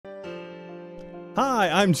Hi,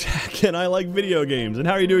 I'm Jack, and I like video games. And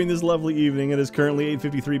how are you doing this lovely evening? It is currently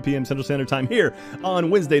 8:53 p.m. Central Standard Time here on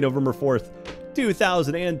Wednesday, November 4th,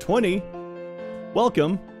 2020.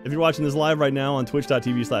 Welcome. If you're watching this live right now on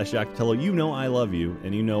twitch.tv/Jack Pattillo, you know I love you,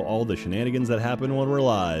 and you know all the shenanigans that happen when we're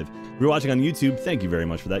live. If you're watching on YouTube, thank you very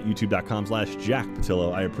much for that. YouTube.com/Jack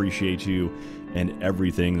Pattillo. I appreciate you and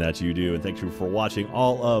everything that you do, and thank you for watching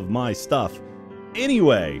all of my stuff.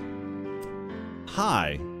 Anyway,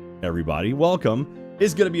 hi, everybody. Welcome.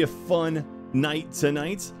 It's going to be a fun night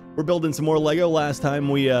tonight. We're building some more Lego. Last time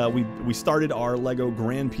we started our Lego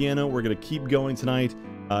grand piano. We're going to keep going tonight.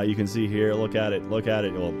 You can see here, look at it. Well,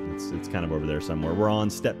 it's kind of over there somewhere. We're on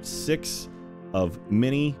step 6 of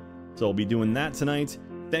mini, so we'll be doing that tonight.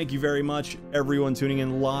 Thank you very much, everyone tuning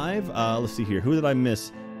in live. Let's see here. Who did I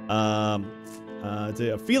miss?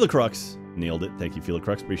 Felicrux. Nailed it. Thank you,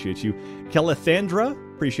 Felicrux. Appreciate you. Kelithandra.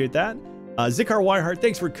 Appreciate that. Zikar Wyhart,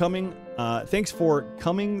 thanks for coming. Thanks for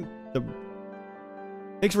coming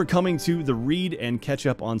to the read and catch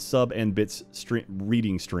up on sub and bits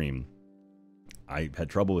reading stream. I had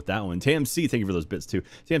trouble with that one. TMC, thank you for those bits too.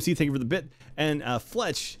 TMC, thank you for the bit. And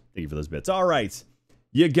Fletch, thank you for those bits. All right,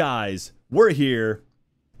 you guys, we're here.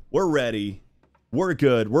 We're ready. We're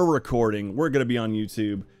good. We're recording. We're going to be on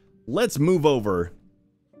YouTube. Let's move over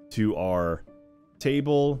to our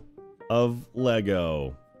table of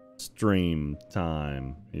Lego stream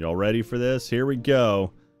time. Y'all ready for this? Here we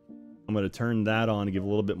go. I'm going to turn that on to give a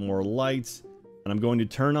little bit more light. And I'm going to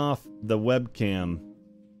turn off the webcam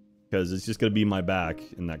because it's just going to be my back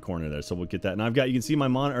in that corner there. So we'll get that. And I've got, you can see my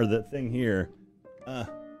monitor, the thing here.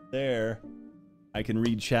 There. I can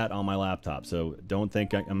read chat on my laptop. So don't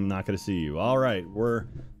think I'm not going to see you. All right. We're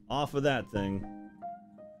off of that thing.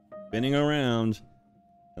 Spinning around.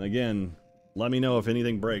 And again, let me know if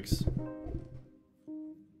anything breaks.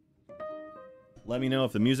 Let me know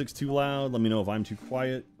if the music's too loud. Let me know if I'm too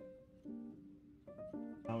quiet.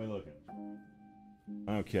 How are we looking?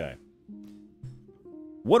 Okay.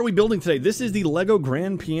 What are we building today? This is the Lego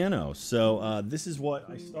Grand Piano. So this is what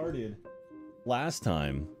I started last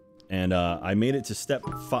time. And I made it to step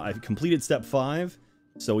 5. Completed step 5.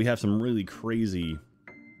 So we have some really crazy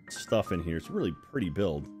stuff in here. It's a really pretty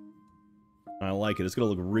build. I like it. It's going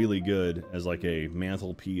to look really good as like a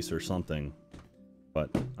mantelpiece or something. But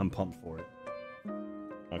I'm pumped for it.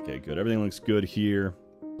 Okay, good. Everything looks good here.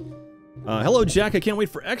 Hello, Jack. I can't wait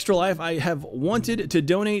for Extra Life. I have wanted to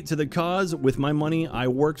donate to the cause with my money I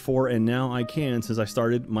worked for, and now I can since I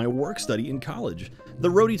started my work study in college. The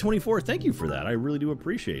Roadie24, thank you for that. I really do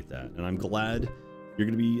appreciate that, and I'm glad you're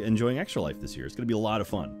going to be enjoying Extra Life this year. It's going to be a lot of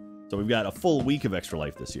fun. So we've got a full week of Extra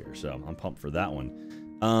Life this year, so I'm pumped for that one.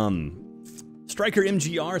 Striker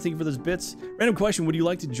MGR, thank you for those bits. Random question, would you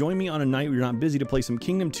like to join me on a night where you're not busy to play some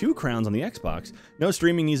Kingdom 2 Crowns on the Xbox? No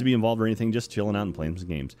streaming needs to be involved or anything, just chilling out and playing some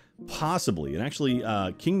games. Possibly. And actually,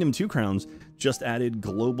 Kingdom 2 Crowns just added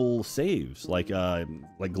global saves, like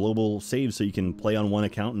global saves so you can play on one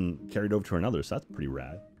account and carry it over to another, so that's pretty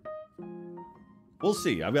rad. We'll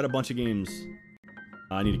see. I've got a bunch of games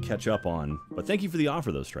I need to catch up on, but thank you for the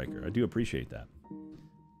offer, though, Striker. I do appreciate that.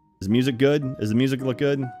 Is music good? Does the music look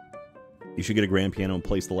good? You should get a grand piano and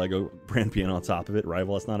place the Lego grand piano on top of it.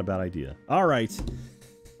 Rival, that's not a bad idea. All right.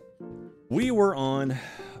 We were on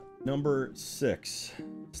number 6.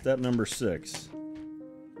 Step number 6.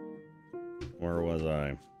 Where was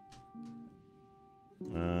I?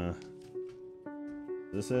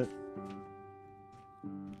 Is this it?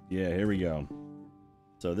 Yeah, here we go.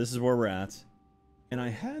 So this is where we're at. And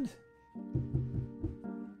I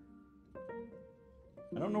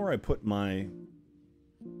don't know where I put my...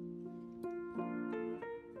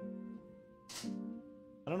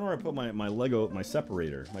 I don't know where I put my Lego, my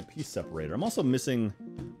separator, my piece separator. I'm also missing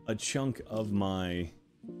a chunk of my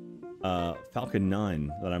Falcon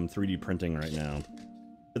 9 that I'm 3D printing right now.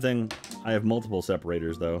 Good thing I have multiple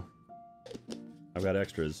separators, though. I've got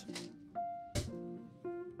extras.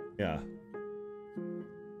 Yeah.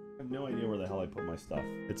 I have no idea where the hell I put my stuff.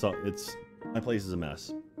 My place is a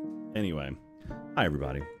mess. Anyway. Hi,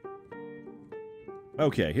 everybody.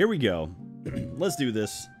 Okay, here we go. Let's do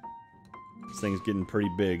this. This thing's getting pretty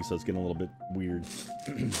big, so it's getting a little bit weird.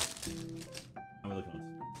 How am I looking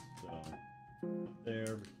on? So, up there,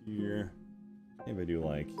 over here. Maybe I do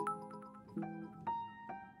like...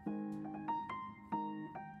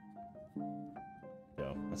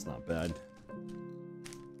 Go. That's not bad.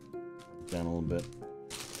 Down a little bit.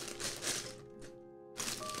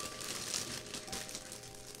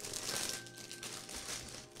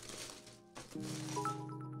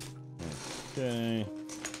 Okay.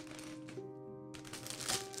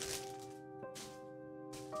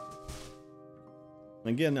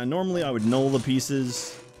 Again, normally I would null the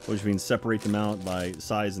pieces, which means separate them out by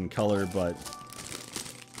size and color, but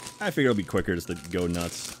I figure it'll be quicker just to go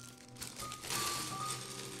nuts.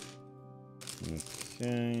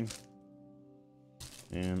 Okay.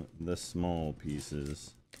 And the small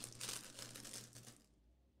pieces.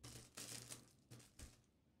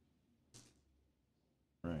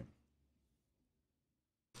 Right.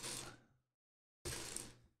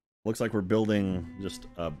 Looks like we're building just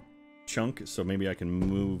a chunk, so maybe I can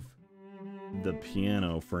move the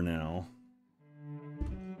piano for now.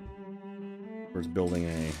 We're just building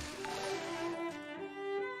a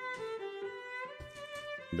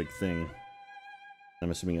big thing.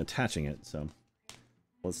 I'm assuming attaching it, so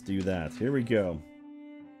let's do that. Here we go.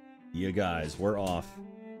 You guys, we're off.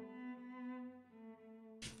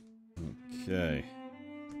 Okay.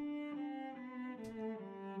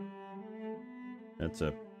 That's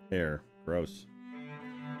a hair. Gross.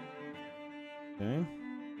 Okay.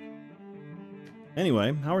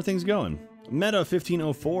 Anyway, how are things going? Meta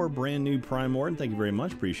 1504, brand new Prime Warden. Thank you very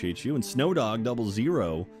much. Appreciate you. And Snowdog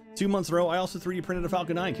 00, 2 months in a row. I also 3D printed a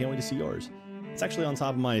Falcon 9. Can't wait to see yours. It's actually on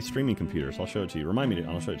top of my streaming computer, so I'll show it to you. Remind me to,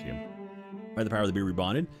 I'll show it to you. By the power of the beer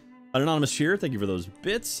rebonded. An anonymous cheer. Thank you for those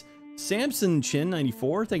bits. Samson Chin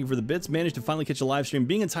 94. Thank you for the bits. Managed to finally catch a live stream.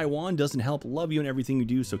 Being in Taiwan doesn't help. Love you and everything you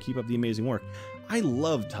do, so keep up the amazing work. I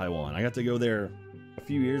love Taiwan. I got to go there a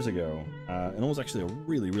few years ago, and it was actually a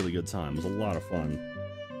really, really good time. It was a lot of fun.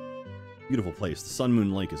 Beautiful place. The Sun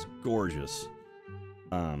Moon Lake is gorgeous.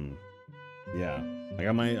 Yeah, I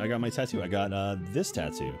got my tattoo. I got this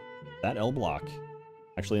tattoo, that L block,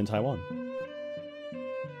 actually in Taiwan.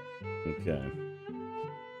 Okay.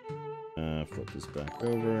 Flip this back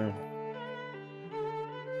over.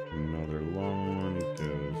 Another long one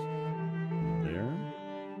goes there.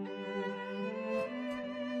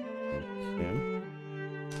 Okay.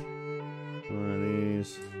 One of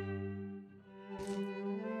these.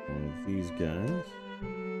 One of these guys.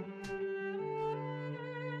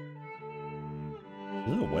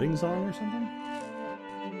 Is it a wedding song or something?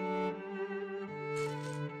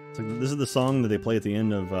 It's like, this is the song that they play at the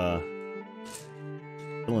end of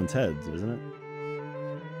Bill and Ted's, isn't it?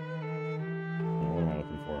 Oh, what am I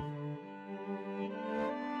looking for?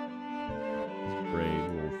 This gray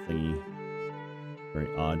little thingy. Very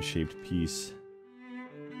odd shaped piece.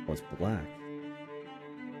 Oh, it's black.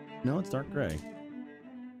 No, it's dark gray.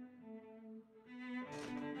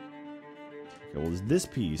 Okay, well, there's this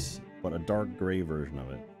piece, but a dark gray version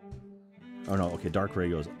of it. Oh no, okay, dark gray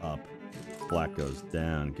goes up. Black goes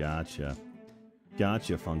down. Gotcha.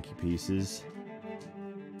 Gotcha, funky pieces.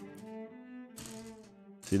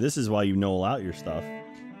 See, this is why you null out your stuff.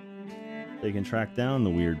 They can track down the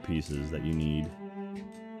weird pieces that you need.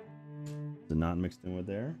 Is it not mixed in with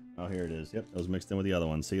there? Oh, here it is. Yep, it was mixed in with the other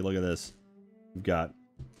one. See, look at this. We've got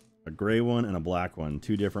a gray one and a black one.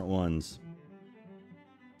 Two different ones.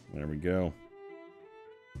 There we go.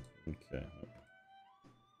 Okay.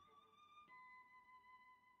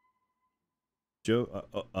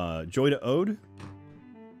 Joy to Ode?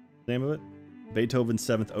 Name of it? Beethoven's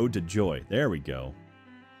 7th Ode to Joy. There we go.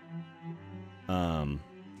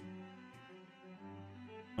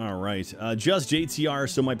 Alright. Just JTR.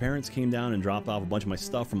 So my parents came down and dropped off a bunch of my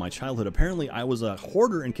stuff from my childhood. Apparently, I was a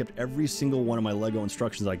hoarder and kept every single one of my Lego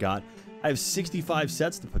instructions I got. I have 65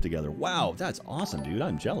 sets to put together. Wow, that's awesome, dude.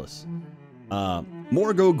 I'm jealous.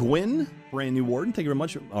 Morgo Gwyn, brand new warden. Thank you very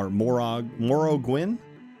much. Or Moro Gwyn.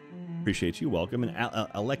 Appreciate you. Welcome. And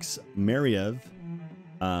Alex Mariev,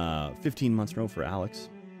 15 months in a row for Alex.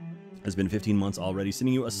 Has been 15 months already.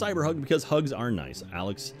 Sending you a cyber hug because hugs are nice.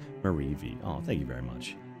 Alex Marie V. Oh, thank you very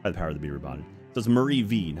much. By the power of the beer rebonded. So it's Marie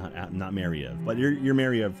V, not Mariev. But you're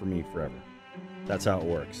Mariev for me forever. That's how it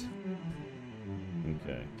works.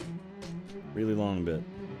 Okay. Really long bit.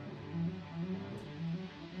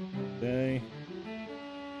 Okay.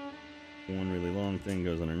 One really long thing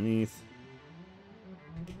goes underneath.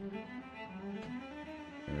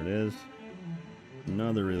 There it is.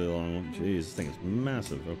 Another really long one. Jeez, this thing is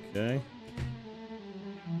massive. Okay.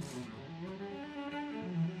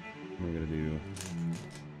 We're gonna do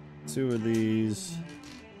 2 of these.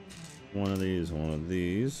 1 of these, 1 of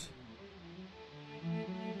these.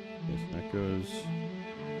 Yes, that goes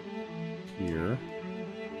here.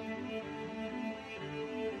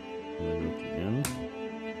 And then at the end.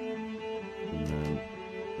 And then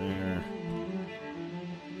there.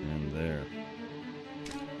 And there.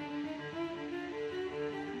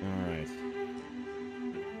 Alright.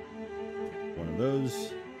 One of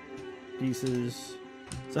those pieces.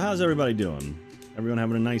 So how's everybody doing? Everyone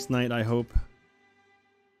having a nice night, I hope.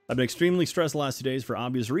 I've been extremely stressed the last 2 days for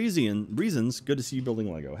obvious reasons. Good to see you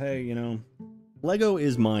building Lego. Hey, you know, Lego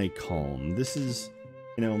is my calm. This is,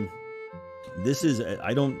 you know, this is,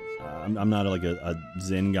 I don't, I'm not like a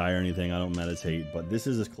Zen guy or anything. I don't meditate, but this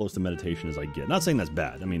is as close to meditation as I get. Not saying that's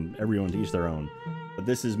bad. I mean, everyone to each their own, but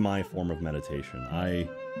this is my form of meditation. I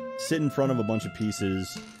sit in front of a bunch of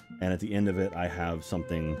pieces, and at the end of it, I have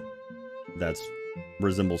something that's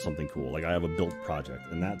resembles something cool. Like I have a built project,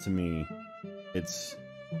 and that to me, it's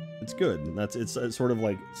good. It's sort of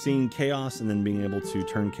like seeing chaos and then being able to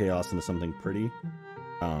turn chaos into something pretty.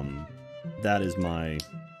 That is my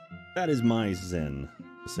zen,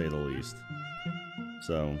 to say the least.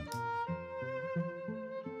 So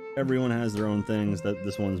everyone has their own things.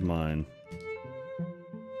 This one's mine.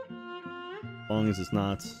 As long as it's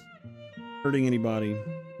not hurting anybody,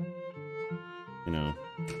 you know,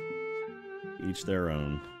 each their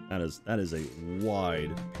own. That is a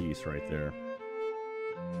wide piece right there.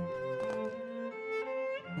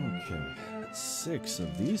 Okay, 6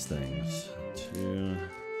 of these things. 2,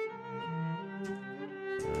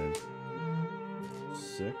 5,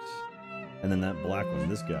 6, and then that black one.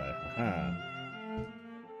 This guy. Aha.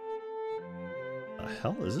 The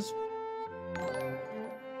hell is this?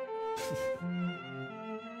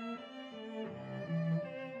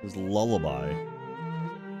 This lullaby.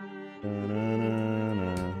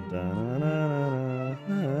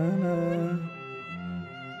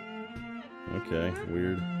 Okay,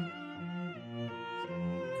 weird.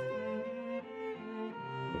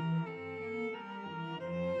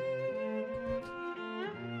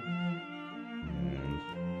 And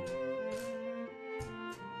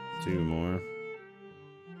 2 more.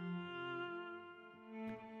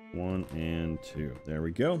 1 and 2. There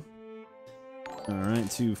we go. Alright,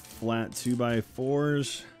 2 flat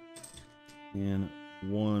 2x4s. And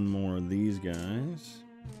 1 more of these guys.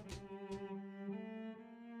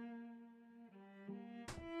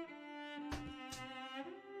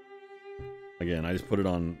 Again, I just put it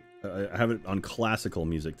on. I have it on classical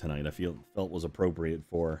music tonight. I felt was appropriate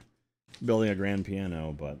for building a grand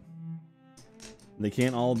piano, but they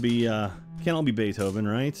can't all be Beethoven,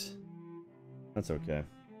 right? That's okay.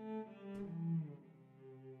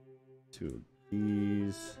 2 of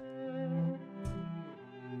these.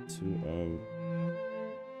 2 of.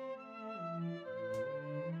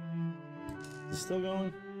 Is it still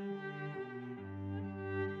going?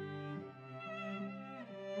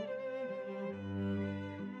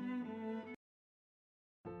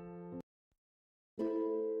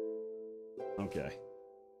 Okay.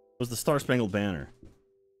 It was the Star Spangled Banner.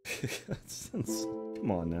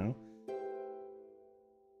 Come on now.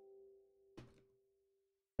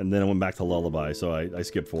 And then I went back to Lullaby, so I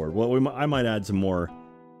skipped forward. Well, I might add some more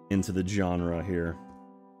into the genre here.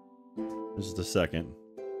 Just a second.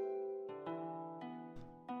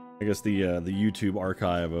 I guess the YouTube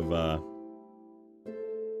archive of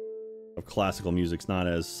classical music's not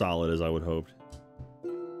as solid as I would hoped.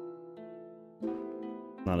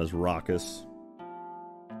 Not as raucous.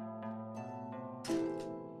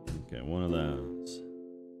 Okay, one of those.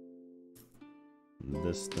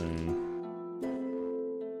 This thing.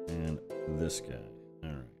 And this guy.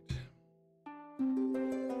 Alright.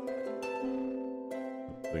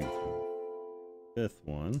 Wait for the 5th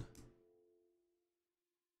one.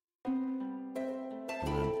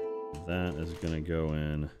 And then that is gonna go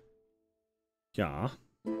in. Yeah.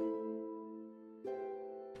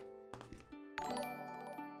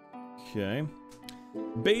 Okay.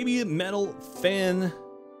 Baby Metal Fan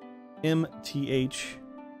MTH.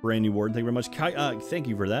 Brand new ward. Thank you very much. Thank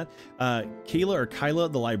you for that. Kayla or Kyla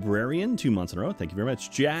the Librarian, 2 months in a row. Thank you very much.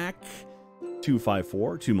 Jack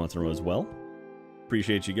 254, 2 months in a row as well.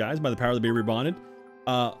 Appreciate you guys. By the power of the Baby Rebonded.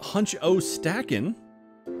 Hunch O Stackin.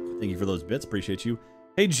 Thank you for those bits. Appreciate you.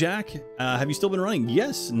 Hey Jack, have you still been running?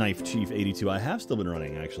 Yes, Knife Chief 82. I have still been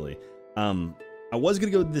running actually. I was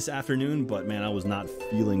gonna go this afternoon, but man, I was not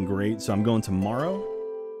feeling great, so I'm going tomorrow.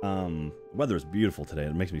 Weather is beautiful today.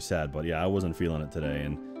 It makes me sad, but yeah, I wasn't feeling it today,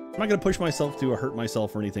 and I'm not gonna push myself to hurt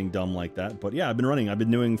myself or anything dumb like that. But yeah, I've been running. I've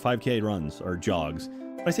been doing 5K runs or jogs.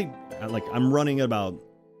 When I say like I'm running at about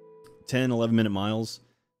 10-11-minute miles,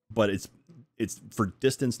 but it's for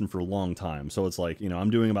distance and for a long time. So it's like, you know, I'm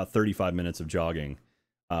doing about 35 minutes of jogging,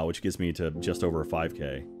 which gets me to just over a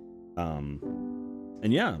 5K.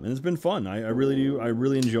 And yeah, and it's been fun. I really do. I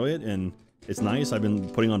really enjoy it, and it's nice. I've been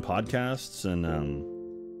putting on podcasts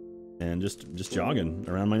and just jogging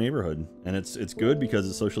around my neighborhood, and it's good because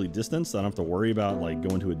it's socially distanced. I don't have to worry about like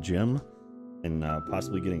going to a gym and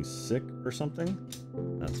possibly getting sick or something.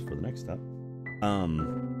 That's for the next step.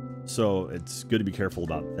 So it's good to be careful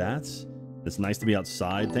about that. It's nice to be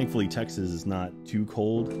outside. Thankfully, Texas is not too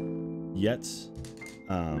cold yet,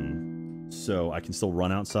 so I can still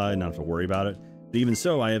run outside and not have to worry about it. But even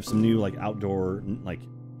so, I have some new like outdoor like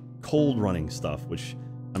cold running stuff, which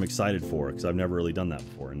I'm excited for because I've never really done that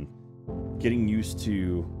before. And getting used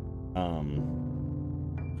to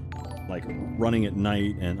like running at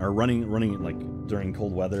night or running it like during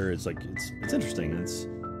cold weather. It's like it's interesting. It's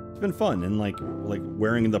been fun, and like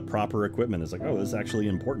wearing the proper equipment is like, oh, this is actually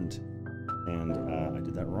important. And I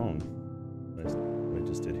did that wrong. What I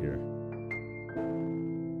just did here.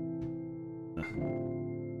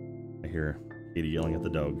 I hear Katie yelling at the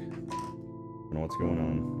dog. I don't know what's going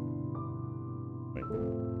on. Wait.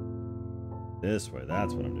 This way.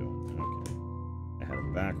 That's what I'm doing. Okay. I had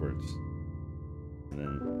it backwards. And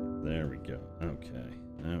then there we go. Okay.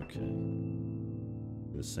 Okay.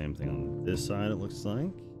 Do the same thing on this side, it looks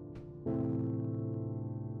like.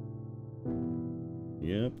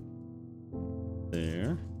 Yep.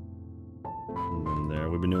 There. And then there.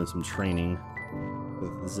 We've been doing some training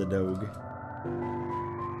with the dog.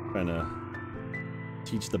 Trying to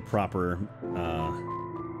teach the proper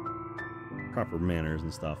manners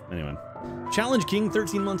and stuff. Anyway. Challenge King,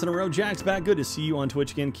 13 months in a row. Jack's back. Good to see you on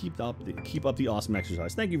Twitch again. Keep up the awesome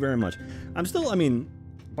exercise. Thank you very much. I'm still, I mean,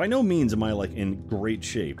 by no means am I like in great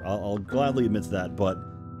shape. I'll gladly admit to that, but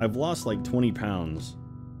I've lost like 20 pounds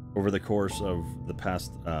over the course of the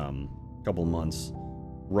past couple months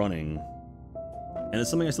running, and it's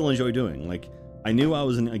something I still enjoy doing. Like, I knew I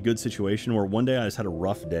was in a good situation where one day I just had a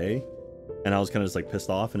rough day, and I was kind of just like pissed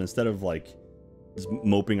off, and instead of like just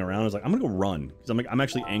moping around, I was like, I'm gonna go run because I'm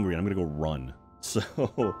actually angry, and I'm gonna go run. So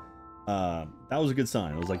that was a good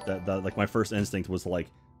sign. It was like that like my first instinct was like,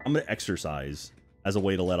 I'm gonna exercise as a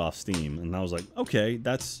way to let off steam, and I was like, okay,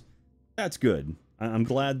 that's good. I'm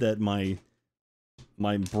glad that my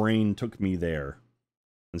brain took me there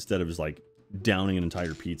instead of just like downing an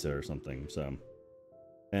entire pizza or something. So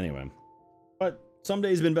anyway, but some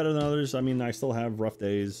days have been better than others. I mean, I still have rough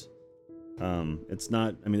days. It's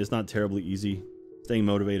not terribly easy. Staying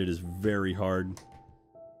motivated is very hard.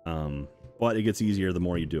 But it gets easier the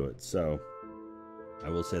more you do it. So I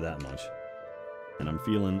will say that much. And I'm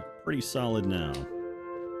feeling pretty solid now.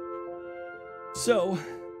 So,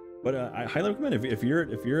 but I highly recommend if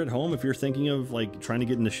you're at home, if you're thinking of like trying to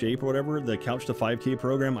get into shape or whatever, the Couch to 5K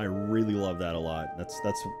program, I really love that a lot. That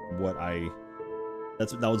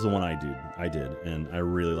was the one I did, and I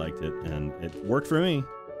really liked it, and it worked for me.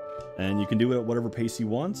 And you can do it at whatever pace you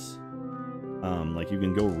want. Like you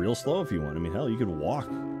can go real slow if you want. I mean, hell, you could walk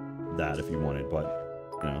that if you wanted, but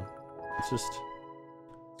you know, it's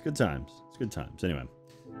good times. It's good times. Anyway,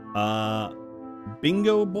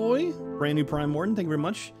 Bingo Boy, brand new Prime Warden, thank you very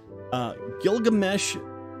much. Gilgamesh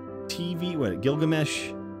TV,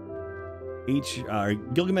 Gilgamesh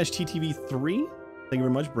TTV 3, thank you very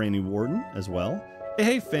much, brand new Warden as well.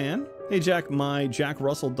 Hey fan. Hey Jack, my Jack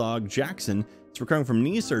Russell dog Jackson is recovering from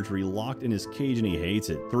knee surgery, locked in his cage, and he hates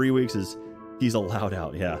it. 3 weeks is he's allowed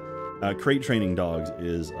out. Yeah, crate training dogs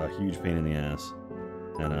is a huge pain in the ass,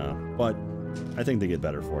 and but I think they get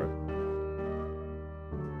better for it.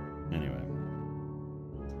 Anyway,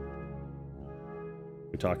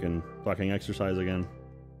 we're talking exercise again. I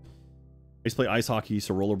used to play ice hockey,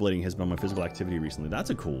 so rollerblading has been my physical activity recently. That's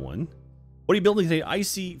a cool one. What are you building today?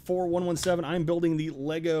 Icy4117. I'm building the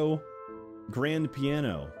Lego grand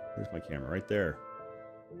piano. There's my camera right there.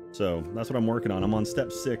 So that's what I'm working on. I'm on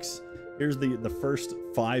step 6. Here's the first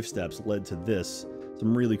 5 steps led to this.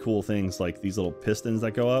 Some really cool things like these little pistons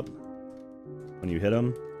that go up when you hit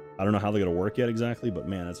them. I don't know how they're gonna work yet exactly, but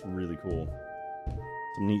man, that's really cool.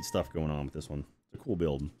 Some neat stuff going on with this one. It's a cool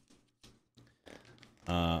build.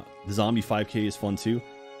 The zombie 5K is fun too.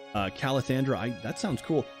 Calathandra, that sounds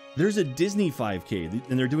cool. There's a Disney 5K,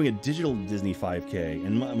 and they're doing a digital Disney 5K.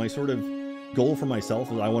 And my sort of goal for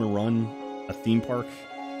myself is I want to run a theme park,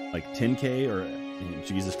 like 10K or,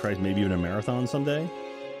 Jesus Christ, maybe even a marathon someday.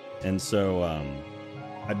 And so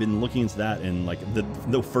I've been looking into that, and like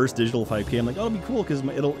the first digital 5K, I'm like, oh, it'll be cool because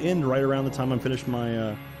it'll end right around the time I'm finished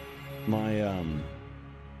my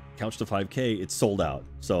Couch to 5K. It's sold out,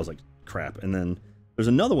 so I was like, crap. And then there's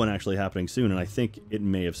another one actually happening soon, and I think it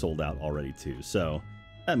may have sold out already too. So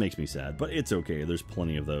that makes me sad, but it's okay. There's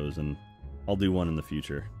plenty of those, and I'll do one in the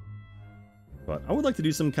future. But I would like to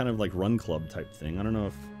do some kind of like run club type thing. I don't know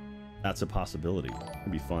if that's a possibility.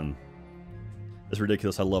 It'd be fun. It's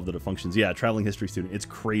ridiculous. I love that it functions. Yeah, traveling history student. It's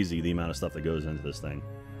crazy the amount of stuff that goes into this thing.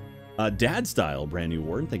 Dad Style, brand new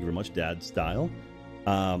Warden. Thank you very much, Dad Style.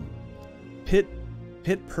 Pit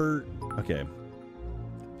Perk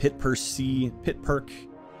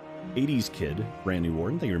 80s Kid, brand new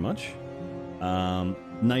Warden. Thank you very much.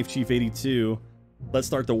 Knife Chief 82. Let's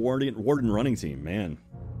start the Warden running team. Man,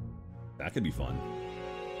 that could be fun.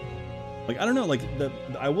 Like, I don't know, like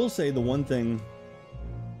I will say the one thing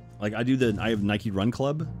Like I have Nike Run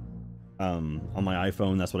Club on my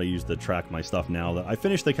iPhone. That's what I use to track my stuff now. That I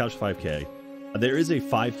finished the Couch 5K. There is a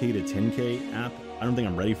 5K to 10K app. I don't think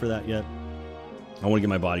I'm ready for that yet. I want to get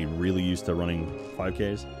my body really used to running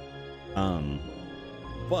 5Ks.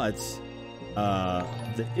 But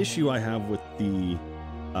the issue I have with the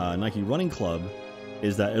Nike Running Club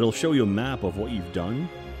is that it'll show you a map of what you've done,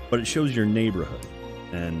 but it shows your neighborhood.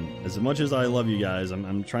 And as much as I love you guys,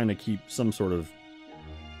 I'm trying to keep some sort of,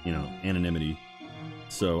 you know, anonymity.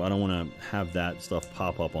 So I don't want to have that stuff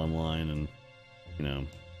pop up online, and, you know,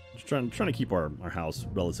 just trying to keep our house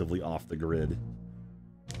relatively off the grid.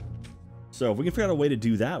 So if we can figure out a way to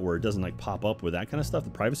do that where it doesn't like pop up with that kind of stuff, the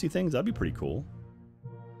privacy things, that'd be pretty cool.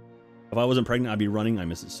 If I wasn't pregnant, I'd be running. I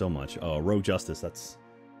miss it so much. Oh, Rogue Justice. That's,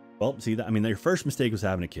 well, see that. I mean, their first mistake was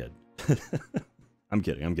having a kid. I'm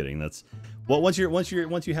kidding. That's, well, once you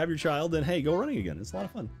have your child, then hey, go running again. It's a lot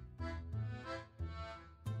of fun.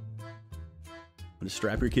 Just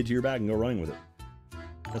strap your kid to your back and go running with it.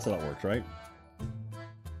 That's how that works, right?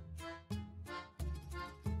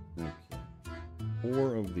 Okay.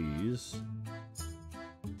 4 of these.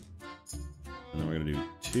 And then we're gonna do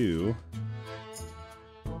 2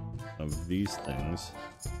 of these things.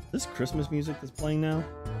 This Christmas music that's playing now,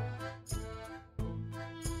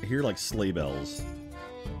 I hear like sleigh bells.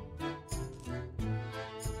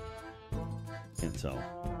 Can't tell.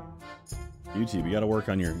 YouTube, you gotta work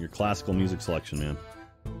on your classical music selection, man.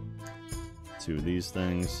 2 of these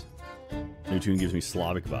things. New tune gives me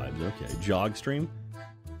Slavic vibes. Okay, jog stream.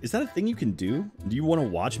 Is that a thing you can do? Do you want to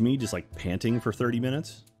watch me just like panting for 30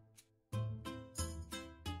 minutes? I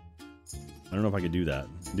don't know if I could do that.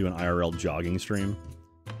 Do an IRL jogging stream.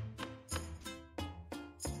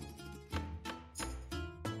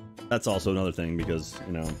 That's also another thing because,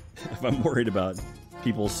 you know, if I'm worried about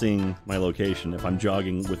people seeing my location, if I'm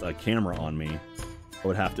jogging with a camera on me, I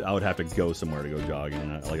would have to go somewhere to go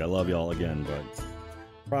jogging. I love y'all again, but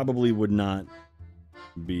probably would not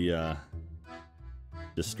be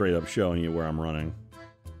just straight up showing you where I'm running.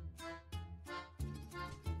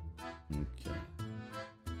 Okay.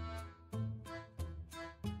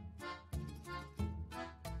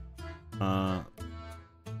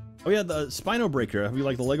 Oh yeah, the Spino Breaker. Have you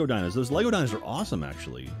like the Lego Dinos? Those Lego Dinos are awesome,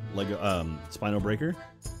 actually. Lego Spino Breaker,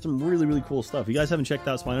 some really cool stuff. If you guys haven't checked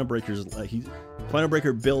out Spino Breaker's, Spino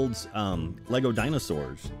Breaker builds Lego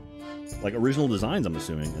dinosaurs, like original designs, I'm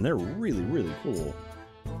assuming, and they're really cool.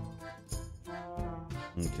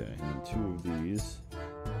 Okay, and 2 of these.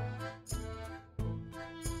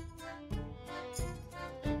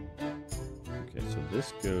 Okay, so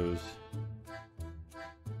this goes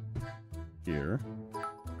here.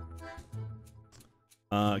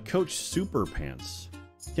 Coach Super Pants.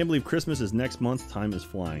 Can't believe Christmas is next month. Time is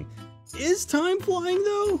flying. Is time flying,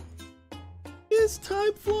 though? Is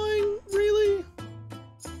time flying? Really?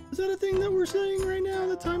 Is that a thing that we're saying right now,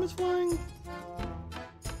 that time is flying?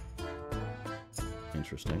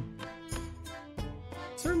 Interesting.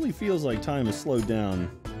 Certainly feels like time has slowed down.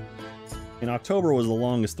 And October was the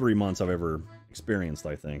longest 3 months I've ever experienced,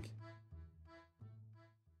 I think.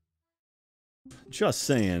 Just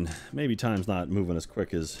saying, maybe time's not moving as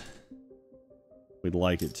quick as we'd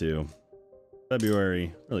like it to.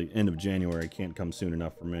 February, really end of January, can't come soon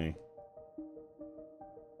enough for me.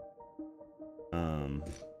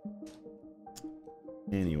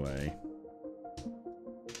 Anyway.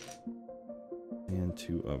 And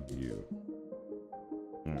 2 of you.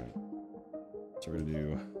 Alright. So we're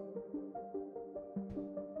gonna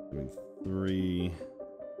doing 3.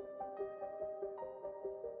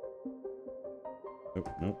 Oh,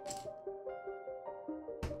 nope.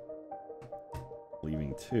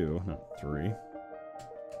 Leaving 2, not 3.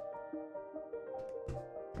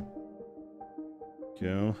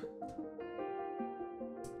 Go.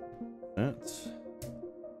 That.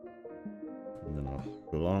 And then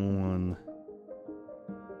a long one.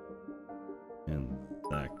 And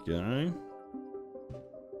that guy.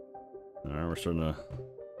 Alright, we're starting to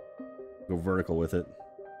go vertical with it.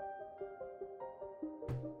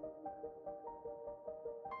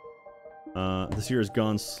 This year has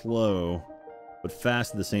gone slow, but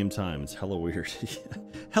fast at the same time. It's hella weird.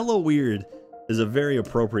 Hella weird is a very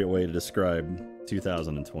appropriate way to describe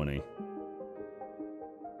 2020.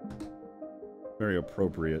 Very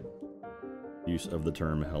appropriate use of the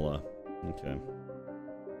term hella. Okay.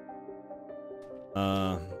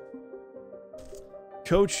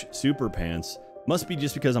 Coach Super Pants. Must be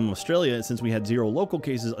just because I'm in Australia, since we had 0 local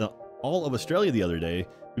cases all of Australia the other day.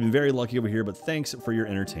 We've been very lucky over here, but thanks for your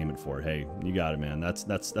entertainment for it. Hey, you got it, man. That's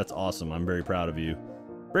awesome. I'm very proud of you.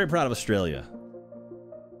 Very proud of Australia.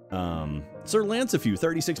 Sir Lancefew,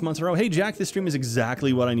 36 months in a row. Hey, Jack, this stream is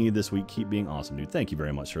exactly what I needed this week. Keep being awesome, dude. Thank you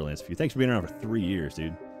very much, Sir Lancefew. Thanks for being around for 3 years,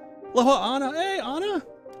 dude. Aloha, Anna. Hey, Anna.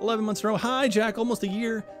 11 months in a row. Hi, Jack. Almost a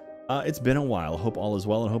year. It's been a while. Hope all is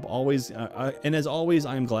well, and hope always. And as always,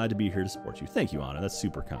 I am glad to be here to support you. Thank you, Anna. That's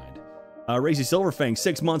super kind. Racy Silverfang,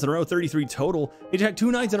 6 months in a row, 33 total. Hey, Jack,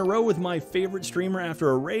 2 nights in a row with my favorite streamer after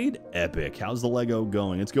a raid. Epic. How's the Lego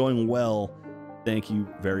going? It's going well. Thank you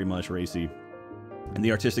very much, Racy. And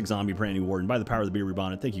the Artistic Zombie, brand new Warden. By the power of the beer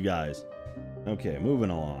rebonded. Thank you, guys. Okay,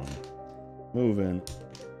 moving along. Moving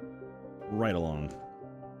right along.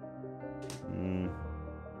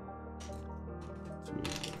 Two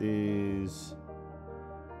of these.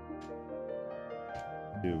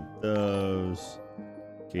 2 of those.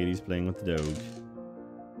 Katie's playing with the dog.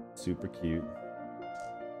 Super cute.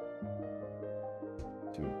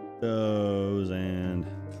 2 of those, and...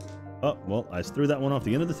 oh, well, I threw that one off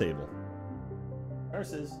the end of the table.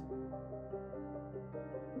 Nurses.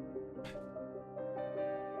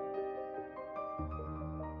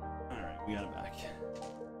 Alright, we got it back.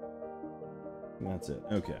 That's it.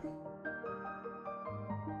 Okay.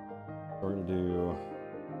 We're gonna do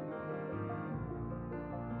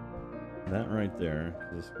that right there.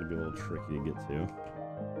 This is gonna be a little tricky to get to.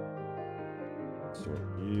 Sort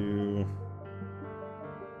you.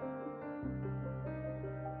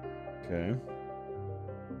 Okay.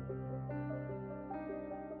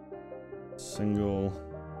 Single.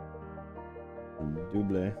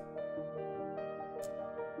 Double.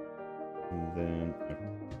 And then a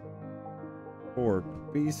 4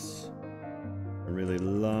 piece. A really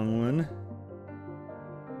long one.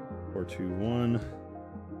 4, 2, 1.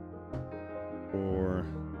 4,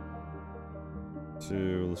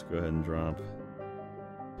 2. Let's go ahead and drop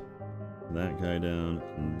that guy down,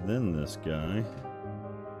 and then this guy.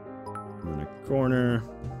 And then a corner.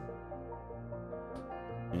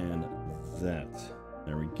 And that.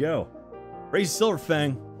 There we go. Racy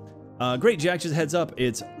Silverfang. Great, Jack. Just heads up.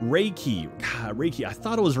 It's Reiki. God, Reiki. I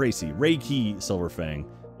thought it was Racy. Reiki Silverfang.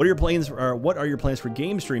 What are your plans? What are your plans for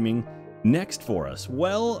game streaming next for us?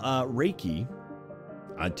 Well, Reiki.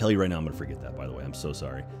 I tell you right now, I'm gonna forget that. By the way, I'm so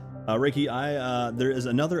sorry. Reiki, there is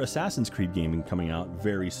another Assassin's Creed game coming out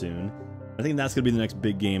very soon. I think that's gonna be the next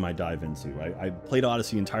big game I dive into. I played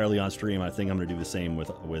Odyssey entirely on stream. I think I'm gonna do the same with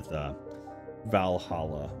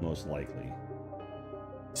Valhalla, most likely.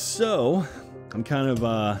 So I'm kind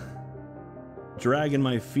of dragging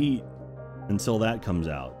my feet until that comes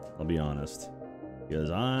out. I'll be honest,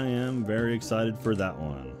 because I am very excited for that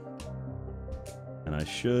one, and I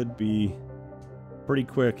should be pretty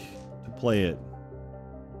quick to play it.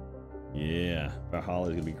 Yeah, Valhalla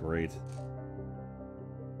is gonna be great.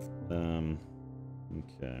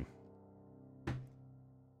 Okay.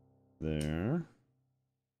 There.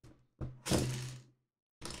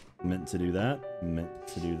 Meant to do that. Meant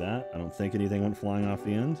to do that. I don't think anything went flying off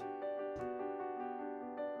the end.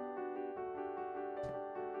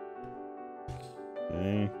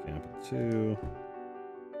 Okay, gap of 2.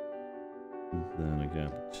 Then a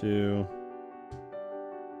gap of 2.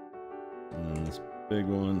 And then this big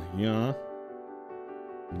one, yeah.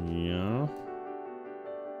 Yeah.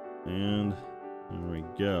 And there we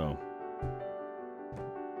go.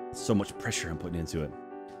 So much pressure I'm putting into it.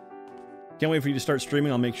 Can't wait for you to start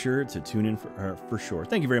streaming. I'll make sure to tune in for sure.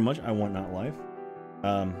 Thank you very much. I Want Not Life.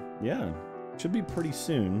 Yeah, should be pretty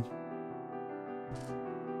soon.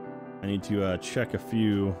 I need to check a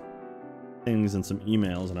few things and some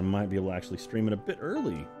emails, and I might be able to actually stream it a bit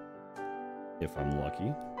early if I'm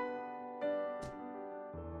lucky.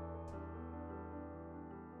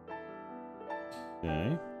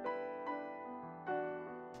 Okay.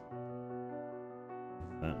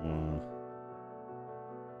 That one.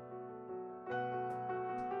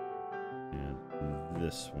 And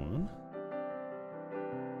this one.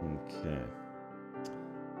 Okay.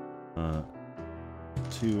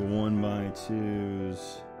 2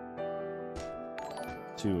 1x2s.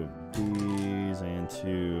 2 of these and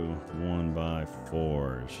 2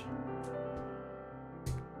 1x4s.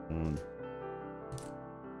 One.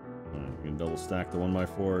 You can double stack the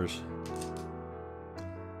 1x4s.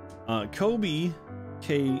 Kobe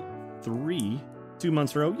K3, 2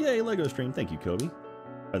 months in a row. Yay, Lego stream. Thank you, Kobe.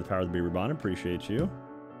 By the power of the beard rebond, appreciate you.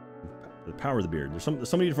 The power of the beard. There's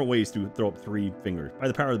so many different ways to throw up 3 fingers. By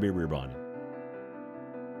the power of the beard rebond.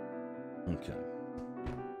 Okay.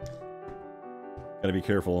 Gotta be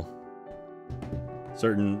careful.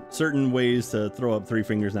 Certain ways to throw up 3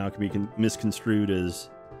 fingers now can be misconstrued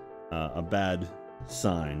as a bad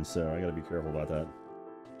sign, so I gotta be careful about that.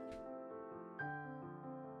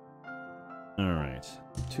 All right,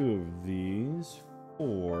 2 of these,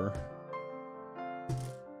 4,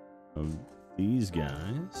 of these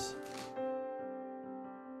guys.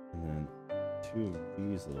 And then 2 of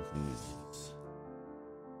these little thingies.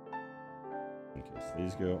 Okay, so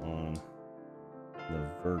these go on the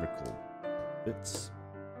vertical bits.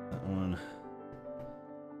 That one.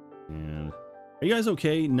 And are you guys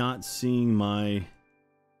okay not seeing my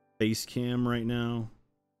face cam right now?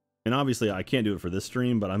 And obviously I can't do it for this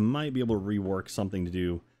stream, but I might be able to rework something to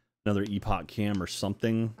do another epoch cam or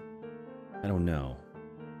something. I don't know.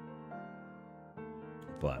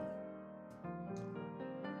 But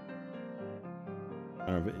I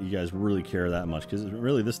don't know if you guys really care that much, because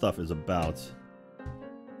really this stuff is about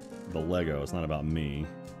the Lego. It's not about me.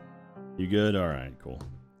 You good? Alright, cool.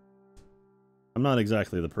 I'm not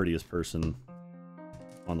exactly the prettiest person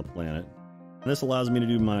on the planet. And this allows me to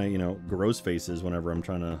do my, you know, gross faces whenever I'm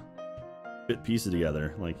trying to fit pieces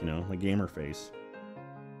together. Like, you know, like gamer face.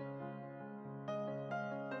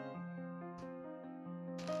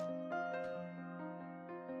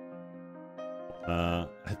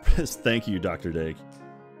 Thank you, Dr. Dake,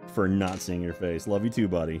 for not seeing your face. Love you too,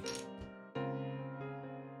 buddy.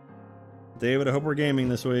 David, I hope we're gaming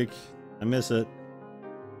this week. I miss it.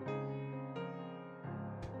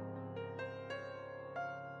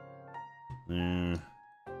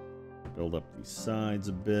 Build up these sides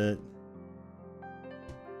a bit.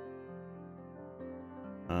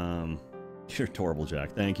 You're adorable,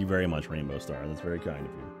 Jack. Thank you very much, Rainbow Star. That's very kind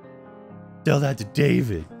of you. Tell that to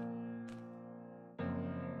David.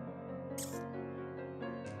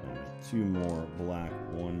 Two more black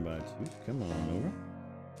 1x2s. Come on over.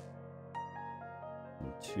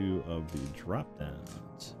 And 2 of the drop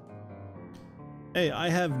downs. Hey, I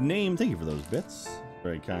have name. Thank you for those bits.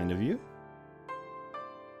 Very kind of you.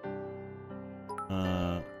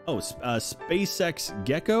 SpaceX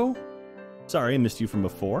Gecko. Sorry, I missed you from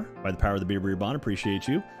before. By the power of the beer bond, appreciate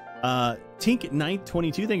you. Tink Knight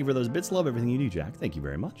 22. Thank you for those bits. Love everything you do, Jack. Thank you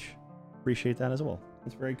very much. Appreciate that as well.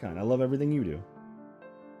 That's very kind. I love everything you do.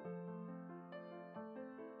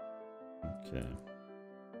 Okay.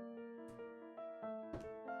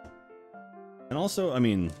 And also, I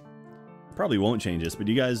mean, probably won't change this, but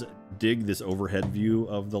do you guys dig this overhead view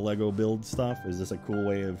of the Lego build stuff? Is this a cool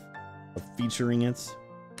way of featuring it?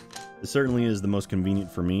 It certainly is the most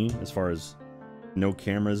convenient for me, as far as no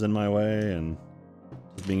cameras in my way and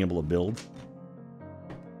just being able to build.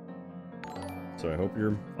 So I hope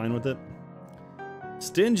you're fine with it.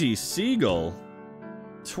 Stingy Seagull,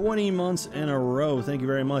 20 months in a row. Thank you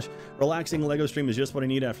very much. Relaxing Lego stream is just what I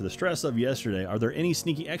need after the stress of yesterday. Are there any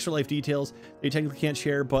sneaky extra life details that you technically can't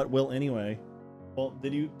share but will anyway? Well,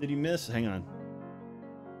 did you miss? Hang on.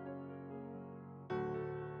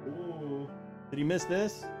 Ooh. Did you miss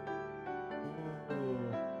this? Ooh.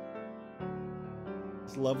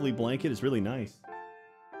 This lovely blanket is really nice.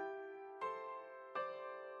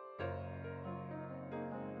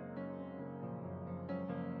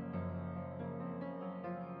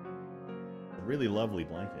 Really lovely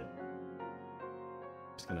blanket.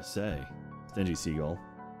 Just gonna say, Stingy Seagull,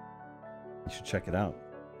 you should check it out.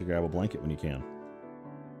 You grab a blanket when you can.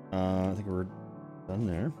 I think we're done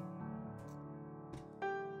there.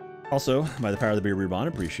 Also, by the power of the beer rebond,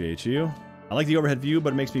 appreciate you. I like the overhead view,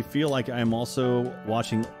 but it makes me feel like I am also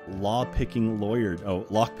watching lock-picking lawyer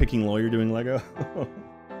doing Lego.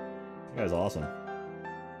 That guy's awesome.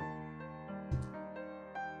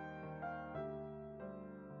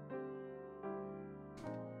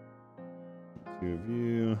 Two of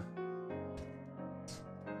you.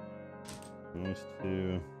 Those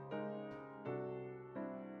two.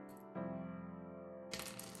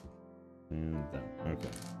 And that. Okay.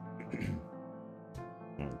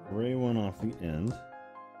 Now, gray one off the end.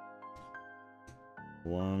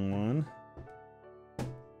 Long one.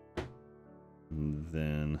 And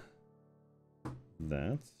then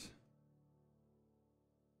that.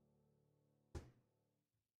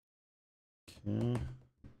 Okay.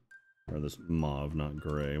 Or this mauve, not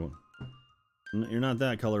gray. You're not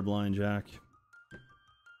that colorblind, Jack.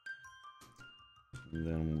 And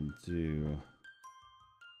then we'll do...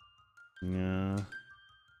 Yeah.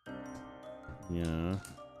 Yeah.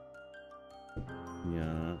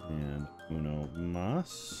 Yeah, and uno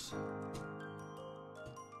mas.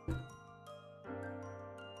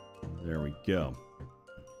 There we go.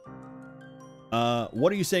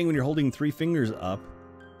 What are you saying when you're holding 3 fingers up?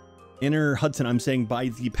 Inner Hudson, I'm saying, by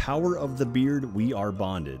the power of the beard, we are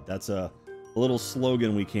bonded. That's a little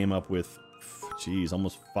slogan we came up with, geez,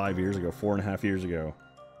 almost 5 years ago, 4.5 years ago,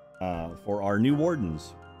 for our new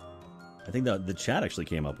wardens. I think the chat actually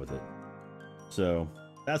came up with it. So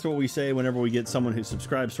that's what we say whenever we get someone who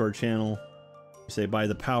subscribes to our channel. We say, by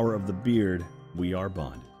the power of the beard, we are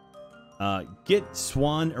bonded. Get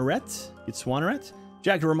Swaneret.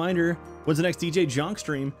 Jack, a reminder, when's the next DJ Jonk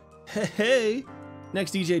stream? Hey,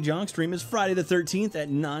 next DJ Jonk stream is Friday the 13th at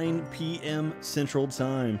 9 p.m. Central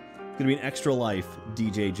Time. It's gonna be an Extra Life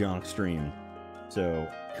DJ Jonk stream. So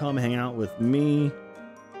come hang out with me,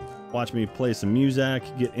 watch me play some music,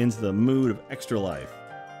 get into the mood of Extra Life.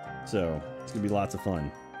 So it's gonna be lots of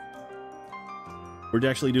fun. We're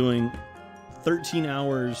actually doing 13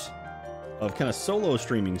 hours of kind of solo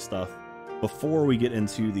streaming stuff before we get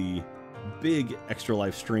into the big Extra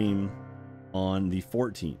Life stream on the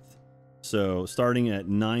 14th. So starting at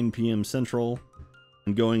 9 p.m. Central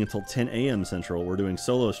and going until 10 a.m. Central, we're doing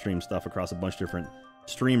solo stream stuff across a bunch of different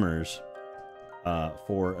streamers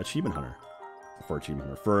for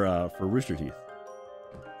Rooster Teeth.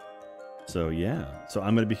 So yeah, so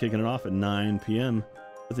I'm going to be kicking it off at 9 p.m.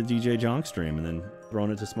 with the DJ Jonk stream and then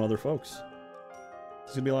throwing it to some other folks.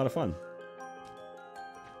 It's going to be a lot of fun.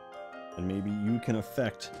 And maybe you can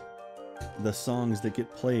affect the songs that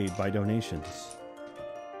get played by donations.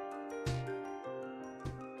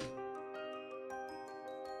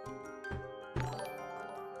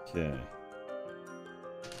 Okay.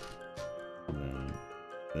 And then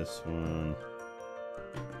this one.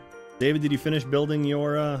 David, did you finish building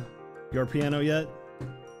your piano yet?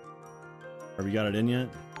 Have you got it in yet?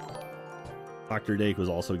 Dr. Dake was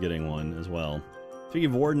also getting one as well. Speaking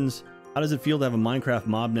of wardens, how does it feel to have a Minecraft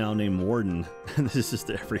mob now named Warden? This is just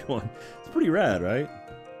to everyone. It's pretty rad, right?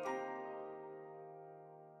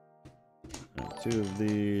 Right, 2 of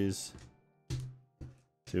these.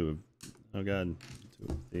 2 of... Oh god. 2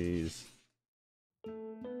 of these.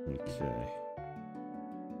 Okay.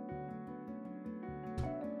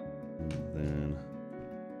 And then...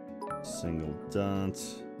 single dot.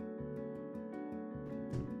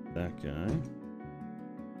 That guy.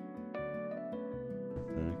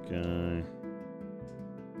 That guy.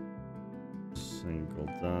 Single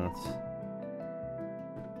dot.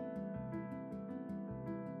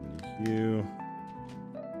 And you.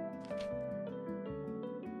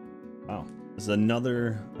 Wow. This is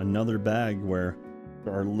another bag where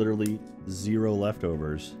there are literally 0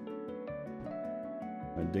 leftovers.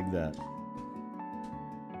 I dig that.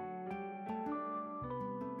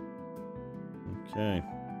 Okay.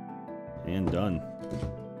 And done.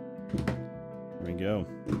 There we go.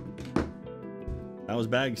 That was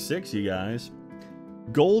bag 6, you guys.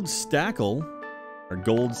 Gold's Tackle.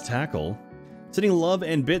 Sending love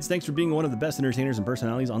and bits. Thanks for being one of the best entertainers and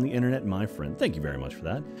personalities on the internet, my friend. Thank you very much for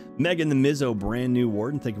that. Megan the Mizzo, brand new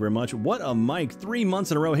warden. Thank you very much. What a mic. 3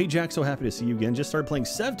 months in a row. Hey, Jack, so happy to see you again. Just started playing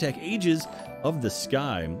Sevtech Ages of the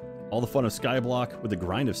Sky. All the fun of Skyblock with the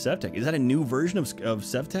grind of Sevtech. Is that a new version of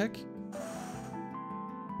Sevtech?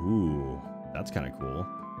 Ooh, that's kind of cool.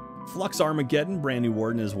 Flux Armageddon, brand new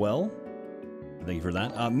warden as well. Thank you for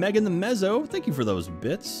that. Megan the Mezzo, thank you for those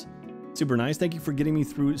bits. Super nice. Thank you for getting me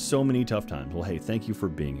through so many tough times. Well, hey, thank you for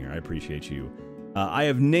being here. I appreciate you. I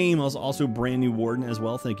have Name, also brand new warden as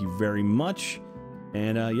well. Thank you very much.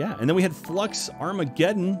 And yeah, and then we had Flux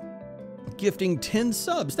Armageddon gifting 10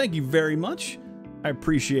 subs. Thank you very much. I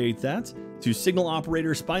appreciate that. To Signal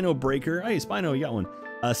Operator, Spino Breaker. Hey, Spino, you got one.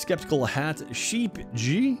 Skeptical Hat, Sheep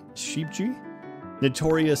G,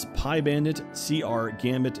 Notorious Pie Bandit, CR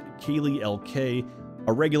Gambit, Kaylee LK,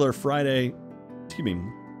 A Regular Friday, excuse me,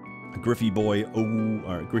 Griffy Boy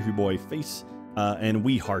Face, and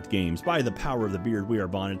We Heart Games. By the power of the beard, we are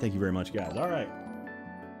bonded. Thank you very much, guys. All right.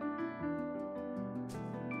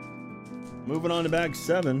 Moving on to bag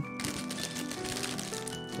 7.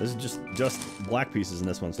 This is just black pieces in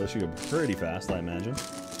this one, so that should go pretty fast, I imagine.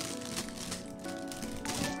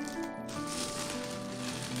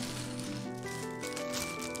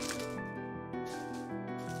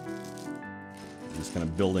 Just kind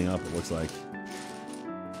of building up, it looks like.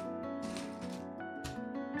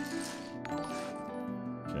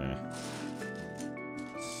 Okay.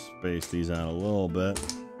 Space these out a little bit.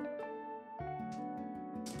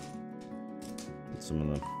 Get some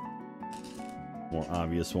of the more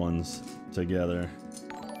obvious ones together.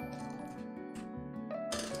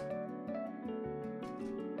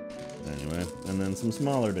 Anyway, and then some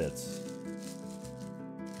smaller bits.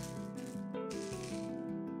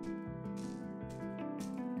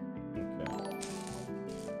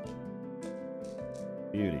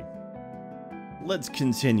 Beauty. Let's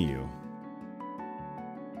continue.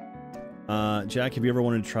 Jack, have you ever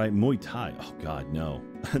wanted to try Muay Thai? Oh God, no.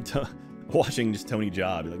 Watching just Tony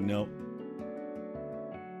Jaa, be like, nope.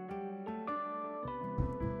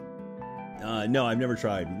 No, I've never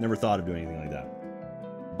tried. Never thought of doing anything like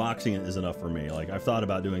that. Boxing is enough for me. Like, I've thought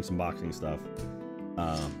about doing some boxing stuff.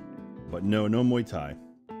 But no Muay Thai.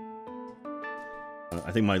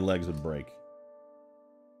 I think my legs would break.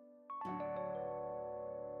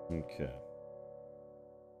 Okay.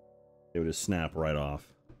 It would just snap right off.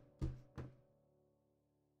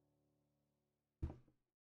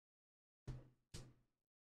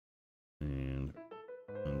 And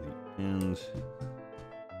on the end,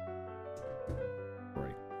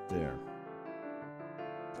 right there.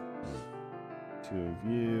 Two of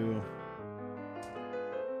you.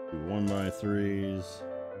 Do 1x3s.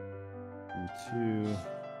 And 2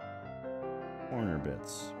 corner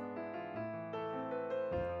bits.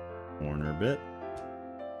 Corner bit.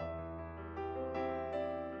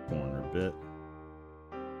 Corner bit.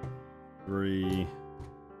 3.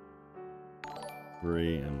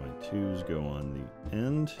 3, and my 2s go on the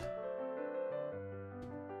end.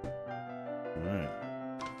 Alright.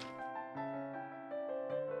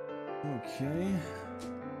 Okay.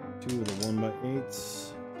 2 of the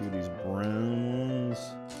 1x8s. 2 of these brown ones.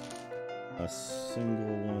 A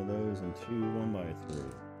single one of those, and 2 1x3.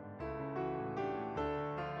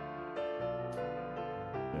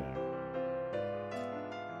 Okay.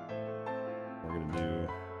 We're gonna do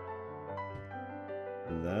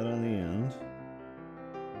that on the end.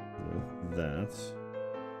 With that.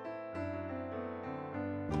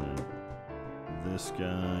 And then this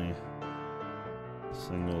guy.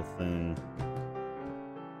 Single thing.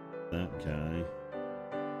 That guy.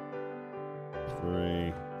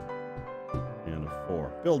 3. And a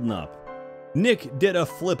 4. Building up. Nick did a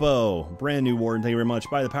flippo. Brand new warden. Thank you very much.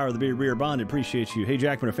 By the power of the beer, we are bonded. Appreciate you. Hey,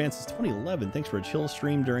 Jack, been a fan since 2011. Thanks for a chill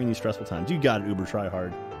stream during these stressful times. You got it, Uber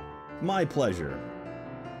Tryhard. My pleasure.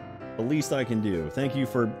 The least I can do. Thank you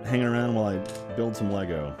for hanging around while I build some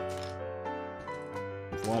Lego.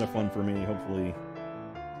 It's a lot of fun for me. Hopefully,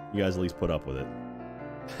 you guys at least put up with it.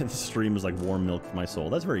 The stream is like warm milk for my soul.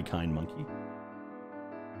 That's very kind, Monkey.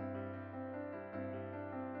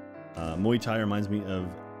 Muay Thai reminds me of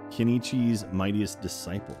Kenichi's mightiest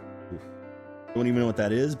disciple. Oof. Don't even know what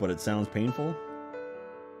that is, but it sounds painful.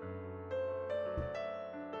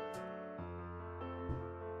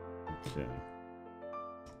 Okay.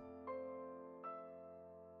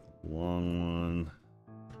 Long one.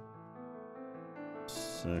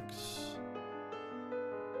 6.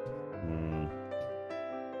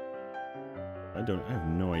 I have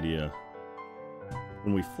no idea.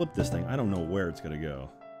 When we flip this thing, I don't know where it's gonna go.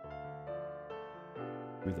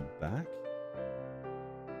 Through the back?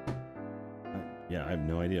 Yeah, I have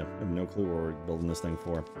no idea. I have no clue where we're building this thing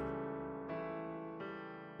for.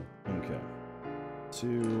 Okay.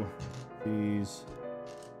 2 these.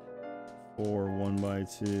 4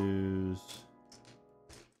 1x2s.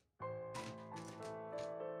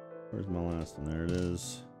 Where's my last one? There it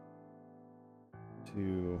is.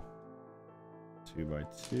 2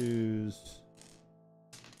 2x2s.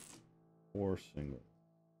 4 single.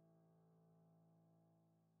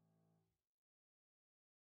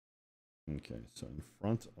 Okay, so in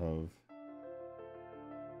front of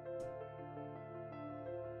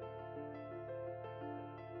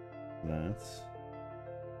that,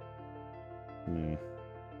 and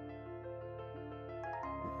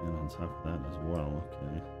on top of that as well,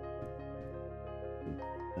 okay.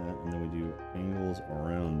 That, and then we do angles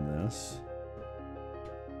around this.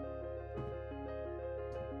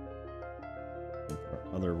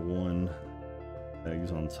 Our other 1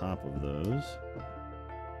 pegs on top of those.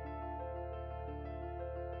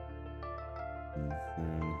 And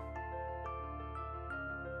then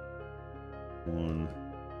 1,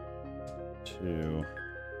 2,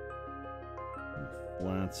 and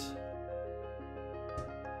flat.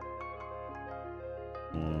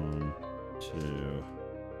 1, 2,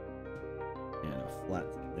 and a flat.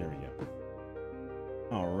 There we go.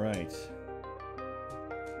 All right.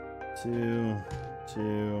 2,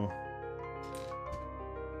 2,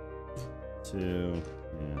 2,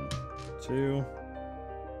 and 2.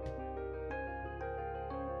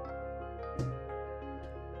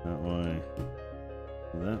 That way.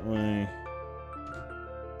 That way.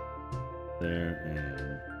 There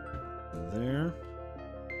and there.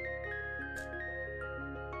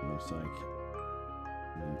 Looks like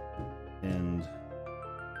the end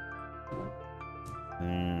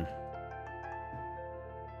there.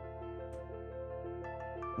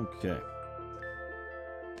 Okay.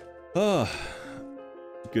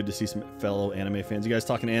 Good to see some fellow anime fans. You guys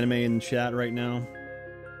talking anime in chat right now?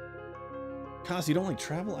 Kaz, you don't like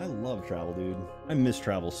travel? I love travel, dude. I miss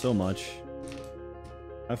travel so much.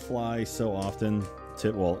 I fly so often.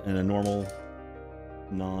 Well, in a normal,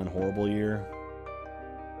 non-horrible year.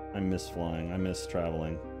 I miss flying. I miss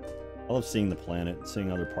traveling. I love seeing the planet,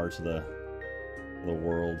 seeing other parts of the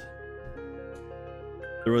world.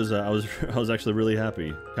 There was I was actually really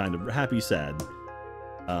happy, kind of happy, sad.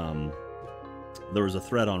 there was a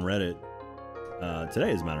thread on Reddit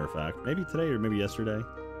today, as a matter of fact, maybe today or maybe yesterday.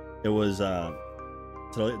 It was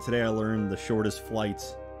today I learned the shortest flight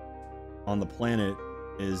on the planet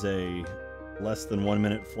is a less than 1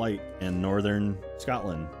 minute flight in northern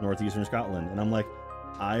Scotland, northeastern Scotland, and I'm like,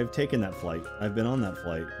 I've taken that flight. I've been on that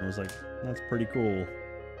flight. And I was like, that's pretty cool.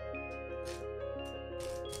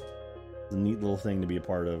 It's a neat little thing to be a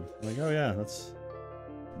part of. I'm like, oh yeah, that's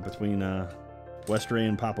between Westray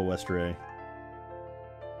and Papa Westray.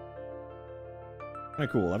 Kind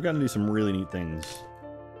of cool. I've gotten to do some really neat things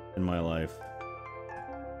in my life.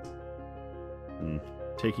 And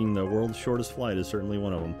taking the world's shortest flight is certainly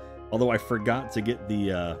one of them. Although I forgot to get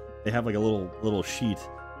the, they have like a little sheet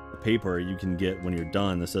of paper you can get when you're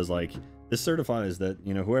done that says like, this certifies that,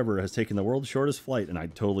 you know, whoever has taken the world's shortest flight, and I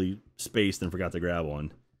totally spaced and forgot to grab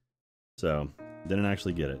one. So, didn't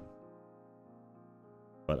actually get it.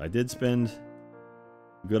 But I did spend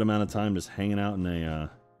a good amount of time just hanging out in a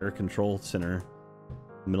air control center,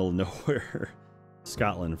 middle of nowhere,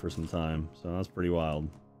 Scotland for some time. So that was pretty wild.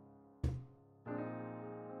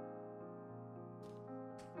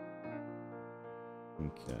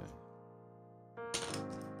 Okay.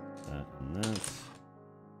 That and that.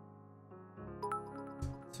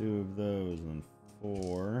 2 of those and then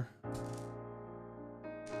 4.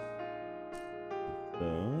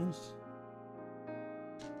 Those.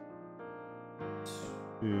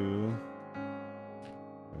 2.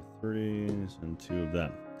 3s and 2 of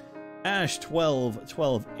them. Ash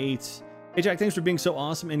 12 8. Hey Jack, thanks for being so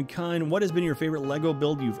awesome and kind. What has been your favorite Lego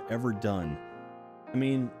build you've ever done? I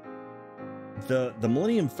mean, the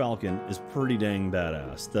Millennium Falcon is pretty dang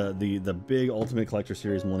badass. The big Ultimate Collector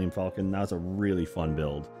Series Millennium Falcon, that's a really fun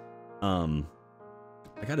build. I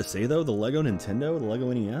gotta say though, the Lego Nintendo, the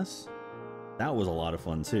Lego NES, that was a lot of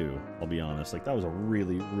fun too, I'll be honest. Like, that was a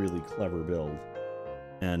really, really clever build.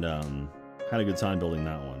 And had a good time building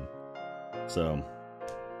that one. So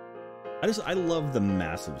I love the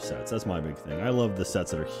massive sets. That's my big thing. I love the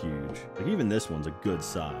sets that are huge. Like, even this one's a good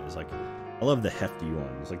size. Like, I love the hefty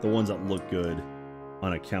ones, like the ones that look good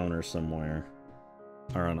on a counter somewhere,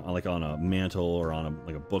 or on like on a mantle or on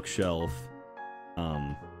a bookshelf.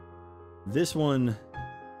 This one,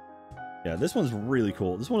 yeah, this one's really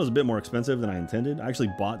cool. This one was a bit more expensive than I intended. I actually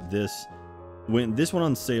bought this when this went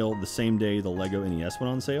on sale the same day the Lego NES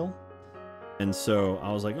went on sale. And so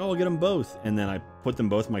I was like, oh, I'll get them both. And then I put them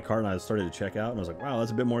both in my cart and I started to check out and I was like, wow,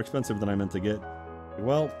 that's a bit more expensive than I meant to get.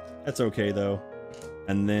 Well, that's okay though.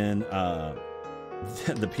 And then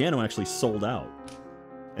the piano actually sold out.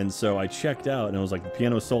 And so I checked out and it was like, the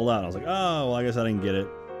piano sold out. I was like, oh, well, I guess I didn't get it.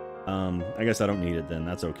 I guess I don't need it then.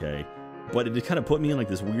 That's okay. But it just kind of put me in like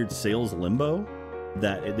this weird sales limbo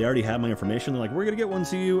that they already had my information. They're like, we're going to get one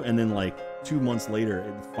to you. And then like 2 months later,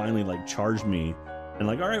 it finally like charged me. And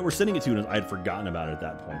like, all right, we're sending it to you. And I had forgotten about it at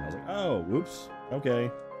that point. I was like, oh, whoops. Okay.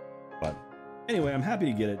 But anyway, I'm happy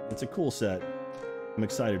to get it. It's a cool set. I'm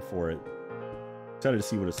excited for it. Excited to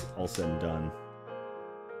see what it's all said and done.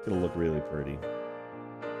 It's gonna look really pretty.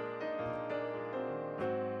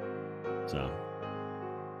 So,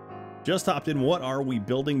 just hopped in. What are we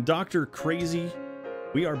building? Dr. Crazy.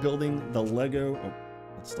 We are building the Lego. Oh,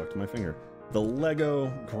 it's stuck to my finger. The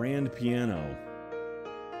Lego Grand Piano.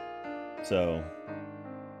 So,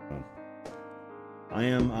 I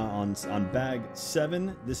am on bag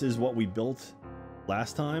 7. This is what we built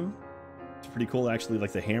last time. It's pretty cool. Actually,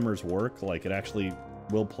 like the hammers work. Like it actually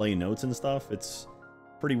will play notes and stuff. It's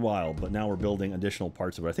pretty wild. But now we're building additional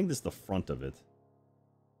parts of it. I think this is the front of it.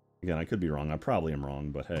 Again, I could be wrong. I probably am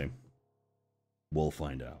wrong, but hey, we'll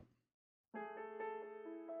find out.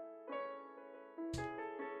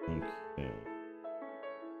 Okay.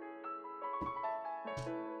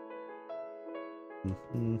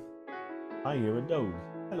 I hear a dog.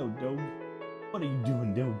 Hello, dog. What are you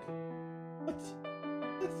doing, dog? What?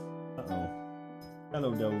 Uh-oh.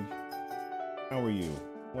 Hello, dog. How are you?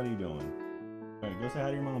 What are you doing? Alright, go say hi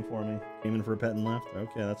to your mom for me. Came in for a pet and left?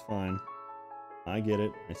 Okay, that's fine. I get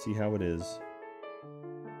it. I see how it is.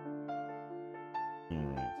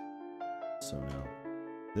 Alright. So now,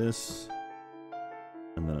 this,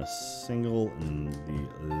 and then a single and the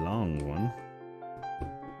long one.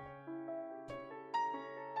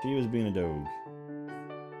 She was being a dog.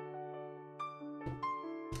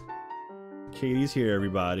 Katie's here,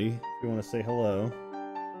 everybody. If you want to say hello.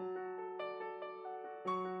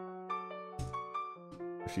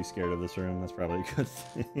 Is she scared of this room? That's probably a good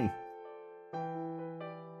thing.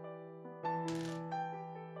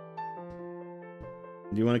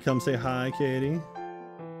 Do you want to come say hi, Katie?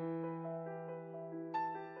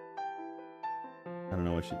 I don't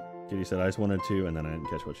know what Katie said. I just wanted to, and then I didn't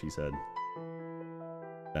catch what she said.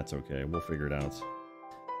 That's okay. We'll figure it out.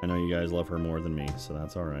 I know you guys love her more than me, so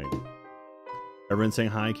that's alright. Everyone's saying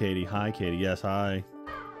hi, Katie. Hi, Katie. Yes, hi.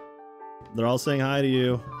 They're all saying hi to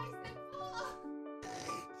you.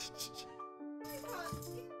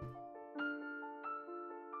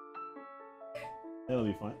 That'll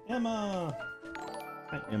be fine. Emma!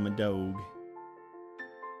 Hi, Emma Dog.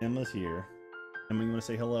 Emma's here. Emma, you want to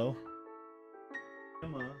say hello?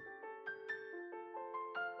 Emma.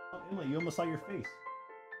 Oh, Emma, you almost saw your face.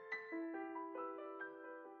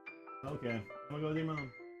 Okay, I'm gonna go with your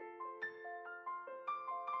mom.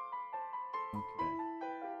 Okay.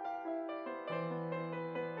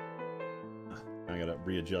 I gotta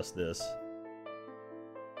readjust this.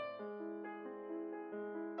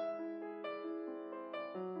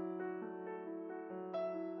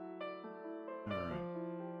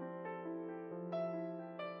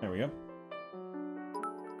 There we go.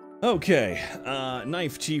 Okay,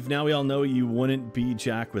 Knife Chief, now we all know you wouldn't be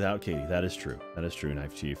Jack without Katie. That is true. That is true,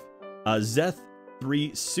 Knife Chief.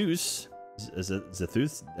 Zeth3 Seuss,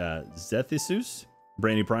 Zethisus,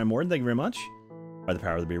 Brandy Prime Warden, thank you very much. By the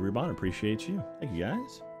power of the Baby Reborn, appreciate you. Thank you,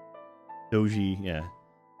 guys. Doji, yeah.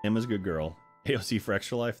 Emma's a good girl. AOC for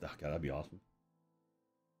Extra Life, oh god, that'd be awesome.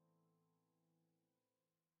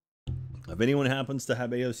 If anyone happens to have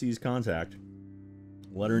AOC's contact,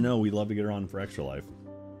 let her know. We'd love to get her on for Extra Life.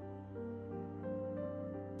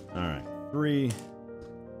 Alright, 3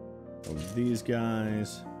 of these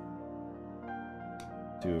guys.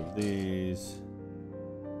 2 of these.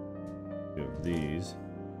 2 of these.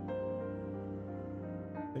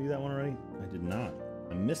 Did I do that one already? I did not.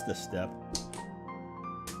 I missed a step.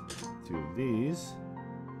 2 of these.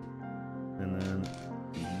 And then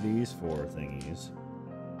these 4 thingies.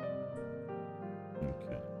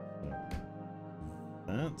 Okay.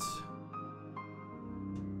 That's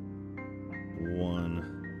 1,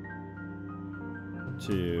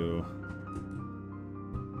 2,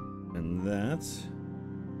 and that's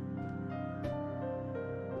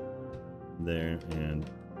there and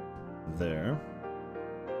there.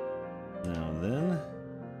 Now then,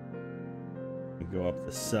 we go up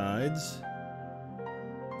the sides,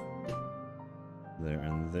 there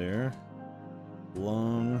and there,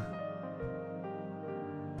 long,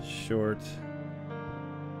 short,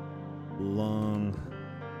 long,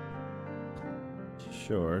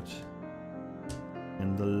 short,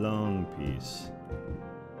 and the long piece.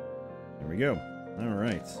 There we go. All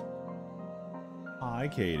right. Hi,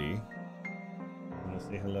 Katie. Want to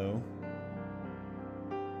say hello?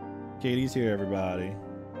 Katie's here, everybody.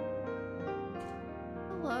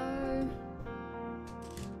 Hello.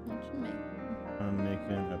 What you making? I'm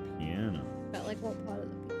making a piano. But like, what part of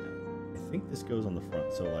the piano? I think this goes on the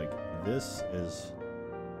front. So like, this is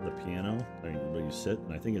the piano where you sit,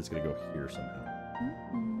 and I think it's gonna go here somehow.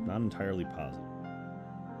 Mm-hmm. Not entirely positive.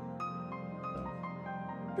 So.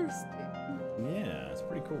 Interesting. Yeah, it's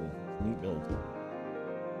pretty cool. Neat build.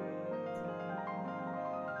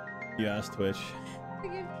 You asked Twitch. To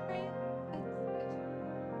give Trey a switch.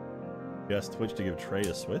 You asked Twitch to give Trey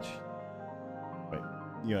a Switch? Wait,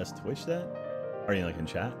 you asked Twitch that? Are you like in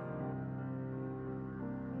chat?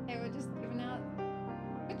 They were just giving out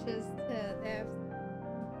switches to their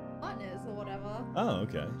partners or whatever. Oh,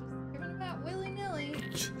 okay. Just giving them out willy-nilly.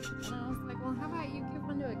 And I was like, well, how about you give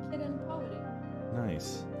one to a kid in poverty?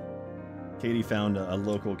 Nice. Katie found a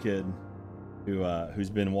local kid who's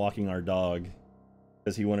been walking our dog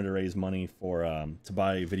because he wanted to raise money for to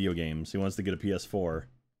buy video games. He wants to get a PS4,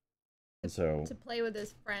 and so to play with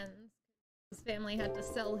his friends. His family had to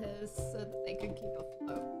sell his so that they could keep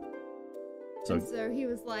afloat. So he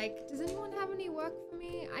was like, "Does anyone have any work for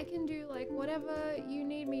me? I can do like whatever you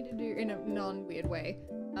need me to do in a non-weird way."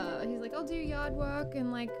 He's like, "I'll do yard work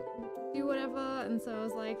and like do whatever." And so I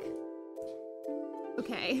was like,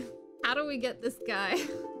 "Okay, how do we get this guy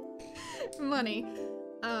money?"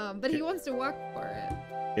 But he wants to work for it.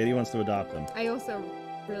 Katie wants to adopt him. I also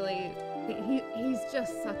really, he's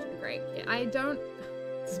just such a great kid. I don't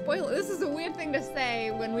spoil it. This is a weird thing to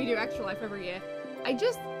say when we do Extra Life every year. I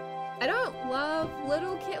don't love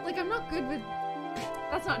little kids. Like, I'm not good with,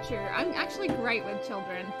 that's not true. I'm actually great with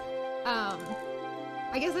children.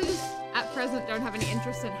 I guess I just, at present, don't have any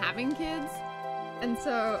interest in having kids. And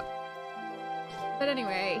so, but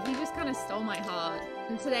anyway, he just kind of stole my heart.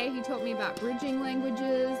 And today he taught me about bridging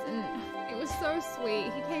languages, and it was so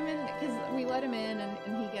sweet. He came in, because we let him in, and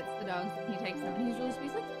he gets the dogs, and he takes them, and he's really sweet.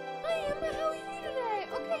 He's like, "Hi, Emma, how are you today?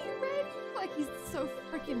 Okay, you ready?" Like, he's so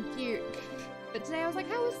freaking cute. But today I was like,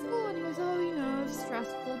 "How was school?" And he goes, "Oh, you know,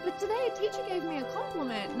 stressful." But today a teacher gave me a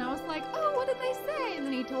compliment, and I was like, "Oh, what did they say?" And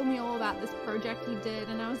then he told me all about this project he did,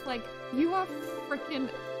 and I was like, "You are freaking,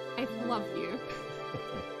 I love you."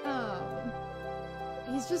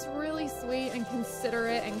 He's just really sweet and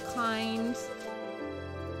considerate and kind.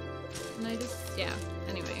 And I just, yeah,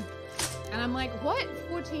 anyway. And I'm like, what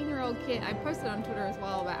 14-year-old kid? I posted on Twitter as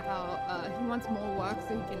well about how he wants more work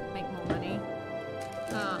so he can make more money.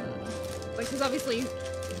 Like, because obviously,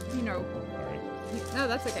 you know, no,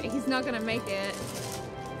 that's okay. He's not gonna make it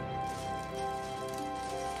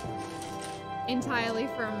entirely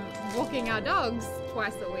from walking our dogs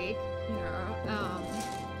twice a week, you know.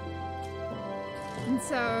 And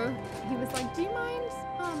so he was like, do you mind?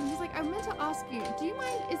 He's like, I meant to ask you, do you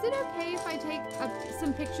mind, is it okay if I take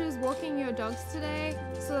some pictures walking your dogs today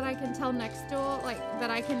so that I can tell next door, like, that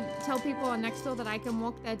I can tell people on next door that I can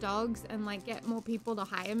walk their dogs and, like, get more people to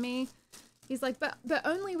hire me? He's like, but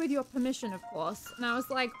only with your permission, of course. And I was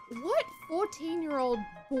like, what 14-year-old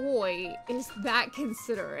boy is that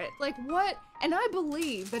considerate? Like, what? And I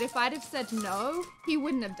believe that if I'd have said no, he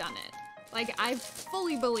wouldn't have done it. Like, I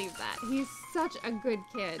fully believe that. He's such a good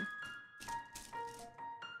kid.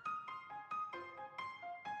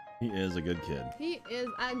 He is a good kid. He is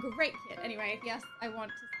a great kid. Anyway, yes, I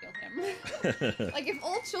want to steal him. Like, if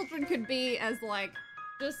all children could be as, like,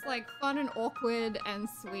 just, like, fun and awkward and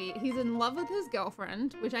sweet. He's in love with his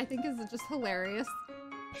girlfriend, which I think is just hilarious.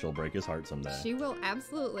 She'll break his heart someday. She will,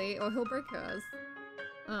 absolutely, or he'll break hers.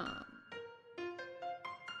 But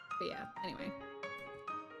yeah, anyway.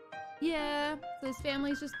 Yeah, so his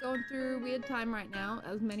family's just going through a weird time right now,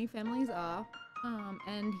 as many families are.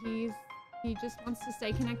 And he just wants to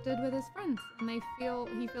stay connected with his friends, and he feels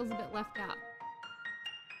a bit left out.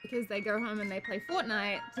 Because they go home and they play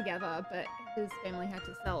Fortnite together, but his family had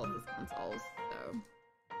to sell his consoles, so...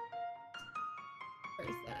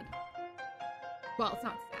 Very sad. Well, it's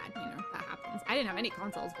not sad, you know, that happens. I didn't have any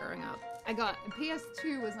consoles growing up. I got a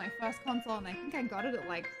PS2 was my first console, and I think I got it at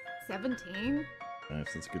like 17.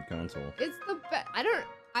 Nice, that's a good console. It's the best.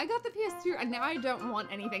 I got the PS2, and now I don't want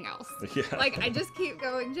anything else. Yeah. Like, I just keep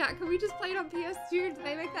going, Jack, can we just play it on PS2? Did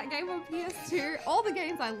they make that game on PS2? All the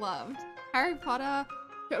games I loved. Harry Potter.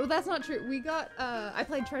 Well, that's not true. We got, I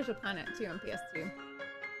played Treasure Planet too on PS2,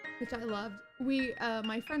 which I loved.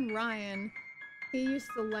 My friend Ryan, he used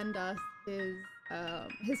to lend us his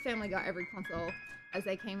family got every console as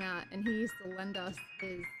they came out, and he used to lend us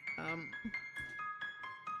his,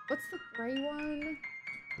 what's the gray one?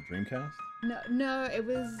 The Dreamcast? No, it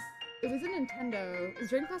was a Nintendo. Is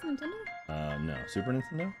Dreamcast Nintendo? No. Super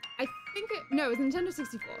Nintendo? I think it was Nintendo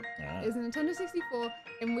 64. Ah. It was a Nintendo 64,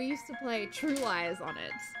 and we used to play True Lies on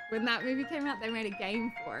it. When that movie came out, they made a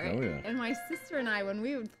game for it. Oh, yeah. And my sister and I, when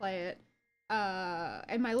we would play it,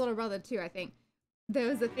 and my little brother too, I think, there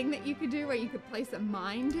was a thing that you could do where you could place a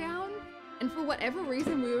mine down, and for whatever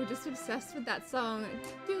reason, we were just obsessed with that song,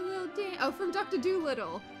 Do a Little Dance, from Dr.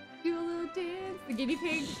 Dolittle. Do a little dance, the guinea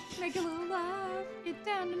pig, make a little love, get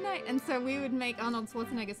down tonight. And so we would make Arnold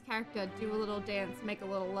Schwarzenegger's character do a little dance, make a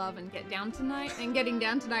little love, and get down tonight. And getting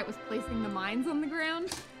down tonight was placing the mines on the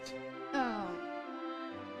ground. Oh.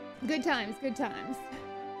 Good times, good times.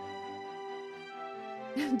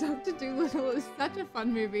 Dr. Dolittle is such a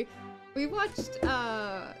fun movie. We watched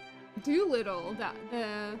Dolittle,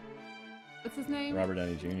 what's his name? Robert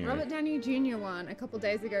Downey Jr. Robert Downey Jr. one a couple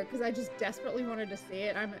days ago because I just desperately wanted to see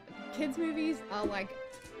it. Kids movies are like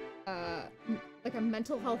a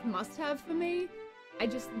mental health must-have for me.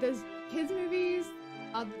 Those kids movies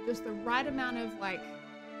are just the right amount of like.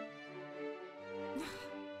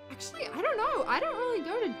 Actually, I don't know. I don't really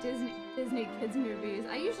go to Disney kids movies.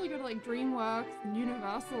 I usually go to like DreamWorks and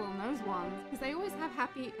Universal and those ones because they always have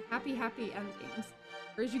happy endings.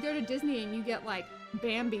 Whereas you go to Disney and you get like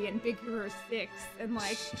Bambi and Big Hero 6 and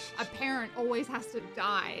like a parent always has to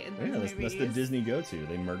die in those movies. That's the Disney go-to.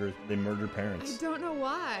 They murder parents. I don't know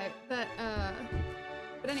why, but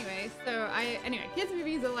anyway, kids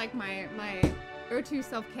movies are like my go-to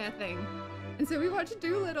self-care thing. And so we watched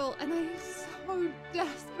Dolittle, and I so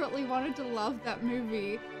desperately wanted to love that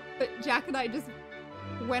movie, but Jack and I just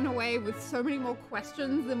went away with so many more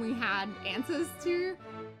questions than we had answers to.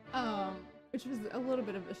 Which was a little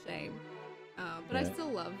bit of a shame. But I still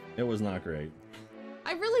love it. It was not great.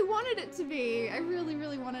 I really wanted it to be. I really,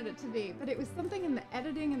 really wanted it to be. But it was something in the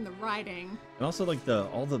editing and the writing. And also, like,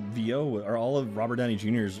 all the VO, or all of Robert Downey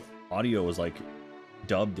Jr.'s audio was, like,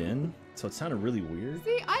 dubbed in. So it sounded really weird.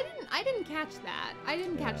 See, I didn't catch that. I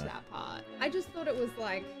didn't catch that part. I just thought it was,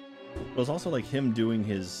 like... It was also, like, him doing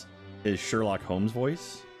his Sherlock Holmes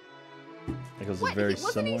voice. Like, it was very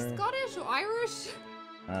similar. Wasn't he Scottish or Irish?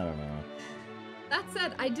 I don't know. That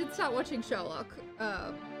said, I did start watching Sherlock,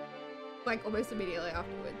 like almost immediately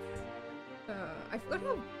afterwards. I forgot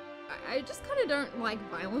how, I just kind of don't like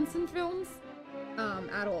violence in films,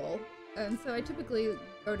 at all. And so I typically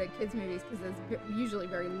go to kids' movies because there's usually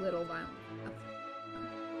very little violence.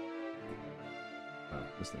 Wow,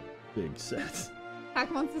 this thing big set.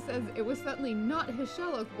 Hack Monster says it was certainly not his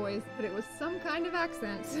Sherlock voice, but it was some kind of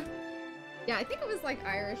accent. Yeah, I think it was like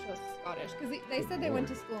Irish or Scottish because they said they went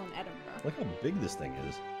to school in Edinburgh. Look how big this thing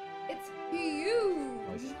is. It's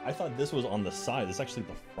huge. I thought this was on the side. This is actually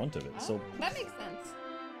the front of it. Oh, So that makes sense.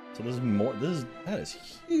 So there's more. That is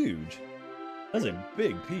huge. That's a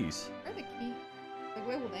big piece. Where are the keys? Like,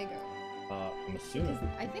 where will they go? I'm assuming.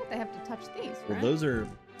 Because I think they have to touch these, right? Well,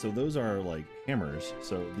 those are like hammers.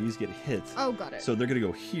 So these get hit. Oh, got it. So they're gonna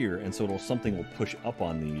go here, and so something will push up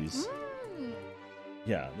on these.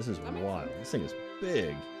 Yeah, this is wild. This thing is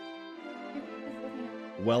big.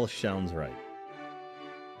 Welsh sounds right.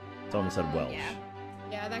 Someone said Welsh.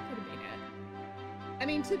 Yeah, that could have been it. I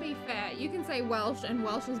mean, to be fair, you can say Welsh, and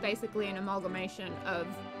Welsh is basically an amalgamation of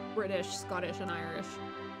British, Scottish, and Irish.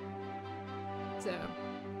 So.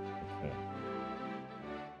 Okay.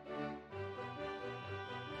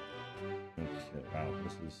 Okay. Wow,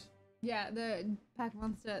 this is. Yeah, the Pack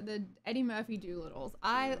Monster, the Eddie Murphy Doolittles.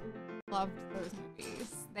 I loved those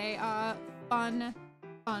movies. They are fun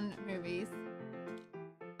movies.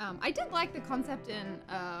 I did like the concept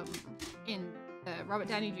in the Robert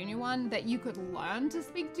Downey Jr. one that you could learn to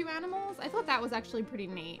speak to animals. I thought that was actually pretty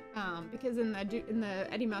neat because in the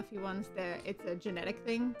Eddie Murphy ones, it's a genetic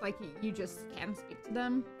thing. Like you just can speak to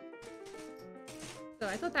them. So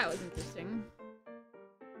I thought that was interesting.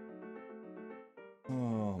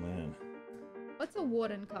 Oh man. What's a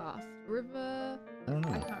warden cast? River. I don't know.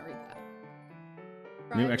 I can't read that.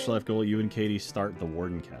 New Friday? extra life goal: you and Katie start the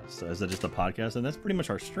Warden cast. So is that just a podcast? And that's pretty much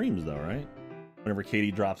our streams, though, right? Whenever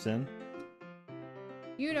Katie drops in.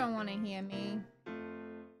 You don't want to hear me.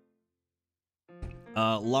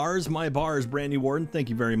 Lars, my bars, brand new Warden. Thank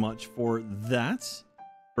you very much for that.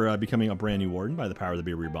 For becoming a brand new Warden by the power of the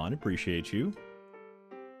Beer Reborn. Appreciate you.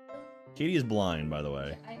 Katie is blind, by the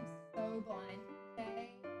way. I'm so blind.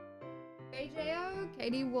 AJO,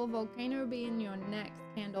 Katie, will Volcano be in your next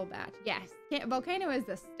candle batch? Yes, Volcano is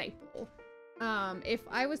a staple. If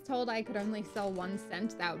I was told I could only sell 1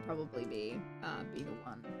 scent, that would probably be the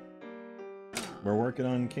one. We're working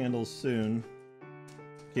on candles soon.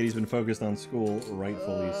 Katie's been focused on school,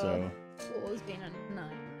 rightfully so. School has been a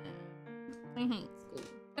nightmare. I hate school.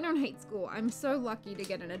 I don't hate school. I'm so lucky to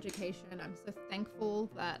get an education. I'm so thankful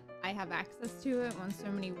that I have access to it when so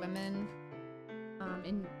many women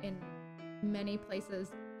in many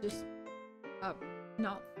places just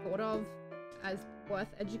not thought of as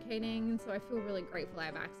worth educating, and so I feel really grateful I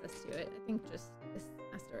have access to it. I think just this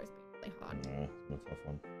semester has been really hard. Yeah, it's a tough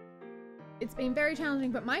one. It's been very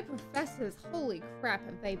challenging, but my professors, holy crap,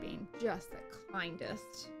 have they been just the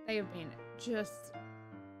kindest. They have been just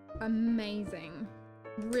amazing,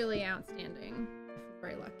 really outstanding. I feel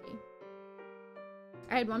very lucky.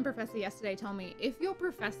 I had one professor yesterday tell me, if your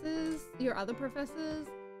other professors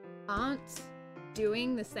aren't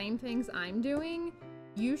doing the same things I'm doing,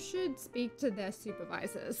 you should speak to their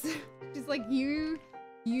supervisors. She's like, you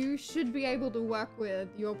should be able to work with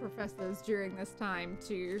your professors during this time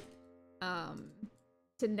to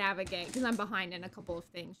navigate, because I'm behind in a couple of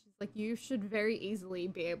things. She's like, you should very easily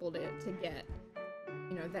be able to get,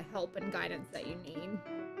 the help and guidance that you need.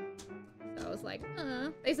 So I was like,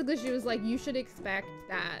 basically she was like, you should expect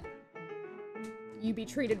that you be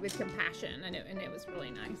treated with compassion, and it was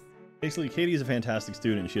really nice. Basically, Katie is a fantastic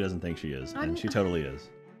student, and she doesn't think she is, and she totally is.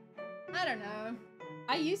 I don't know.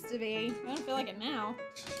 I used to be. I don't feel like it now.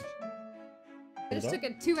 I just took a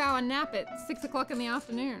 2-hour nap at 6 o'clock in the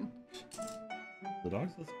afternoon. The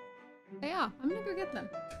dogs? They are. I'm gonna go get them.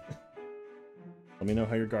 Let me know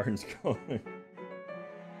how your garden's going.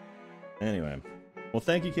 Anyway. Well,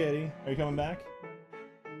 thank you, Katie. Are you coming back?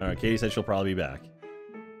 Alright, Katie said she'll probably be back.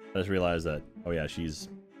 I just realized that, oh yeah, she's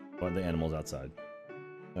one of the animals outside.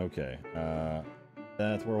 Okay, where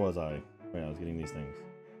was I? Wait, I was getting these things.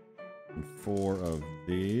 And 4 of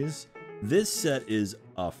these. This set is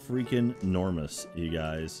freaking enormous, you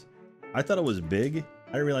guys. I thought it was big.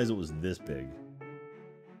 I didn't realize it was this big.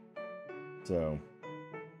 So,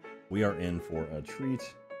 we are in for a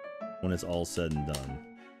treat when it's all said and done.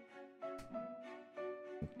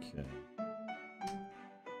 Okay.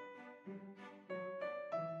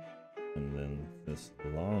 And then this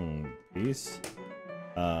long piece.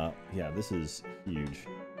 Yeah, this is huge.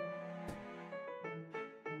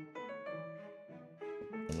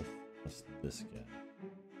 What's this guy?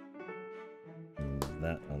 And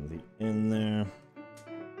that on the end there.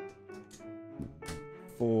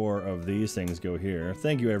 4 of these things go here.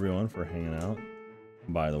 Thank you everyone for hanging out.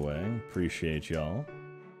 By the way, appreciate y'all.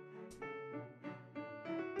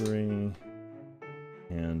 3,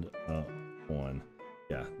 and 1.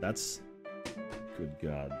 Yeah, that's... Good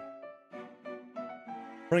God.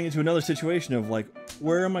 Running into another situation of, like,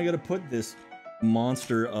 where am I going to put this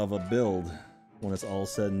monster of a build when it's all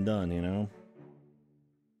said and done, you know?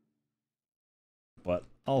 But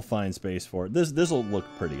I'll find space for it. This'll look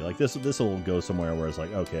pretty. Like, this'll go somewhere where it's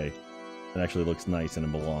like, okay, it actually looks nice and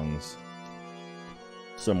it belongs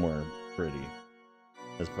somewhere pretty.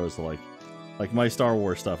 As opposed to, like my Star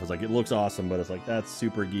Wars stuff is like, it looks awesome, but it's like, that's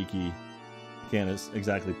super geeky. Can't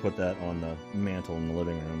exactly put that on the mantle in the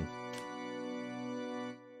living room.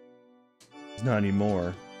 It's not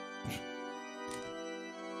anymore.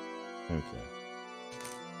 Okay.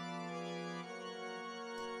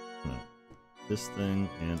 This thing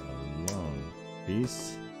and a long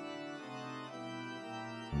piece.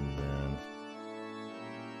 And then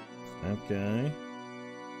that guy.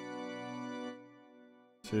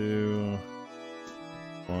 2,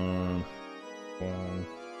 1, 1.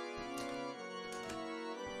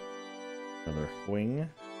 Another wing.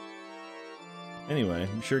 Anyway,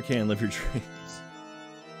 you sure can live your dreams.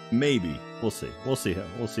 Maybe. We'll see. We'll see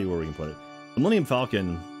where we can put it. The Millennium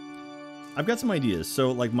Falcon, I've got some ideas.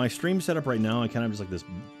 So, like, my stream setup right now, I kind of just like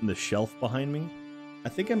this shelf behind me. I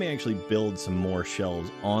think I may actually build some more shelves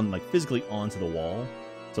on, like, physically onto the wall,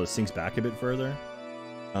 so it sinks back a bit further.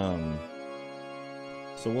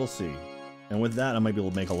 So we'll see. And with that, I might be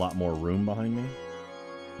able to make a lot more room behind me.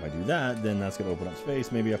 If I do that, then that's going to open up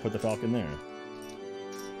space. Maybe I put the Falcon there.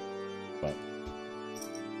 But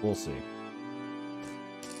we'll see.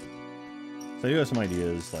 So I do have some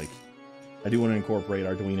ideas. Like, I do want to incorporate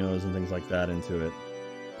Arduinos and things like that into it.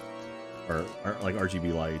 Or like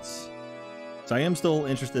RGB lights. So I am still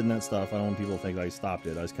interested in that stuff. I don't want people to think I stopped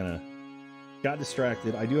it. I just kind of got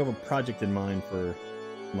distracted. I do have a project in mind for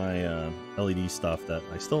my LED stuff that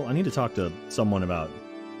I need to talk to someone about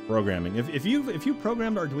programming. If you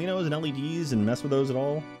programmed Arduinos and LEDs and mess with those at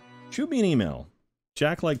all, shoot me an email.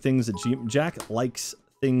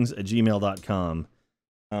 jacklikesthings@gmail.com.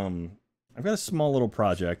 I've got a small little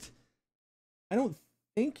project. I don't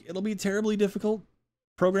think it'll be terribly difficult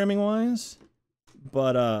programming wise,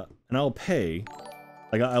 but and I'll pay.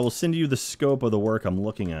 Like, I will send you the scope of the work I'm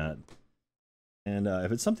looking at, and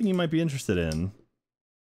if it's something you might be interested in.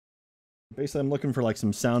 Basically, I'm looking for like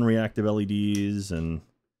some sound reactive LEDs, and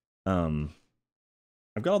I've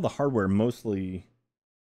got all the hardware mostly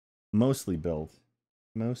built,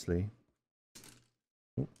 but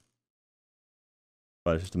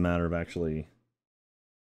it's just a matter of actually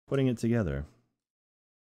putting it together.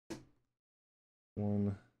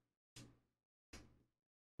 1,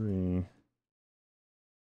 3,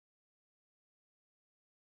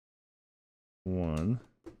 1,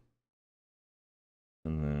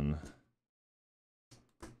 and then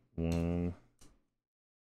 1,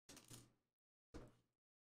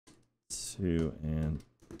 2, and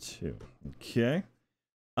 2. Okay.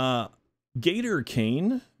 Gator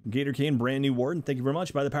Cane, brand new warden. Thank you very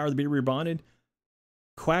much. By the power of the beer rebonded.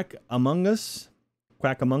 Quack Among Us.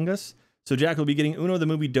 So Jack will be getting Uno the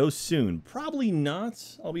movie dose soon. Probably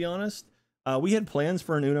not, I'll be honest. We had plans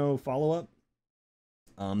for an Uno follow-up.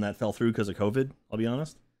 That fell through because of COVID, I'll be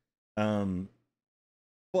honest. But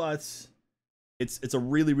it's a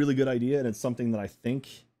really, really good idea, and it's something that I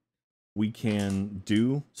think we can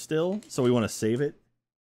do still. So we want to save it.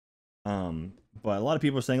 But a lot of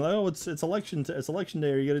people are saying, like, oh, it's election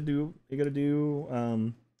day. Are you gotta do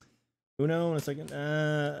Uno? And it's like,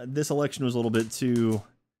 this election was a little bit too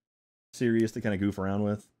serious to kind of goof around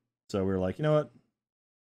with. So we were like, you know what?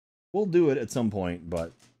 We'll do it at some point,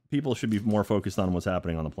 but people should be more focused on what's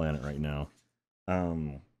happening on the planet right now.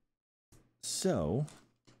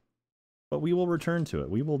 But we will return to it.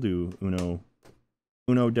 We will do Uno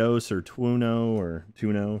Dos or Tuno,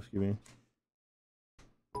 excuse me.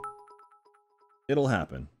 It'll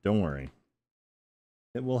happen. Don't worry.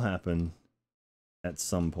 It will happen at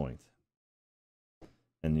some point.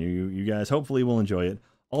 And you guys hopefully will enjoy it.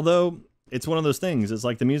 Although, it's one of those things, it's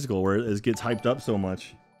like the musical where it gets hyped up so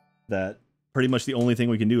much that pretty much the only thing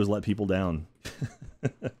we can do is let people down.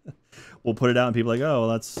 We'll put it out and people are like, oh, well,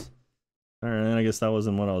 that's... Alright, I guess that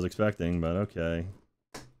wasn't what I was expecting, but okay.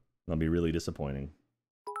 That'll be really disappointing.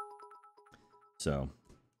 So,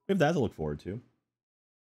 we have that to look forward to.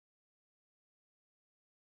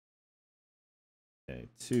 Okay,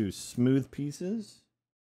 2 smooth pieces.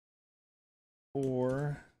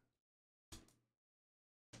 4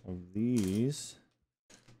 of these.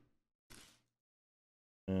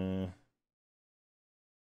 2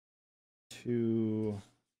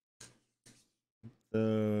 of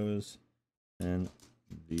those. And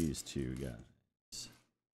these 2 guys.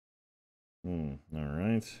 All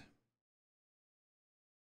right.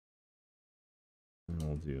 And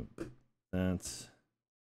we'll do that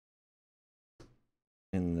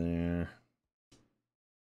in there.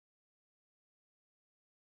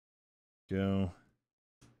 Go.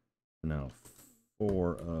 Now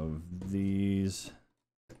 4 of these.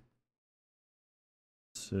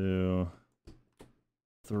 2,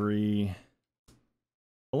 3.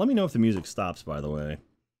 Well, let me know if the music stops, by the way.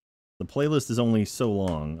 The playlist is only so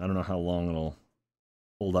long. I don't know how long it'll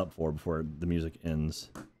hold up for before the music ends.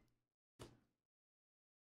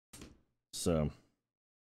 So.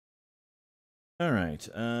 All right.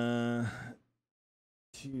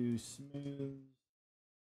 Too smooth.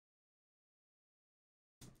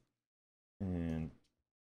 And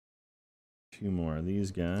 2 more of these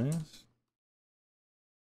guys.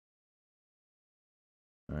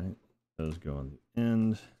 All right. Those go on the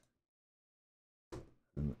end.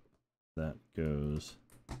 And that goes.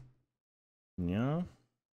 Yeah.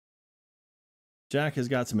 Jack has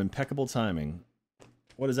got some impeccable timing.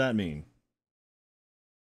 What does that mean?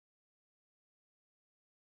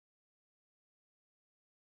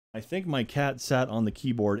 I think my cat sat on the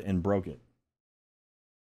keyboard and broke it.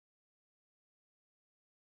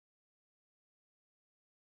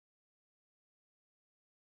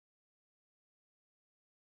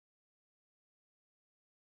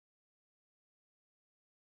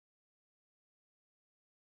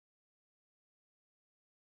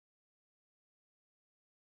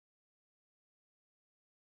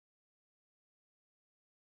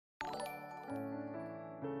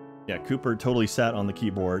 Yeah, Cooper totally sat on the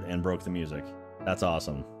keyboard and broke the music. That's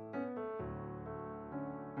awesome.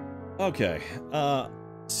 Okay.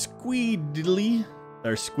 Squidly,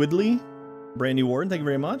 brand new warden, thank you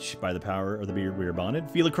very much. By the power of the beard we are bonded.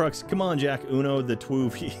 Felicrux, come on, Jack Uno, the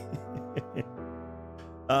Twoovy.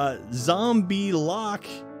 Zombie Lock,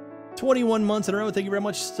 21 months in a row. Thank you very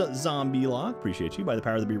much, Zombie Lock. Appreciate you. By the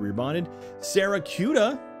power of the beard we are bonded.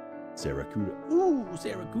 Sarah-Cuda. Ooh,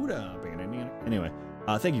 Sarah-Cuda. Anyway.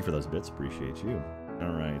 Thank you for those bits. Appreciate you.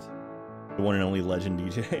 All right. The one and only legend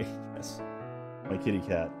DJ. Yes. My kitty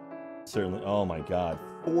cat. Certainly. Oh my god.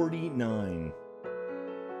 49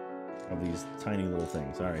 of these tiny little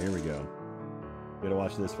things. All right, here we go. We gotta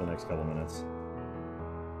watch this for the next couple minutes.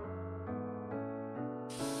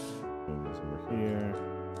 Move these over here.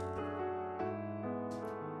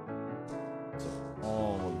 So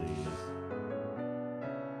all of these.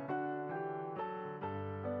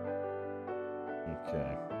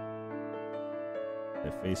 Okay.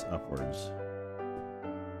 They face upwards.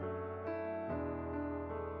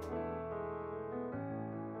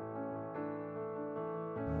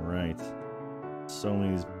 Right. So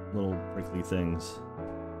many little prickly things.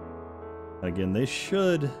 Again, they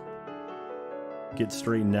should get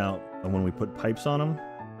straightened out when we put pipes on them,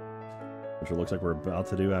 which it looks like we're about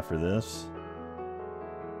to do after this.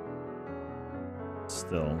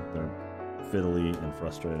 Still, they're fiddly and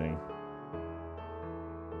frustrating.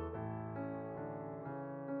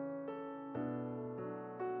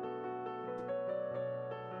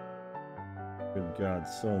 Good God,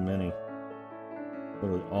 so many.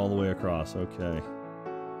 Literally all the way across, okay.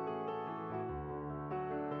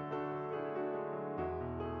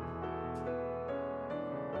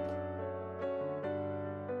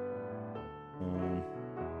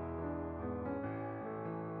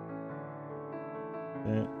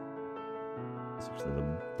 Okay. It's actually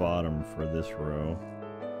the bottom for this row.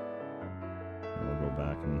 And we'll go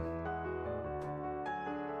back and...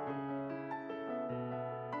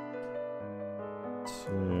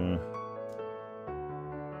 two,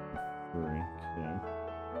 3, okay.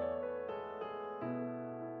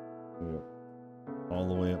 We go all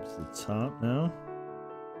the way up to the top now.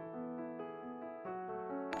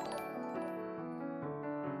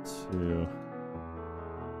 2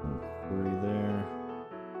 and 3 there.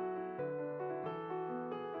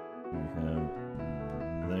 We have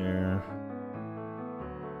there.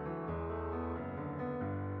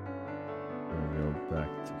 We'll go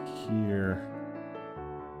back to here.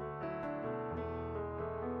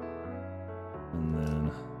 And then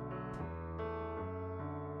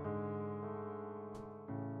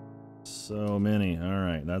so many. All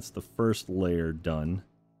right, that's the first layer done.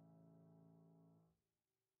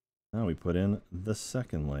 Now we put in the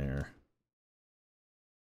second layer.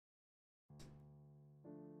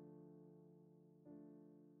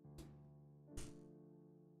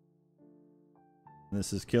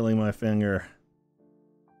 This is killing my finger.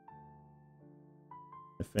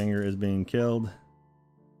 My finger is being killed.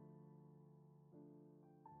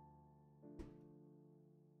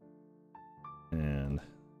 And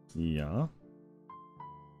yeah.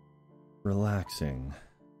 Relaxing.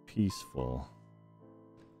 peaceful,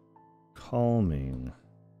 calming,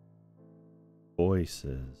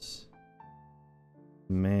 voices,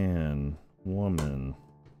 man, woman,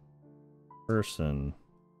 person,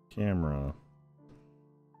 camera,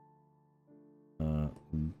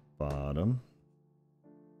 bottom.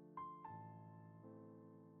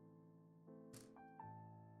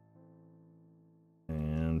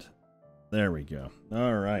 And there we go.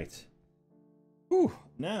 All right. Whew.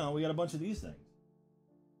 Now we got a bunch of these things.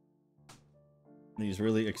 These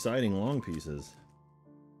really exciting long pieces.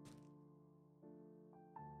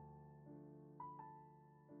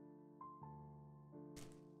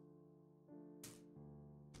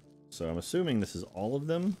 So I'm assuming this is all of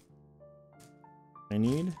them I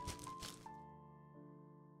need.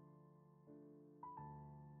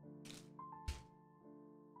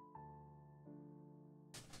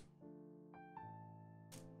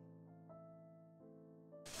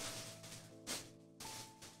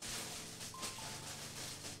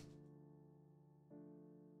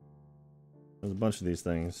 There's a bunch of these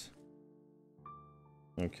things.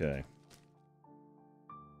 Okay.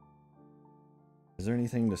 Is there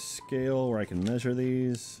anything to scale where I can measure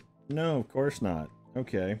these? No, of course not.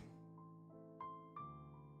 Okay.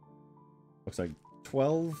 Looks like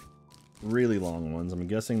 12 really long ones. I'm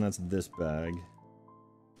guessing that's this bag.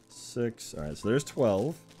 6. Alright, so there's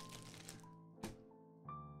 12.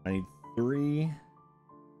 I need 3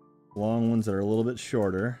 long ones that are a little bit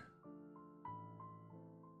shorter.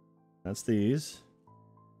 That's these.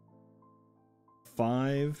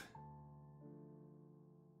 5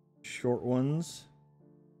 short ones.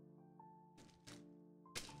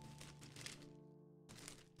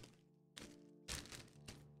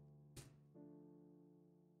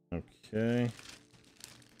 Okay.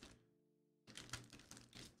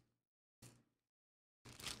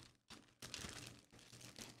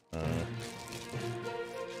 Alright,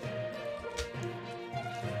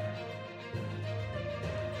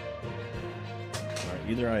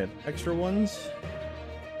 either I have extra ones.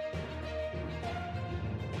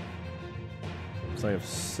 So I have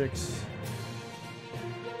 6.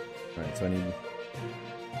 Alright, so I need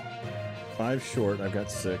 5 short, I've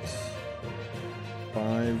got 6.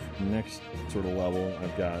 5 next sort of level,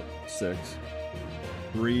 I've got 6.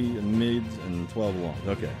 3 mids and 12 long.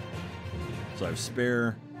 Okay. So I have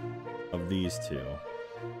spare of these 2.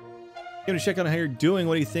 Gonna check out how you're doing.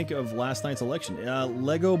 What do you think of last night's election?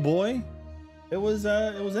 Lego boy? It was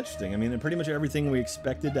interesting. I mean, pretty much everything we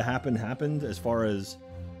expected to happen happened as far as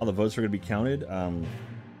how the votes are going to be counted.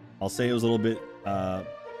 I'll say it was a little bit.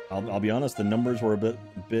 I'll be honest. The numbers were a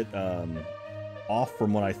bit off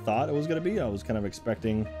from what I thought it was going to be. I was kind of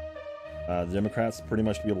expecting the Democrats pretty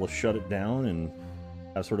much to be able to shut it down and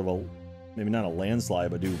have sort of a maybe not a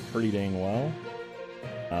landslide, but do pretty dang well.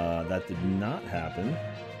 That did not happen.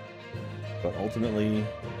 But ultimately,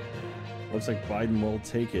 looks like Biden will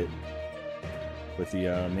take it with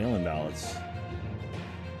the mail-in ballots.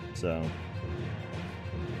 So,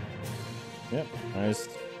 yep.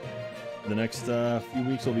 The next few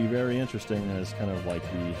weeks will be very interesting as kind of like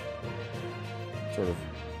the sort of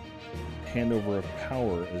handover of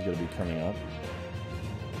power is going to be coming up.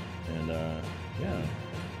 And, yeah.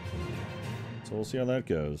 So we'll see how that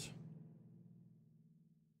goes.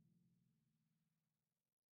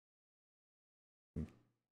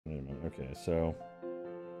 Wait a minute. Okay, so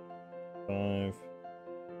 5.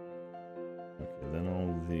 Okay, then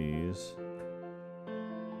all these.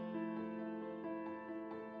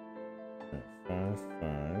 5,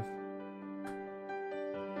 5.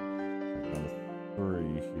 Down to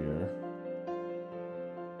 3 here.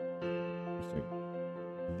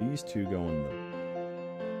 These 2 go in the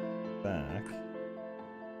back.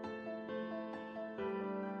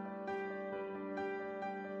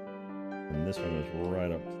 And this one goes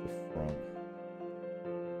right up to the front.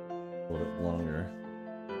 A little bit longer.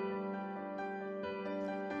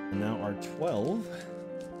 And now our 12.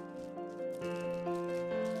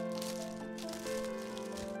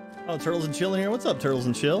 Oh, Turtles and Chill in here. What's up, Turtles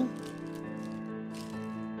and Chill?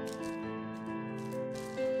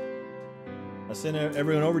 I sent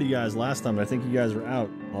everyone over to you guys last time, but I think you guys were out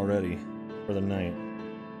already for the night.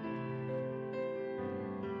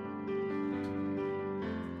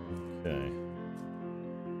 Okay.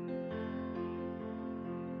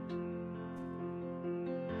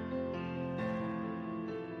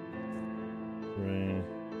 Right.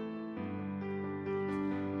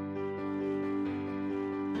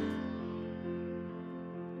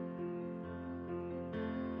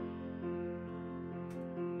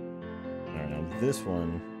 Alright, now this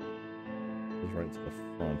one goes right to the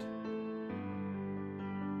front.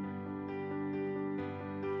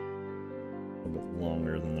 bit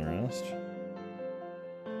longer than the rest.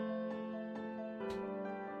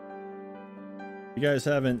 If you guys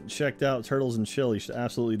haven't checked out Turtles and Chill, you should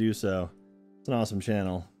absolutely do so. It's an awesome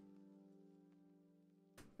channel.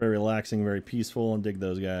 Very relaxing, very peaceful, and dig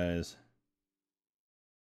those guys.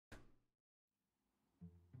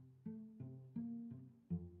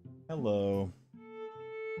 Hello.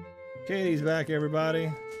 Katie's back,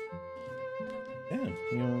 everybody. Yeah,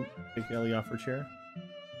 you want to take Ellie off her chair?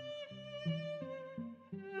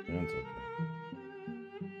 That's okay.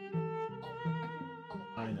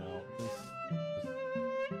 I know.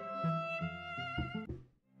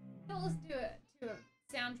 No, let's do it to a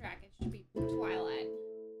soundtrack. It should be Twilight.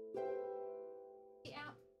 Get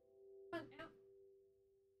out. Come on, out.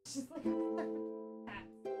 She's like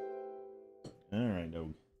Alright,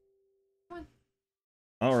 dog. Come on.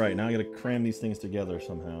 Alright, now I gotta cram these things together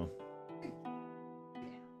somehow.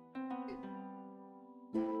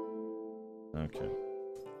 Okay.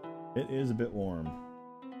 It is a bit warm.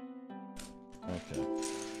 Okay.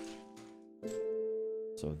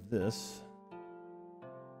 So this...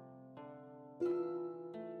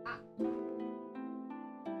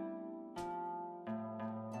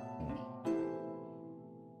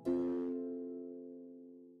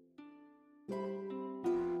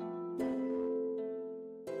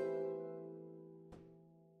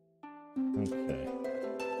 Okay.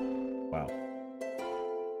 Wow.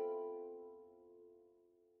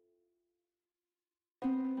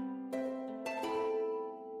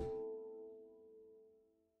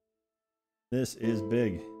 This is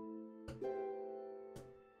big.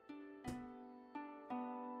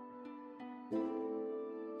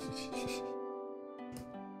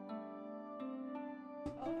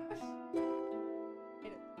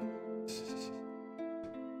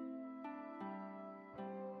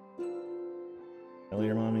 Ellie,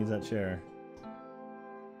 your mom needs that chair.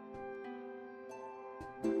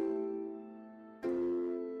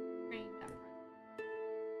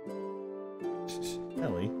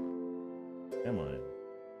 Ellie, come on.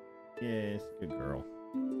 Yes, good girl.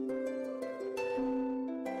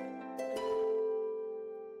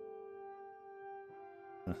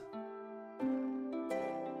 Huh.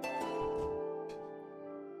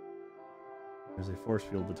 There's a force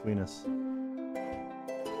field between us.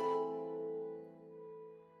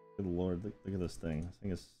 Good lord, look at this thing. This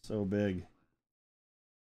thing is so big.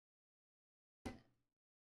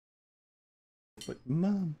 But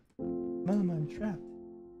Mom, I'm trapped.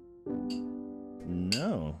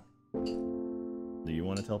 No. Do you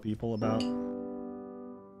want to tell people about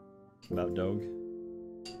Doge?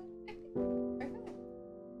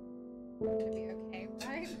 It'll be okay,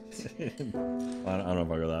 right? I don't know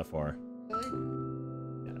if I'll go that far. Really?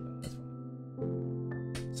 Yeah, no, that's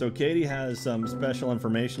fine. So Katie has some special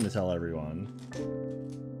information to tell everyone.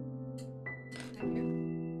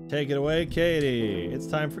 Take it away, Katie. It's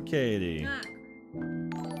time for Katie.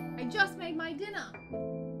 I just made my dinner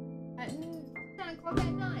at 10 o'clock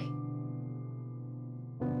at night.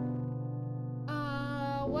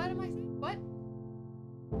 What am I saying? What?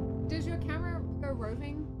 Does your camera go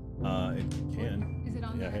roving? It can. Is it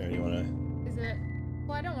on Yeah, there? here, you wanna... Is it?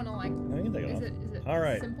 Well, I don't want to like. No, you can take it off. Is it All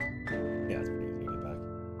right. simple? Yeah, it's pretty easy to get back.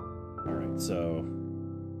 Alright, so...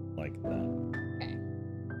 like that. Okay.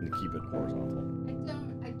 And keep it horizontal. I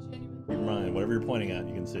genuinely. Keep in mind, whatever you're pointing at,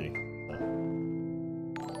 you can see.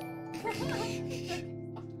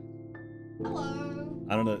 Hello.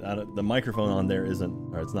 I don't know, the microphone on there isn't,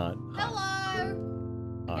 or it's not. Hello.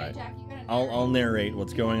 Alright. Okay, Jack, you gotta I'll narrate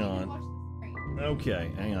what's going on. Watch the screen.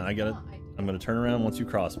 Okay, hang on, I'm gonna turn around once you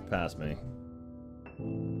cross past me.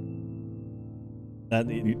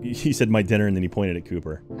 He said my dinner and then he pointed at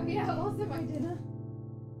Cooper. Oh yeah, also my dinner.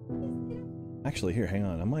 Actually, here, hang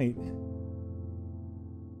on, I might...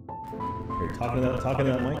 Here, talking to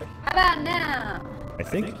that mic? How about now? I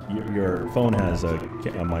think your phone has a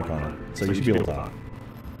mic on it, so you should be able to talk.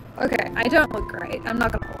 Okay, I don't look great. I'm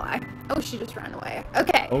not gonna lie. Oh, she just ran away.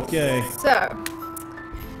 Okay. Okay. So.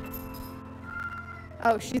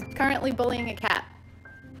 Oh, she's currently bullying a cat.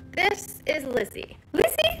 This is Lizzie.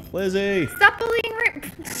 Lizzie? Lizzie! Stop bullying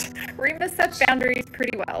Rima set boundaries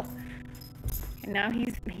pretty well. And now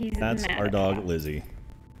he's That's mad our at dog, her. Lizzie.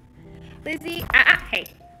 Lizzie, hey.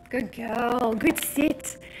 Good girl. Good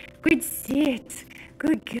sit. Good sit.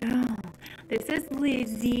 Good girl. This is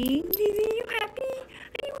Lizzie. Lizzie, you happy?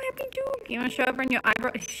 Are you happy too? You want to show everyone your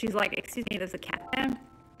eyebrows? She's like, excuse me, there's a cat there.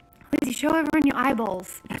 Lizzie, show everyone your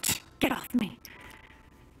eyeballs. Get off me.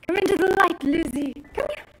 Come into the light, Lizzie. Come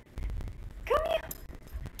here. Come here.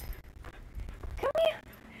 Come here.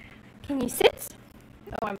 Can you sit?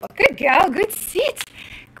 Oh, I'm good girl. Good sit.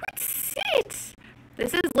 Good sit.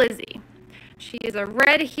 This is Lizzie. She is a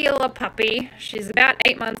red heeler puppy. She's about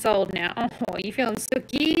 8 months old now. Oh, you feeling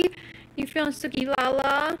sooky? You feeling sooky,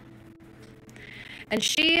 Lala? And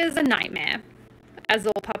she is a nightmare, as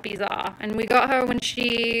all puppies are. And we got her when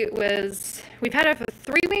she was... We've had her for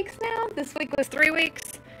 3 weeks now. This week was 3 weeks.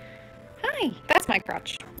 Hi, that's my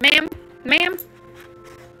crutch. Ma'am, ma'am,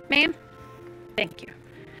 ma'am. Thank you.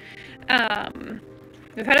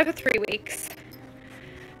 We've had her for 3 weeks.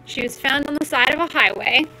 She was found on the side of a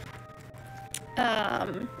highway.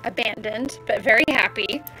 Abandoned, but very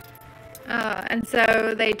happy. And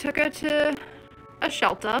so they took her to a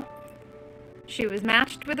shelter. She was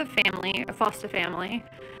matched with a family, a foster family.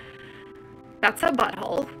 That's her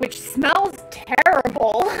butthole, which smells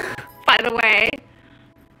terrible, by the way.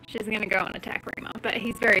 She's gonna go and attack Rima, but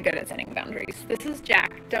he's very good at setting boundaries. This is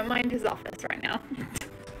Jack. Don't mind his office right now.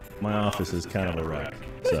 My office is kind of a wreck,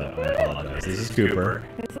 so I apologize. This is Cooper.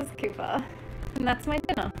 This is Koopa. And that's my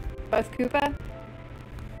dinner. Both Koopa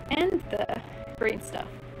and the green stuff.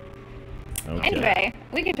 Okay. Anyway,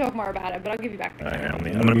 we can talk more about it, but I'll give you back the camera.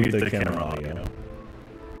 I'm gonna mute the camera audio.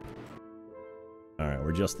 Alright,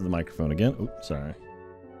 we're adjusting the microphone again. Oops, sorry.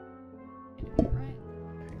 Right.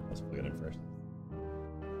 Let's plug it in first.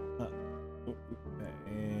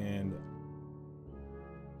 And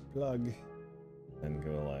plug. And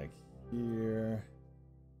go like here.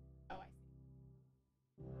 Oh,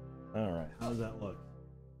 Alright, how does that look?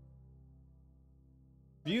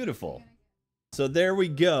 Beautiful. So there we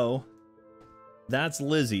go. That's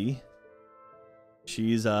Lizzie.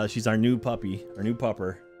 She's our new puppy, our new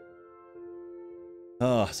pupper.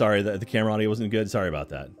 Oh, sorry, the camera audio wasn't good. Sorry about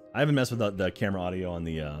that. I haven't messed with the camera audio on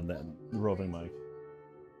the roving mic.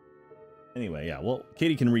 Anyway, yeah, well,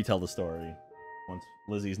 Caiti can retell the story once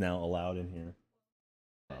Lizzie's now allowed in here.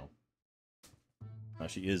 Well, now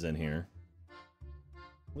she is in here.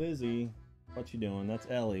 Lizzie, what you doing? That's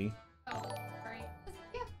Ellie. Oh, right.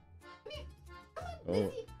 Yeah. Come here. Come on, Oh.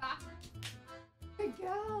 Lizzie. Ah. Good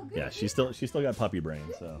girl. Good Yeah, she's still got puppy brain,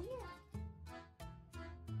 so.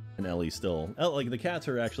 And Ellie's still like the cats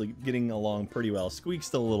are actually getting along pretty well. Squeak's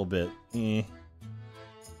still a little bit.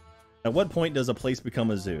 At what point does a place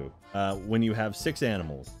become a zoo? When you have 6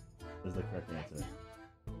 animals, is the correct answer.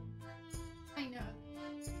 I know.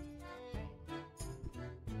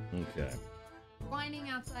 Okay. Whining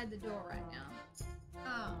outside the door right now.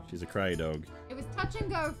 She's a cry dog. It was touch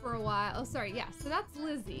and go for a while. Oh, sorry. Yeah. So that's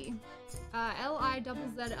Lizzie.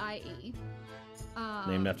 Lizzie.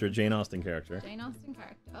 Named after a Jane Austen character. Jane Austen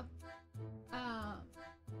character.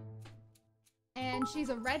 And she's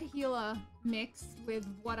a red heeler mix with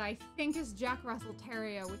what I think is Jack Russell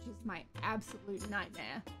Terrier, which is my absolute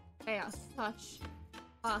nightmare. They are such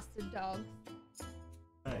bastard dogs.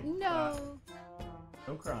 Hey, No.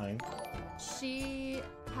 no crying. She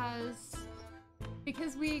has,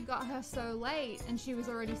 because we got her so late and she was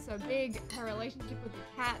already so big, her relationship with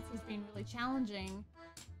the cats has been really challenging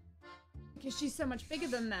because she's so much bigger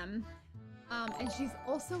than them. And she's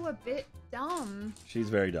also a bit dumb. She's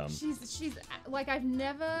very dumb. She's like,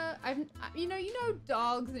 you know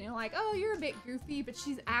dogs and you're like, oh, you're a bit goofy, but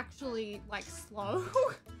she's actually like slow.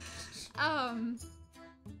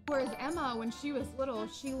 Whereas Emma, when she was little,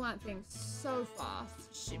 she learned things so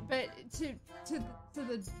fast. But to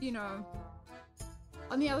the, you know,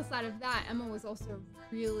 on the other side of that, Emma was also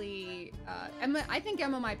really, I think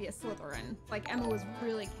Emma might be a Slytherin. Like, Emma was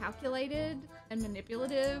really calculated and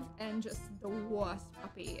manipulative and just the worst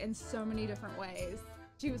puppy in so many different ways.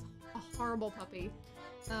 She was a horrible puppy.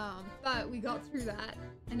 But we got through that,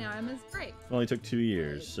 and now Emma's great. It only took 2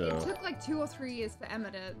 years, so. It took like 2 or 3 years for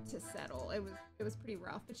Emma to settle. It was pretty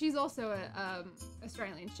rough. But she's also a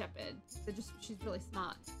Australian Shepherd. She's really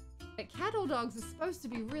smart. But cattle dogs are supposed to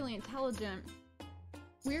be really intelligent.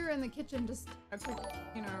 We were in the kitchen, just a quick,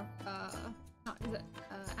 you know, is it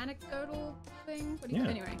anecdotal thing? What do you,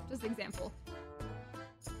 Anyway, just example.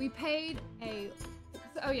 We paid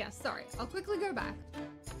oh yeah, sorry. I'll quickly go back.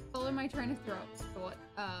 Follow my train of thought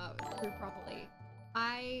through properly.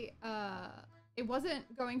 It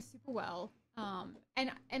wasn't going super well.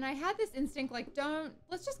 And I had this instinct, like,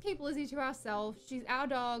 let's just keep Lizzie to ourselves. She's our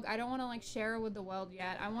dog. I don't want to like share her with the world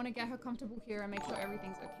yet. I want to get her comfortable here and make sure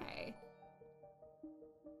everything's okay.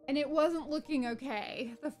 And it wasn't looking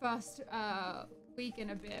okay the first week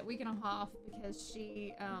and a half, because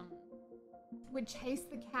she would chase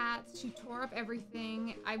the cats. She tore up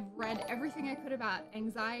everything. I read everything I could about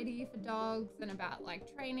anxiety for dogs and about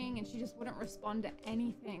like training, and she just wouldn't respond to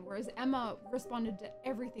anything. Whereas Emma responded to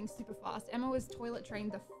everything super fast. Emma was toilet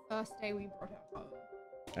trained the first day we brought her home.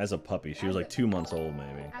 As a puppy, she was like 2 months old,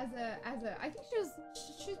 maybe. I think she was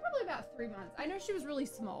probably about 3 months. I know she was really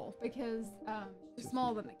small because she was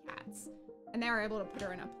smaller than the cats, and they were able to put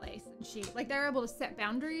her in a place, and they were able to set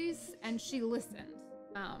boundaries, and she listened,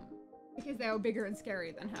 because they were bigger and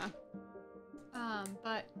scarier than her.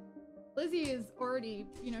 But Lizzie is already,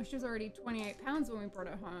 she was already 28 pounds when we brought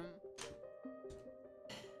her home.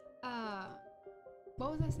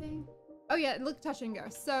 What was I saying? Oh yeah, look, touch and go.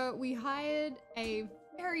 So we hired a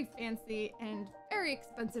very fancy and very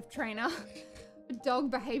expensive trainer, a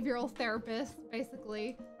dog behavioral therapist,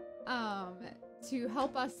 basically, to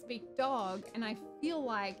help us speak dog. And I feel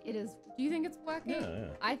like it is. Do you think it's working? Yeah.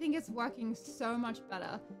 I think it's working so much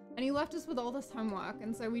better. And he left us with all this homework,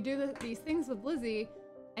 and so we do these things with Lizzie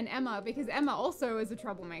and Emma, because Emma also is a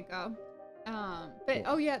troublemaker. But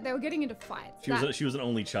oh yeah, they were getting into fights. She was an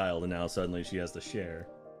only child, and now suddenly she has to share.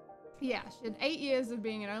 Yeah, she had 8 years of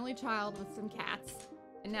being an only child with some cats,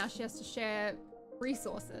 and now she has to share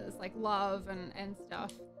resources like love and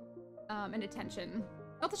stuff, and attention.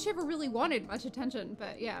 Not that she ever really wanted much attention,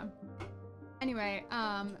 but yeah. Anyway,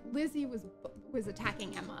 Lizzie was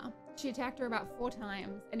attacking Emma. She attacked her about 4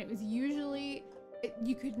 times, and it was usually,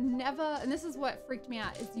 you could never, and this is what freaked me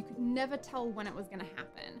out, is you could never tell when it was gonna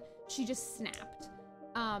happen. She just snapped.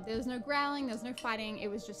 There was no growling, there was no fighting, it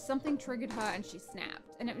was just something triggered her and she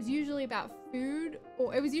snapped. And it was usually about food,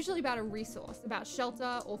 or it was usually about a resource, about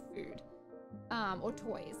shelter or food, or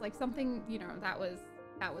toys, like something, that was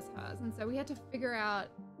hers. And so we had to figure out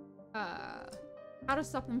how to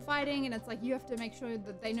stop them fighting, and it's like you have to make sure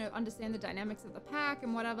that they understand the dynamics of the pack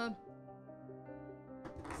and whatever.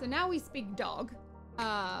 So now we speak dog,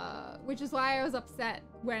 which is why I was upset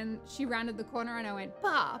when she rounded the corner and I went,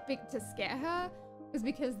 bah, to scare her. Is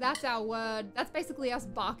because that's our word. That's basically us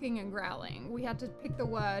barking and growling. We had to pick the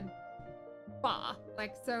word bah.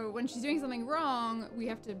 Like, so when she's doing something wrong, we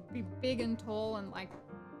have to be big and tall and like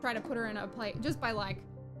try to put her in a place just by like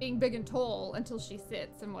being big and tall until she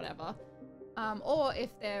sits and whatever. Or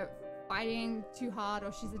if they're fighting too hard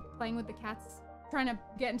or she's playing with the cats, trying to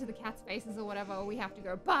get into the cat's faces or whatever, we have to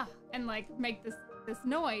go bah and like make this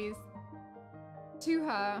noise to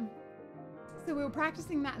her. So we were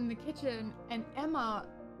practicing that in the kitchen, and Emma,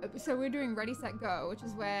 so we're doing ready, set, go, which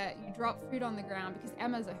is where you drop food on the ground because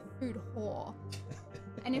Emma's a food whore.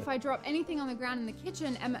 And if I drop anything on the ground in the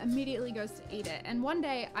kitchen, Emma immediately goes to eat it. And one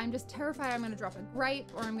day I'm just terrified I'm gonna drop a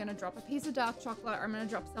grape, or I'm gonna drop a piece of dark chocolate, or I'm gonna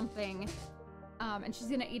drop something, and she's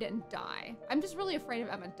gonna eat it and die. I'm just really afraid of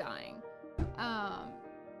Emma dying.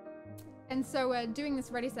 And so we're doing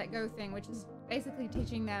this ready, set, go thing, which is basically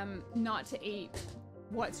teaching them not to eat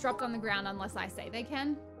what's dropped on the ground unless I say they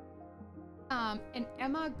can. And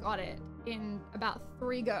Emma got it in about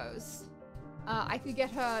 3 goes. I could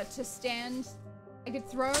get her to stand, I could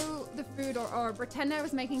throw the food or pretend I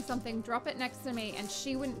was making something, drop it next to me, and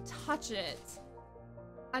she wouldn't touch it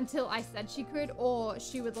until I said she could, or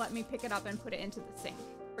she would let me pick it up and put it into the sink.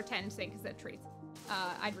 Pretend sink, because they're treats.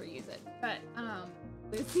 I'd reuse it. But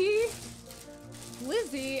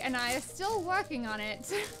Lizzie and I are still working on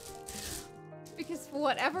it. Because for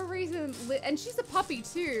whatever reason, and she's a puppy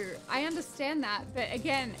too, I understand that, but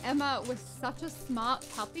again, Emma was such a smart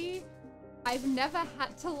puppy. I've never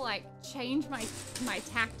had to like change my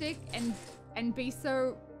tactic and be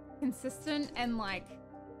so consistent and like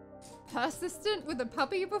persistent with a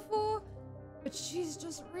puppy before, but she's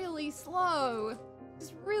just really slow.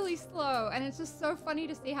 Just really slow, and it's just so funny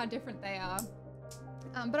to see how different they are.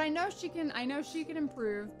 But I know she can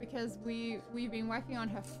improve because we've been working on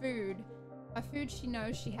her food. Her food, she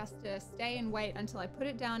knows she has to stay and wait until I put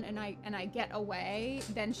it down and I get away,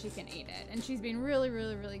 then she can eat it. And she's been really,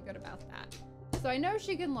 really, really good about that. So I know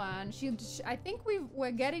she can learn. I think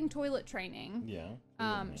we're getting toilet training. Yeah.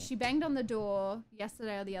 She banged on the door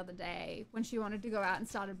yesterday or the other day when she wanted to go out and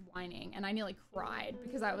started whining, and I nearly cried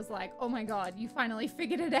because I was like, oh my god, you finally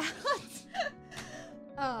figured it out.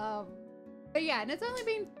 But yeah, and it's only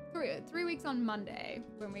been three weeks on Monday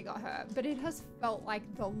when we got her, but it has felt like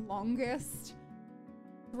the longest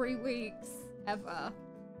 3 weeks ever.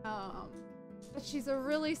 But she's a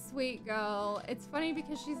really sweet girl. It's funny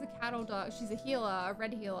because she's a cattle dog. She's a healer, a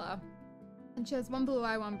red healer, and she has one blue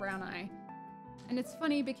eye, one brown eye. And it's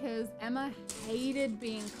funny because Emma hated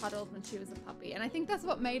being cuddled when she was a puppy, and I think that's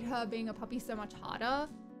what made her being a puppy so much harder.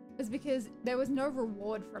 Is because there was no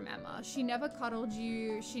reward from Emma. She never cuddled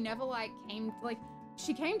you. She never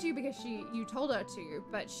she came to you because you told her to,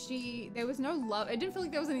 but there was no love. I didn't feel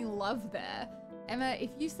like there was any love there. Emma,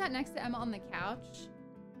 if you sat next to Emma on the couch,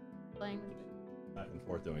 playing back and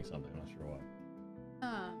forth doing something, I'm not sure what.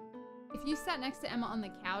 If you sat next to Emma on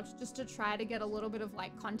the couch just to try to get a little bit of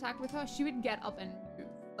like contact with her, she would get up and move.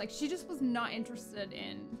 Like, she just was not interested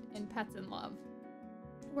in pets and love.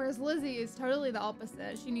 Whereas Lizzie is totally the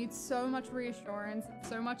opposite. She needs so much reassurance and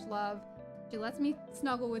so much love. She lets me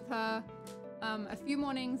snuggle with her a few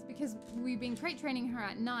mornings because we've been crate training her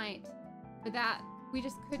at night. But that, we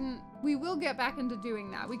just couldn't, we will get back into doing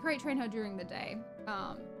that. We crate train her during the day.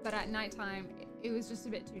 But at nighttime, it was just a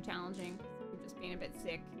bit too challenging. We've just been a bit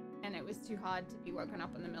sick and it was too hard to be woken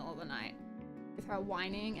up in the middle of the night with her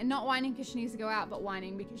whining. And not whining because she needs to go out, but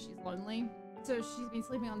whining because she's lonely. So she's been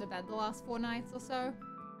sleeping on the bed the last 4 nights or so.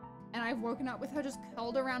 And I've woken up with her just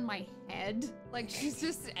curled around my head. Like, she's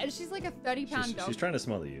like a 30-pound dog. She's trying to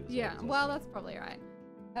smother you. Yeah, well, that's probably right.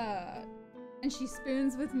 And she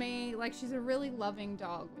spoons with me. Like, she's a really loving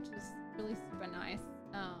dog, which is really super nice.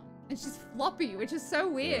 And she's floppy, which is so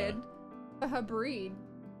weird for her breed.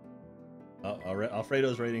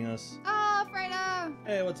 Alfredo's rating us. Oh, Fredo!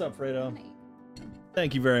 Hey, what's up, Fredo?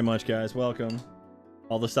 Thank you very much, guys. Welcome.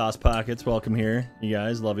 All the sauce pockets, welcome here. You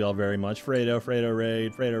guys, love y'all very much. Fredo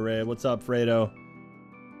Raid. What's up, Fredo?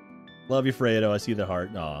 Love you, Fredo. I see the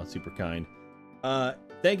heart. Aw, super kind.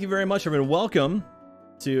 Thank you very much, everyone. Welcome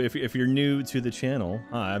to, if you're new to the channel.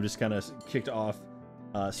 Hi, I've just kind of kicked off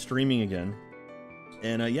streaming again.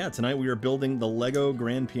 And yeah, tonight we are building the Lego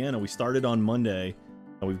grand piano. We started on Monday,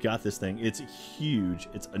 and we've got this thing. It's huge.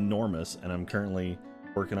 It's enormous, and I'm currently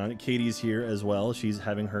working on it. Katie's here as well. She's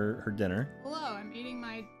having her dinner. Hello, I'm eating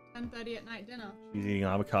my 10:30 at night dinner. She's eating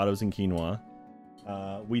avocados and quinoa.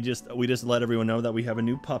 We just let everyone know that we have a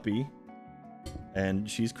new puppy, and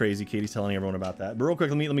she's crazy. Katie's telling everyone about that. But real quick,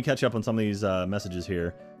 let me catch up on some of these messages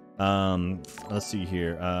here. Let's see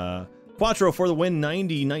here. Quattro for the win,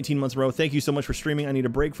 19 months in a row. Thank you so much for streaming. I need a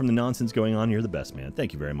break from the nonsense going on. You're the best, man.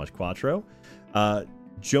 Thank you very much, Quattro.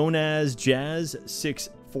 Jonaz Jazz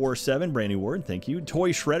 647, brand new word. Thank you.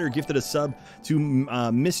 Toy Shredder gifted a sub to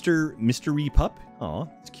Mystery Pup. Aw,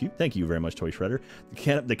 it's cute. Thank you very much, Toy Shredder.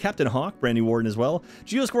 The Captain Hawk, brand new warden as well.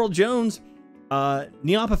 Geosquirrel Jones.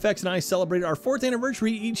 Neop Effects and I celebrated our 4th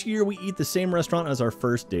anniversary. Each year we eat the same restaurant as our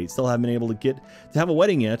first date. Still haven't been able to have a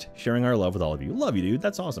wedding yet. Sharing our love with all of you. Love you, dude.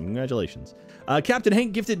 That's awesome. Congratulations. Captain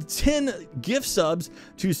Hank gifted 10 gift subs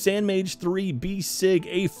to Sandmage 3, B Sig,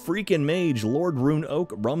 A Freakin' Mage, Lord Rune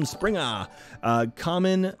Oak, Rum Springer,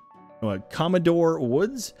 Commodore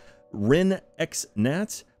Woods, Rin X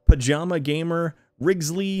Nat, Pajama Gamer,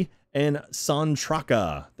 Rigsley, and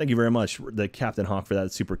Santraka. Thank you very much, the Captain Hawk, for that.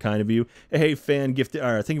 It's super kind of you. Hey, fan gifted.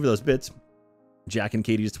 Thank you for those bits. Jack and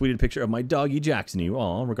Katie just tweeted a picture of my doggy Jackson. You,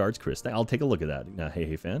 aw, regards, Chris. I'll take a look at that.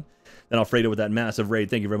 Hey, fan. Then Alfredo with that massive raid.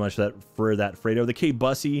 Thank you very much for that, Fredo. The K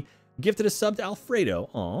Bussy gifted a sub to Alfredo.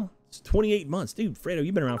 Aw, it's 28 months, dude. Fredo,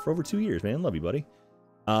 you've been around for over 2 years, man. Love you, buddy.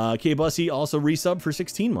 K Bussy also resubbed for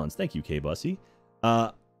 16 months. Thank you, K Bussy.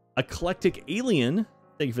 Eclectic Alien.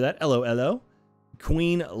 Thank you for that. LO.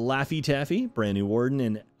 Queen Laffy Taffy, brand new warden,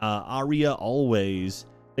 and Aria Always.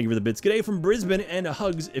 Thank you for the bits. G'day from Brisbane, and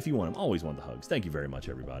hugs if you want them. Always want the hugs. Thank you very much,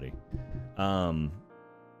 everybody. Man,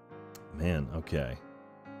 okay.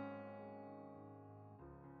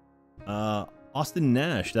 Austin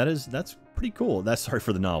Nash, that's pretty cool. That's sorry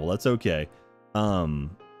for the novel. That's okay.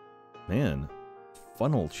 Man,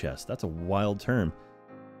 funnel chest. That's a wild term,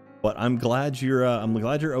 but I'm glad you're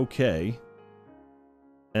okay.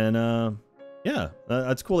 And yeah,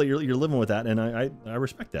 that's cool that you're living with that, and I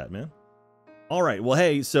respect that, man. All right, well,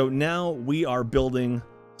 hey, so now we are building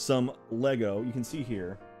some Lego. You can see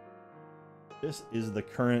here, this is the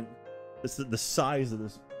current, this is the size of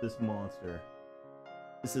this monster.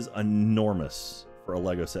 This is enormous for a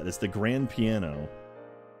Lego set. It's the grand piano,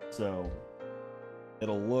 so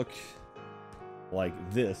it'll look like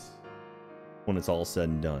this when it's all said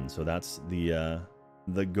and done. So that's the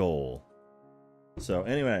goal. So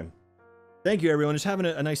anyway, thank you, everyone. Just having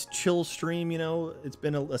a nice chill stream, you know. It's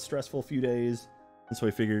been a stressful few days, and so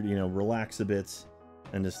I figured, you know, relax a bit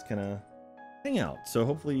and just kind of hang out. So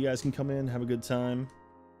hopefully you guys can come in, have a good time.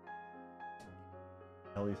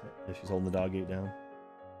 Ellie's, if she's holding the dog gate down.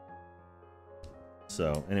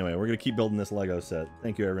 So anyway, we're going to keep building this Lego set.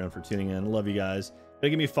 Thank you, everyone, for tuning in. Love you guys. If you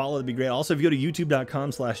give me a follow, that'd be great. Also, if you go to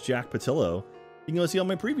youtube.com/JackPattillo, you can go see all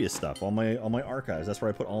my previous stuff, all my archives. That's where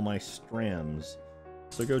I put all my strams.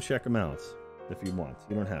 So go check them out if you want.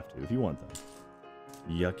 You don't have to. If you want them,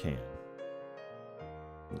 you can.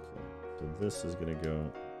 Okay, so this is going to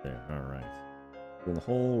go there. All right. Doing the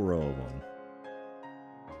whole row of them.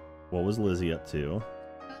 What was Lizzie up to?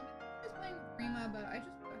 Just playing with Prima, but I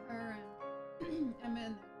just put her and Emma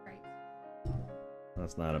in the crate.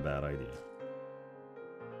 That's not a bad idea.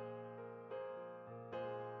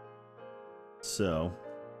 So,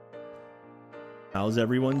 how's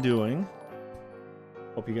everyone doing?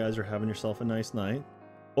 Hope you guys are having yourself a nice night.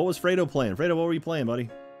 What was Fredo playing? Fredo, what were you playing, buddy?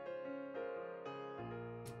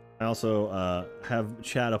 I also have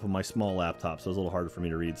chat up on my small laptop, so it's a little harder for me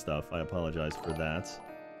to read stuff. I apologize for that.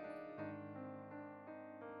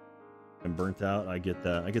 I'm burnt out. I get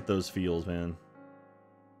that. I get those feels, man.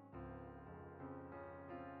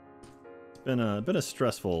 It's been a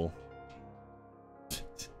stressful.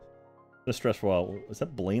 A stressful while. Is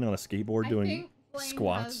that Blaine on a skateboard doing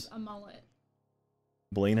squats? Has a mullet.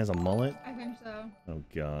 Blaine has a mullet? I think so. Oh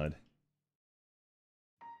god.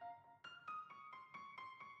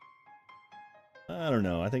 I don't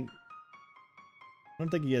know. I don't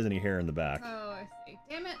think he has any hair in the back. Oh, I see.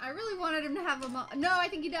 Damn it! I really wanted him to have a mullet. No, I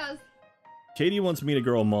think he does. Katie wants me to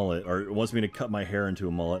grow a mullet, or wants me to cut my hair into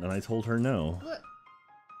a mullet, and I told her no. Look.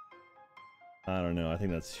 I don't know. I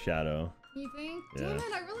think that's Shadow. You think? Yeah. Damn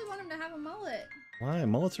it! I really want him to have a mullet. Why?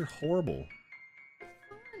 Mullets are horrible.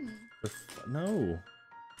 Fun. No.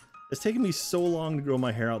 It's taken me so long to grow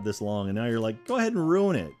my hair out this long, and now you're like, go ahead and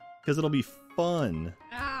ruin it, because it'll be fun.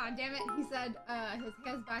 Ah, damn it! He said his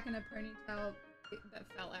hair's back in a ponytail that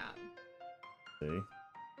fell out. See?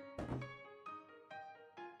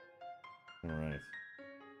 Alright.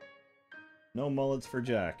 No mullets for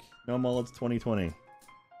Jack. No mullets 2020.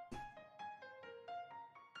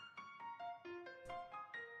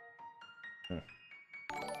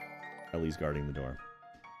 Ellie's guarding the door.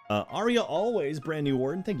 Aria Always, brand new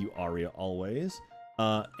warden. Thank you, Aria Always.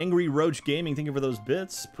 Angry Roach Gaming, thank you for those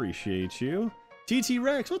bits. Appreciate you. TT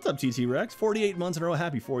Rex, what's up, TT Rex? 48 months in a row,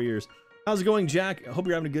 happy 4 years. How's it going, Jack? I hope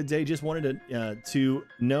you're having a good day. Just wanted to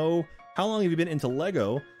know, how long have you been into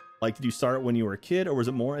Lego? Like, did you start when you were a kid, or was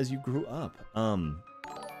it more as you grew up? No,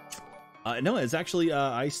 it's actually,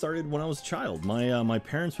 I started when I was a child. My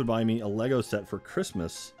parents would buy me a Lego set for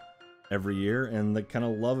Christmas every year, and the kind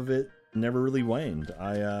of love of it never really waned.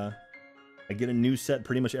 I get a new set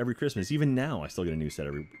pretty much every Christmas. Even now, I still get a new set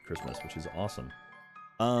every Christmas, which is awesome.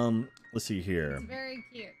 Let's see here. It's very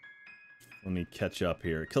cute. Let me catch up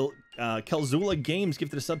here. Kelzula Games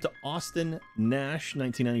gifted a sub to Austin Nash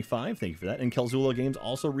 1995. Thank you for that. And Kelzula Games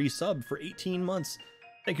also resubbed for 18 months.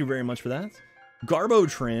 Thank you very much for that.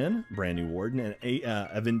 Garbotran, brand new warden, and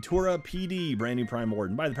Aventura PD, brand new prime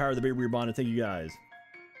warden. By the power of the baby bonnet, thank you guys.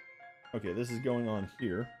 Okay, this is going on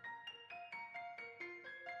here.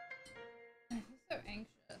 I'm so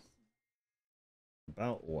anxious.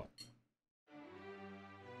 About what?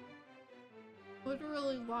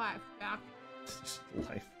 Literally life, Jack.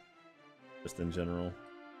 Life. Just in general.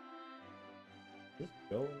 Just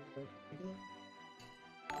go.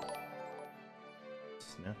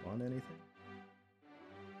 Snap on anything?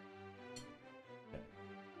 Okay.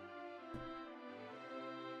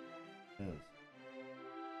 Yes.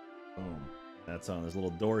 Boom. That's on. There's a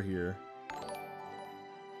little door here.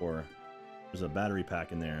 Or there's a battery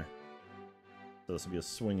pack in there. So this will be a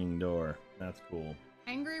swinging door. That's cool.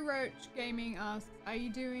 Angry Roach Gaming asks, are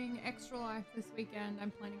you doing Extra Life this weekend? I'm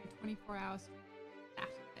planning a 24-hour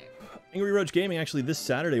Saturday. Angry Roach Gaming, actually, this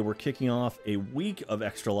Saturday, we're kicking off a week of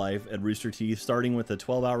Extra Life at Rooster Teeth, starting with a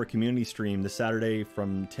 12-hour community stream this Saturday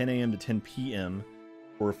from 10 a.m. to 10 p.m.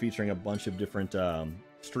 We're featuring a bunch of different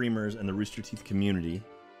streamers in the Rooster Teeth community.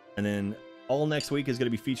 And then all next week is going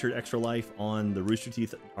to be featured Extra Life on the Rooster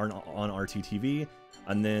Teeth on RTTV.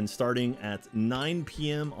 And then starting at 9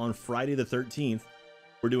 p.m. on Friday the 13th,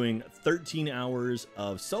 we're doing 13 hours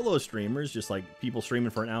of solo streamers, just like people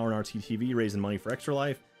streaming for an hour on RTTV, raising money for Extra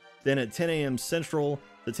Life. Then at 10 a.m. Central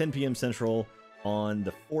to 10 p.m. Central on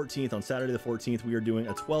the 14th, on Saturday the 14th, we are doing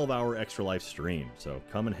a 12-hour Extra Life stream. So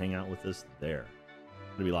come and hang out with us there.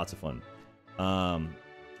 It'll be lots of fun.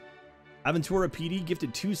 Aventura PD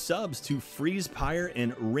gifted 2 subs to Freeze Pyre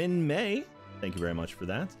and Rin May. Thank you very much for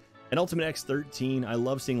that. And Ultimate X13, I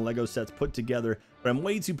love seeing Lego sets put together, but I'm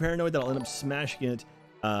way too paranoid that I'll end up smashing it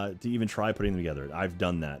to even try putting them together. I've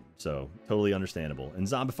done that, so totally understandable. And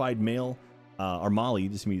Zombified Male, or Molly,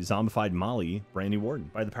 this is me, Zombified Molly, brand new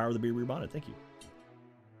warden. By the power of the beer rebonded. Thank you.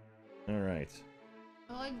 All right.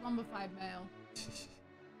 I like Zombified Male.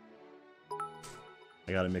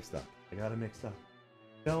 I got it mixed up.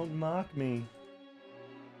 Don't mock me.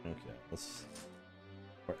 Okay,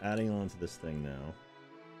 we're adding on to this thing now.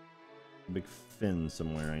 A big fin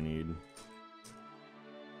somewhere I need.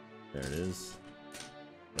 There it is.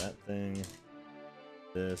 That thing.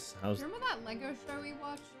 This. Remember that Lego show we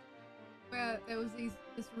watched? Where there was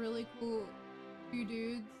this really cool 2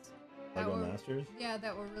 dudes. Lego Masters? Yeah,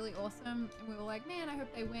 that were really awesome. And we were like, man, I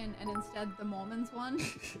hope they win. And instead the Mormons won.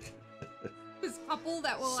 This couple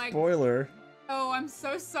that were like... Spoiler! Oh, I'm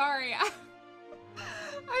so sorry.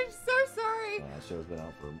 I'm so sorry. That show's been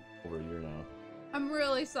out for over a year now. I'm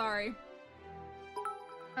really sorry.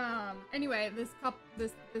 Anyway, this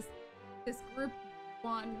group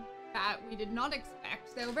one that we did not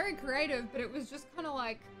expect. They were very creative, but it was just kind of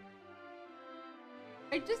like,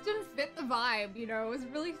 it just didn't fit the vibe, you know. It was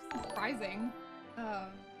really surprising.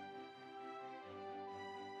 But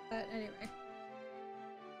anyway,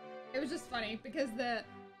 it was just funny because the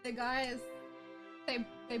guys, they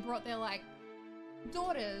brought their like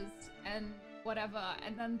daughters and whatever,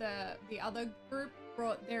 and then the other group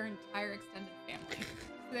brought their entire extended family.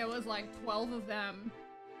 So there was like 12 of them,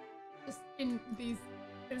 just in these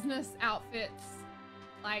business outfits,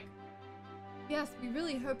 like, yes, we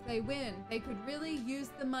really hope they win. They could really use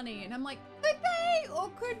the money. And I'm like, could they? Or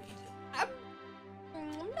could... I'm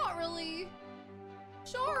not really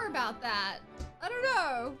sure about that. I don't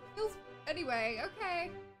know. Feels... Anyway,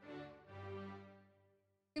 okay.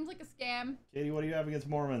 Seems like a scam. Katie, what do you have against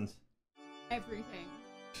Mormons? Everything.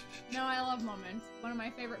 No, I love Mormons. One of my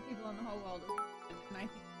favorite people in the whole world is Mormon, and I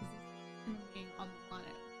think he's the human being on the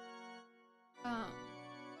planet.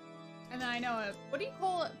 And then I know what do you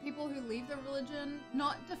call it? People who leave their religion?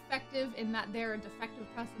 Not defective in that they're a defective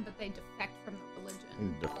person, but they defect from the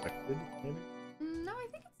religion. Defected, maybe? No, I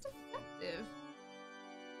think it's defective.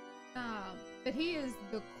 But he is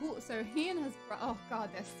the cool. So he and his oh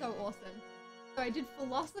god, they're so awesome. So I did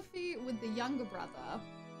philosophy with the younger brother,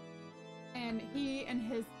 and he and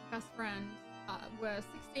his best friend were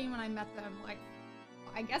 16 when I met them. Like,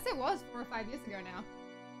 I guess it was 4 or 5 years ago now.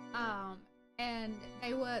 And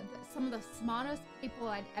they were some of the smartest people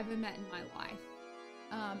I'd ever met in my life.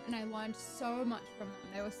 And I learned so much from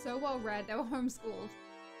them. They were so well read, they were homeschooled,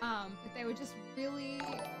 but they were just really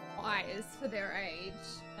wise for their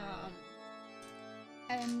age.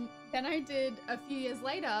 And then I did, a few years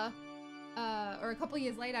later, or a couple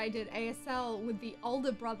years later, I did ASL with the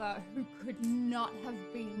older brother who could not have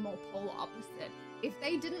been more polar opposite. If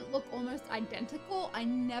they didn't look almost identical, I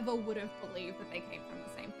never would have believed that they came from the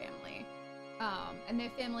same family. And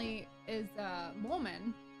their family is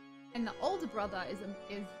Mormon, and the older brother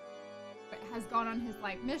has gone on his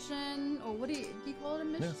like mission, or what do you call it, a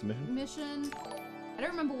mission? Yeah, it's a mission. I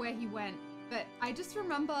don't remember where he went, but I just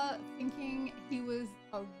remember thinking he was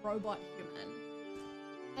a robot human,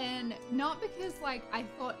 and not because like I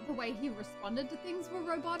thought the way he responded to things were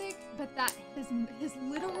robotic, but that his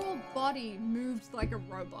literal body moved like a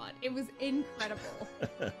robot. It was incredible.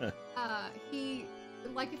 He,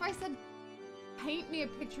 like, if I said, paint me a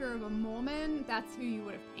picture of a Mormon, that's who you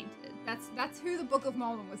would have painted. That's who the Book of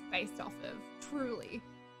Mormon was based off of, truly.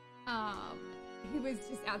 He was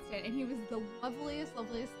just outstanding. He was the loveliest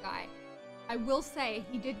guy. I will say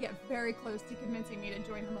he did get very close to convincing me to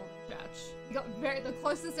join the Mormon church. He got the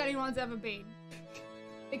closest anyone's ever been,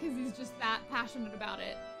 because he's just that passionate about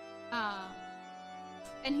it.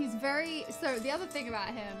 And he's very, so the other thing about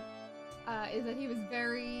him is that he was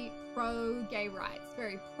very pro gay rights,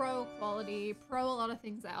 very pro equality, pro a lot of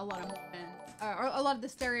things that a lot of Mormons, or a lot of the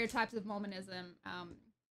stereotypes of Mormonism,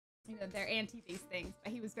 you know, they're anti these things,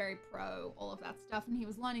 but he was very pro all of that stuff. And he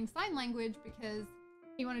was learning sign language because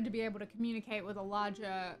he wanted to be able to communicate with a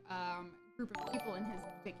larger group of people in his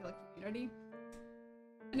particular community.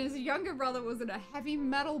 And his younger brother was in a heavy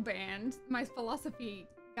metal band. My philosophy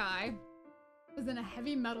guy was in a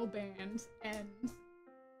heavy metal band, and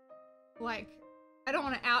like, I don't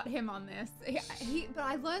want to out him on this. But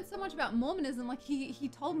I learned so much about Mormonism. Like, he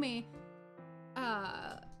told me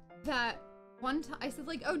that one time I said,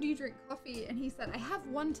 like, oh, do you drink coffee? And he said, I have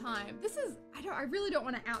one time. I really don't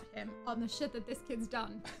want to out him on the shit that this kid's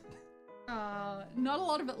done. Not a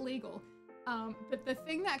lot of it legal. But the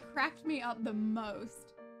thing that cracked me up the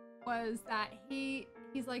most was that he's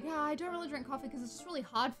like, yeah, I don't really drink coffee because it's just really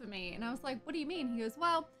hard for me. And I was like, what do you mean? He goes,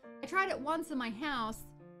 well, I tried it once in my house,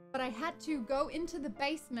 but I had to go into the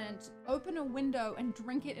basement, open a window, and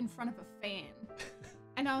drink it in front of a fan.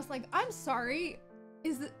 And I was like, I'm sorry,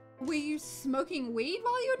 were you smoking weed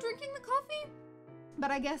while you were drinking the coffee?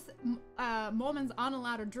 But I guess Mormons aren't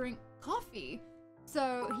allowed to drink coffee.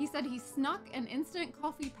 So he said he snuck an instant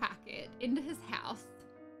coffee packet into his house.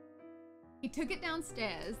 He took it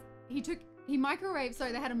downstairs. He microwaved,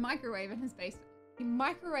 so they had a microwave in his basement. He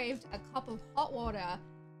microwaved a cup of hot water,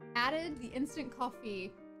 added the instant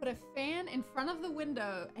coffee, put a fan in front of the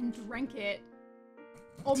window, and drank it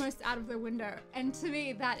almost out of the window. And to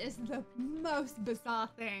me, that is the most bizarre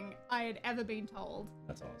thing I had ever been told.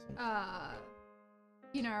 That's awesome.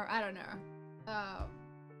 You know, I don't know.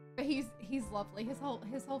 But he's lovely. His whole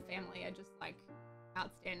family are just like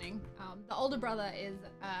outstanding. The older brother is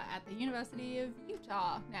at the University of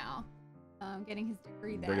Utah now, getting his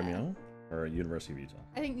degree there. Brigham Young or University of Utah?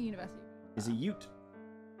 I think the University of Utah. He's a Ute.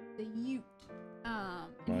 The Ute.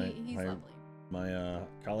 And he's lovely. My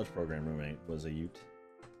college program roommate was a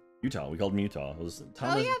Utah. We called him Utah. It was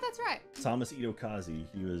Thomas. Oh yeah, that's right. Thomas Itokazi.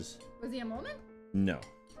 He was. Was he a Mormon? No.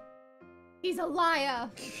 He's a liar.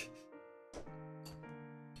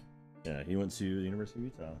 Yeah, he went to the University of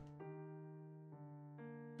Utah.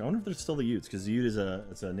 I wonder if there's still the Utes, because Ute is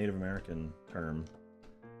it's a Native American term.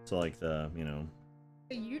 So like the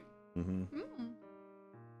The Ute. Mm-hmm.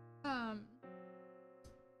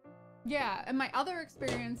 Yeah, and my other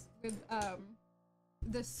experience with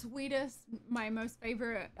the sweetest, my most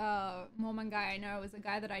favorite Mormon guy I know is a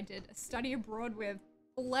guy that I did a study abroad with.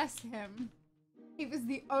 Bless him. He was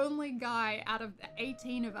the only guy out of the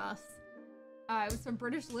 18 of us. It was for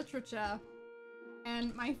British literature.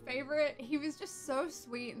 And my favorite, he was just so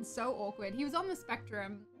sweet and so awkward. He was on the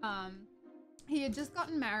spectrum. He had just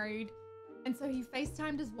gotten married. And so he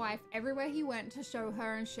FaceTimed his wife everywhere he went to show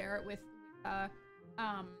her and share it with her.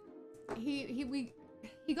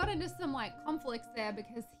 He got into some like conflicts there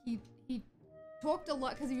because he talked a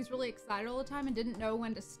lot because he was really excited all the time and didn't know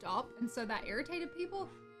when to stop, and so that irritated people.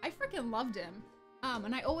 I freaking loved him.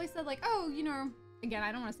 And I always said like, oh, again,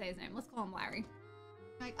 I don't want to say his name. Let's call him Larry.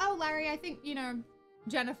 Like, oh, Larry, I think,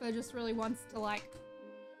 Jennifer just really wants to like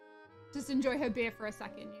just enjoy her beer for a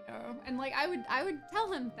second, And like I would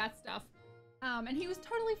tell him that stuff. And he was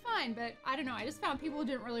totally fine, but I don't know, I just found people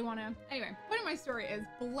didn't really want to. Anyway, point of my story is,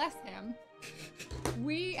 bless him,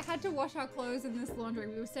 we had to wash our clothes in this laundry.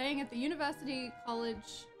 We were staying at the University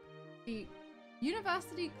College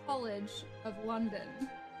of London.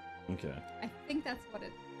 Okay. I think that's what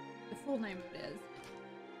the full name of it is.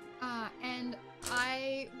 And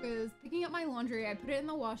I was picking up my laundry, I put it in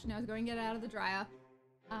the wash, and I was going to get it out of the dryer.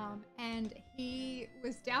 And he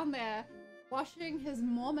was down there washing his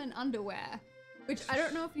Mormon underwear, which I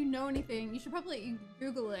don't know if you know anything. You should probably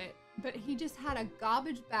Google it, but he just had a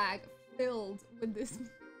garbage bag filled with this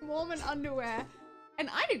Mormon underwear, and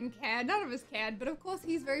I didn't care. None of us cared, but of course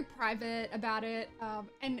he's very private about it.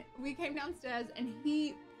 And we came downstairs, and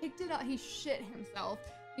he picked it up. He shit himself.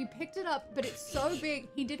 He picked it up, but it's so big,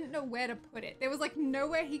 he didn't know where to put it. There was like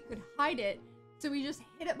nowhere he could hide it. So he just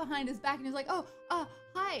hid it behind his back, and he's like, oh,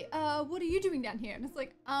 hi, what are you doing down here? And it's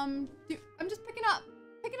like, I'm just picking up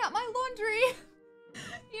my laundry.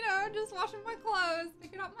 Just washing my clothes,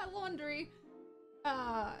 picking up my laundry.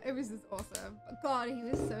 It was just awesome. But God, he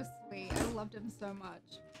was so sweet. I loved him so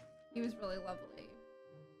much. He was really lovely.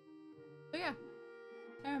 So yeah,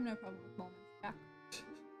 I have no problem with Mormons. Yeah.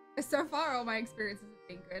 So far, all my experiences have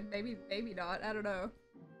been good. Maybe not. I don't know.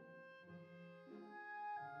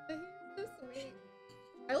 But he's so sweet.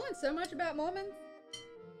 I learned so much about Mormons.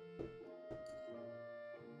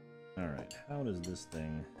 Alright, how does this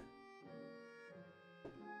thing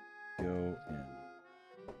go in?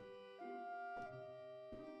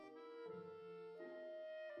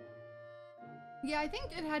 Yeah, I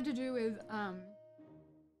think it had to do with, I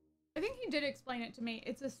think he did explain it to me.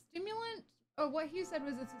 It's a stimulant, or what he said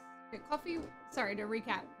was it's a coffee, sorry to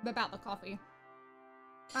recap about the coffee.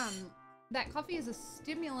 That coffee is a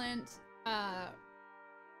stimulant,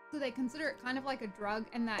 so they consider it kind of like a drug,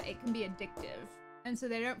 and that it can be addictive. And so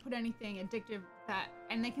they don't put anything addictive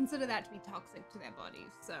and they consider that to be toxic to their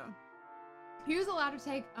bodies. So he was allowed to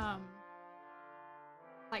take,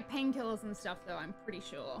 like painkillers and stuff though, I'm pretty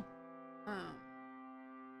sure.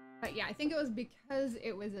 But yeah, I think it was because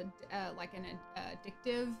it was like an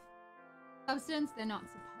addictive substance. They're not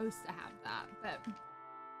supposed to have that, but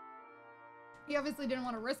he obviously didn't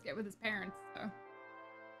want to risk it with his parents, so.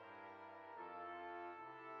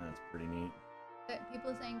 That's pretty neat. But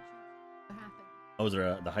people are saying what happened. Oh, is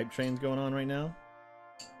there the hype train's going on right now?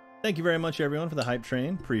 Thank you very much, everyone, for the hype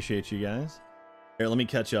train. Appreciate you guys. Here, let me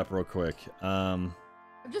catch up real quick. I've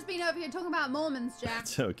just been over here talking about Mormons, Jack.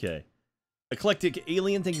 It's okay. Eclectic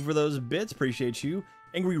Alien, thank you for those bits. Appreciate you.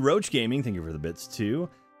 Angry Roach Gaming, thank you for the bits too.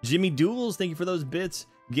 Jimmy Duels, thank you for those bits.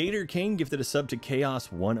 Gator King gifted a sub to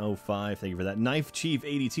Chaos 105. Thank you for that. Knife Chief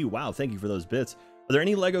 82. Wow, thank you for those bits. Are there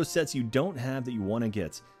any Lego sets you don't have that you want to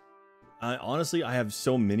get? Honestly, I have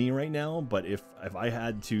so many right now, but if I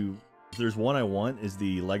had to, if there's one I want, is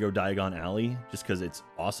the Lego Diagon Alley, just because it's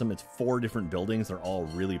awesome. It's 4 different buildings. They're all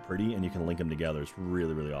really pretty, and you can link them together. It's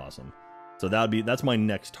really, really awesome. So that's my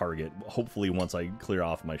next target, hopefully once I clear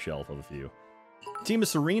off my shelf of a few. Team of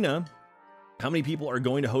Serena, how many people are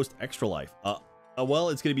going to host Extra Life? Well,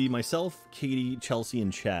 it's going to be myself, Katie, Chelsea,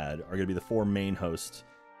 and Chad are going to be the 4 main hosts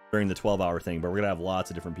during the 12-hour thing, but we're going to have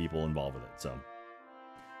lots of different people involved with it, so.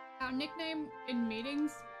 Our nickname in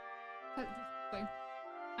meetings,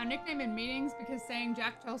 because saying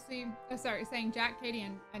Jack, Katie,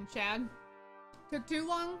 and Chad took too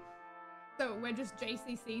long, so we're just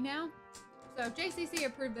JCC now. So if JCC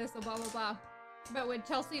approved this, or blah blah blah, But with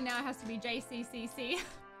Chelsea now, it has to be JCCC.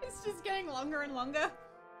 It's just getting longer and longer.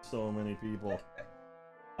 So many people.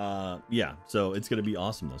 Yeah, so it's going to be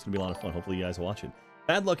awesome, though. It's going to be a lot of fun. Hopefully you guys watch it.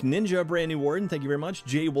 Bad Luck Ninja, brand new warden. Thank you very much.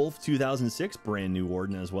 J Wolf 2006, brand new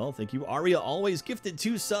warden as well. Thank you. Aria always gifted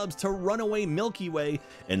 2 subs to Runaway Milky Way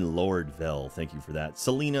and Lord Vel. Thank you for that.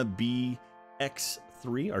 Selena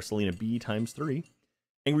BX3, or Selena B times 3.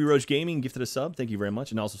 Angry Roach Gaming gifted a sub. Thank you very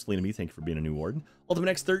much. And also Selena B, thank you for being a new warden.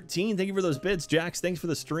 Ultimate X13, thank you for those bits. Jax, thanks for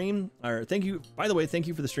the stream. Or thank you, by the way, thank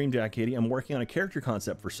you for the stream, Jack Katie. I'm working on a character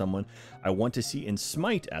concept for someone I want to see in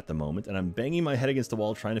Smite at the moment, and I'm banging my head against the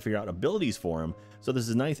wall trying to figure out abilities for him. So this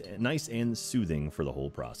is nice and soothing for the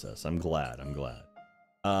whole process. I'm glad.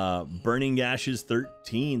 Burning Ashes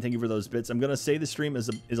 13, thank you for those bits. I'm gonna say the stream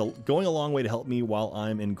is going a long way to help me while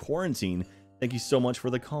I'm in quarantine. Thank you so much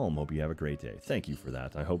for the calm. Hope you have a great day. Thank you for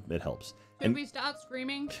that. I hope it helps. Should we start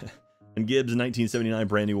screaming? And Gibbs, 1979,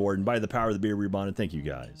 brand new warden. By the power of the beer rebonded. Thank you,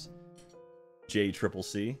 guys. J Triple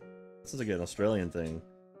C. This is like an Australian thing.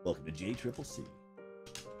 Welcome to J Triple C.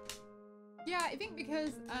 Yeah, I think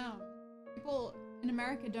because people in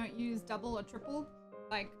America don't use double or triple.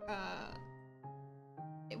 Like,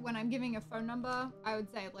 when I'm giving a phone number, I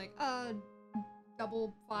would say like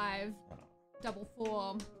 555,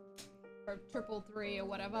 444. Or 333 or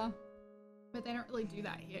whatever, but they don't really do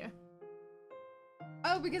that here.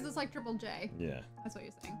 Oh, because it's like Triple J. Yeah. That's what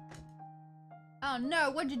you're saying. Oh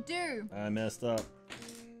no, what'd you do? I messed up.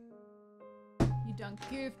 You done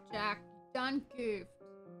goofed, Jack. You done goofed.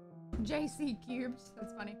 JC cubed.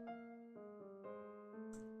 That's funny.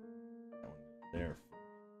 There.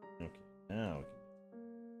 Okay, now we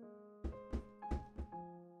can.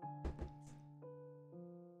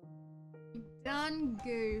 You done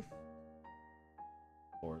goofed.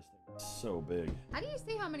 Forest thing is so big. How do you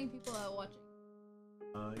see how many people are watching?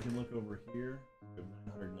 You can look over here. We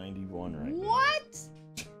have 991 right now. What?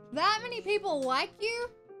 That many people like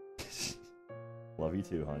you? Love you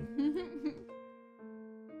too, hon.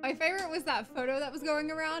 My favorite was that photo that was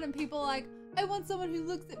going around and people like, I want someone who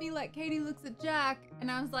looks at me like Katie looks at Jack.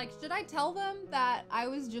 And I was like, should I tell them that I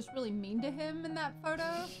was just really mean to him in that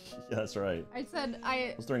photo? Yeah, that's right. I said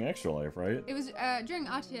It was during Extra Life, right? It was during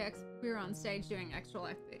RTX. We were on stage doing Extra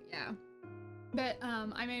Life, but yeah. But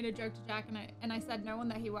I made a joke to Jack and I said no one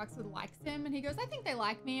that he works with likes him. And he goes, I think they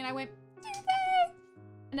like me. And I went, do they?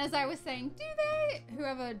 And as I was saying, do they?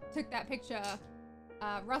 Whoever took that picture,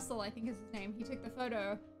 Russell, I think is his name, he took the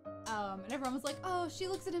photo. And everyone was like, oh, she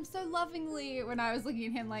looks at him so lovingly. When I was looking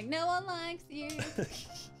at him like, no one likes you.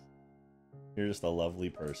 You're just a lovely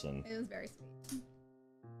person. It was very sweet.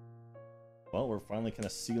 Well, we're finally kind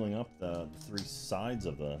of sealing up the 3 sides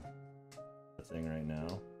of the thing right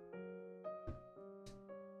now.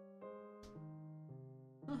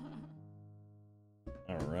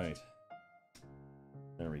 All right.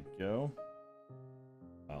 There we go.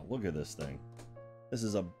 Wow, look at this thing. This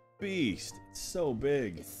is a beast. It's so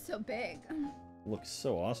big. It's so big. Looks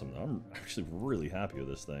so awesome. I'm actually really happy with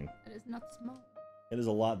this thing. It is not small. It is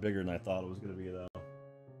a lot bigger than I thought it was going to be, though.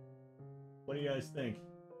 What do you guys think?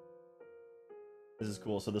 This is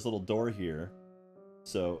cool. So this little door here.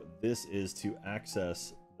 So this is to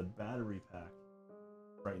access the battery pack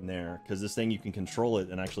right in there. Because this thing, you can control it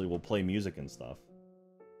and actually will play music and stuff.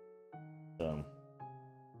 So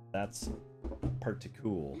that's pretty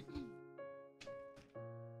cool.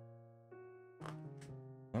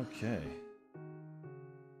 Okay.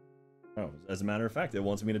 Oh, as a matter of fact, it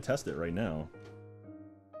wants me to test it right now.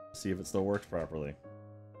 See if it still works properly.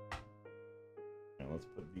 Now let's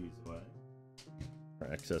put these away.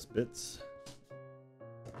 Our excess bits.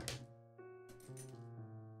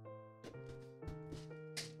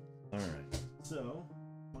 Alright, so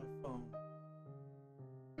my phone.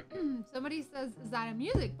 Somebody says, is that a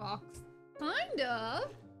music box? Kind of.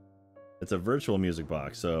 It's a virtual music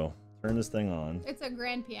box, so turn this thing on. It's a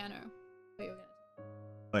grand piano.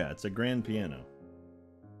 Oh yeah, it's a grand piano.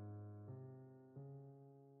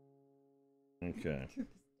 Okay.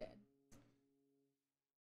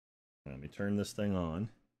 Let me turn this thing on.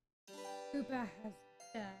 Koopa has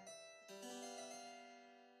died.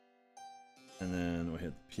 And then we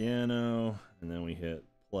hit the piano, and then we hit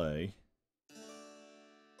play.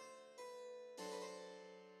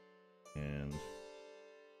 And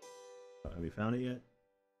have we found it yet?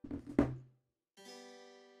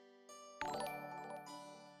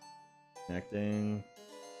 Connecting.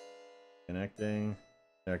 Connecting.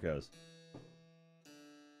 There it goes.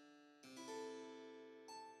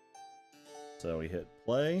 So we hit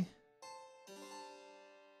play.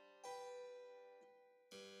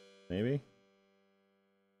 Maybe?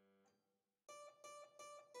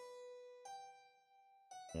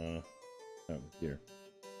 Oh, here.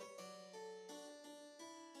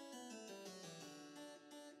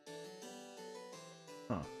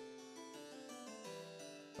 Huh.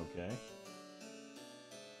 Okay.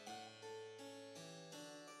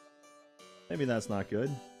 Maybe that's not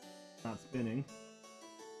good. Not spinning.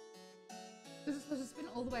 Is it supposed to spin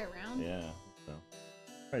all the way around? Yeah. So,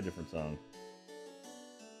 try a different song.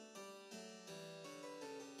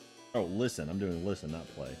 Oh, listen. I'm doing listen, not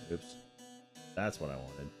play. Oops. That's what I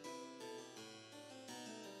wanted.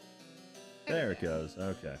 There it goes.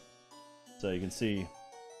 Okay. So you can see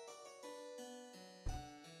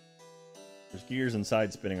there's gears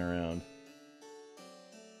inside spinning around.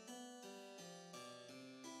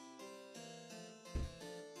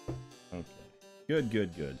 Okay. Good,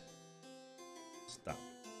 good, good. Stop.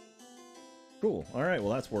 Cool. All right.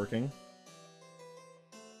 Well, that's working.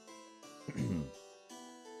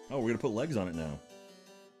 Oh, we're going to put legs on it now.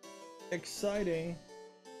 Exciting.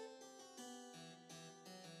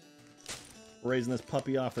 Raising this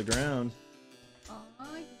puppy off the ground. Oh,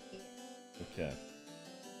 yeah. Okay.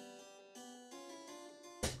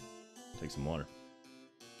 Take some water.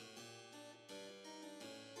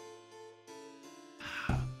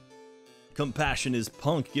 Compassion is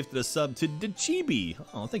Punk gifted a sub to Dachibi.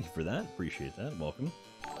 Oh, thank you for that. Appreciate that. Welcome.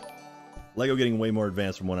 Lego getting way more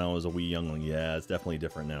advanced from when I was a wee youngling. Yeah, it's definitely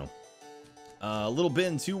different now. Little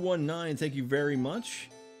Ben 219, thank you very much.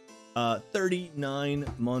 39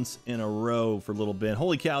 months in a row for Little Ben.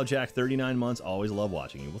 Holy cow, Jack, 39 months. Always love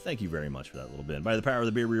watching you. Well, thank you very much for that, Little Ben. By the power of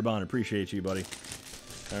the beer, we bond. Appreciate you, buddy.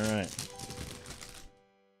 All right.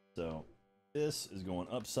 So this is going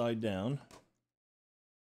upside down.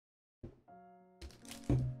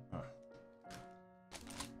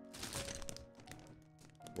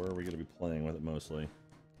 Where are we going to be playing with it mostly?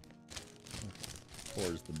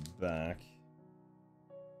 Towards the back.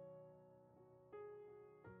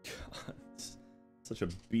 God, it's such a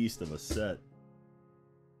beast of a set.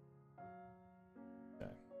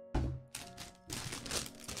 Okay.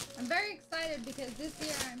 I'm very excited because this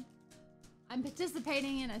year I'm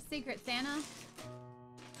participating in a Secret Santa,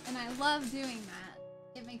 and I love doing that.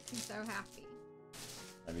 It makes me so happy.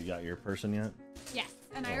 Have you got your person yet? Yes,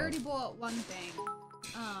 and I already bought one thing.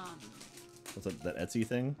 What's that Etsy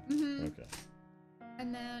thing? Mm-hmm. Okay.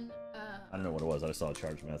 And then I don't know what it was. I just saw a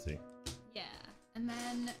charge from Etsy. yeah, and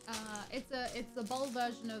then it's a bold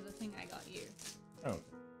version of the thing I got you. Oh.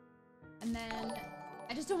 And then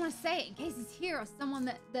I just don't want to say it in case it's here or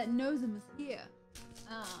someone that knows him is here.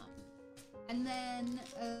 And then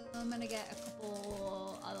I'm gonna get a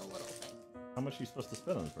couple other little things. How much are you supposed to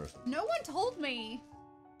spend on this person? No one told me.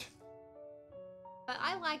 But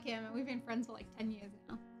I like him, and we've been friends for like 10 years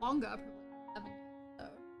now. Longer, probably 7 years. So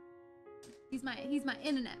he's my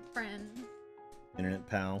internet friend. Internet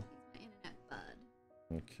pal. He's my internet bud.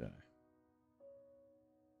 Okay.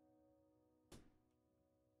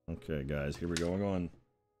 Okay, guys, here we go. We're going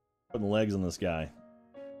putting legs on this guy.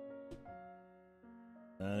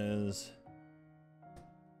 That is.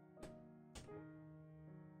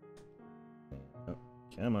 Oh,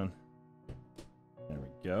 come on. There we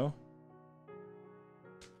go.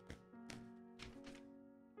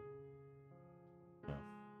 Now,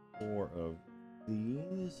 4 of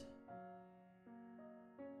these.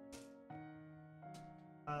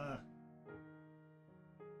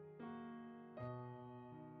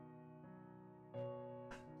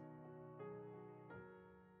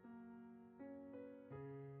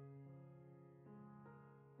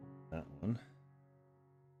 That one.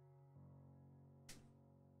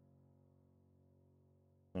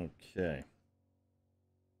 Okay.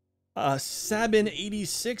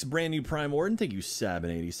 Sabin86, brand new Prime Warden. Thank you,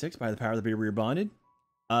 Sabin86, by the power of the beer we are bonded.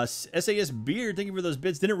 SAS Beard, thank you for those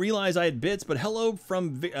bits. Didn't realize I had bits, but hello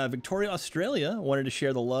from Victoria, Australia. Wanted to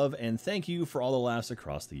share the love and thank you for all the laughs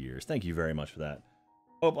across the years. Thank you very much for that.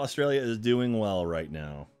 Hope Australia is doing well right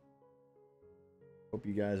now. Hope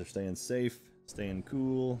you guys are staying safe, staying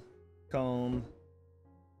cool, calm,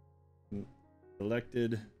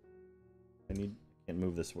 collected. Can't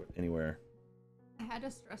move this anywhere. I had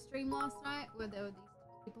a stress stream last night where there were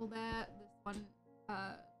these people there. This one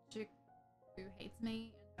chick who hates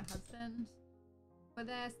me and her husband were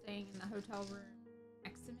there staying in the hotel room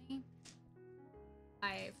next to me.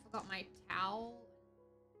 I forgot my towel,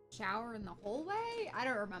 shower in the hallway. I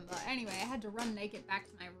don't remember. Anyway, I had to run naked back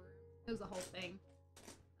to my room. It was a whole thing.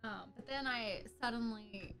 But then I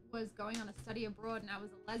suddenly was going on a study abroad and I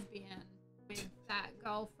was a lesbian with that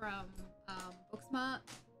girl from Booksmart.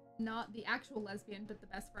 Not the actual lesbian, but the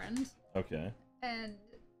best friend. Okay. And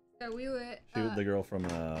so we were... She was the girl from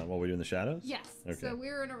What We Do in the Shadows? Yes. Okay. So we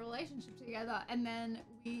were in a relationship together and then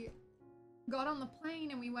we got on the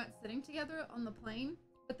plane and we weren't sitting together on the plane,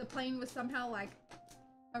 but the plane was somehow like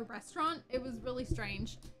a restaurant. It was really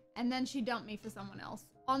strange. And then she dumped me for someone else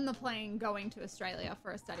on the plane going to Australia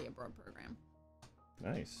for a study abroad program.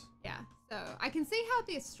 Nice. Yeah, so I can see how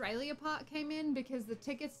the Australia part came in because the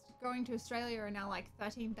tickets going to Australia are now like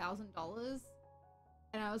 $13,000.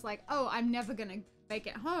 And I was like, oh, I'm never gonna make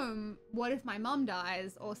it home. What if my mom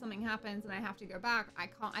dies or something happens and I have to go back? I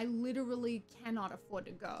literally cannot afford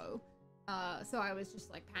to go. So I was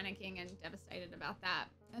just like panicking and devastated about that.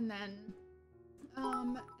 And then,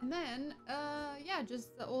 yeah, just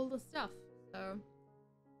all the stuff. So,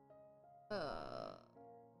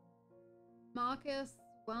 Marcus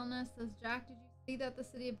Wellness says, Jack, did you see that the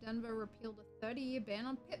city of Denver repealed a 30-year ban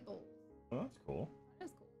on pit bulls? Oh, that's cool. That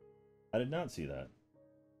is cool. I did not see that.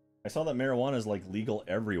 I saw that marijuana is like legal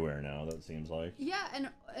everywhere now, that seems like. Yeah,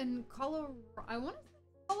 and Colorado, I want to say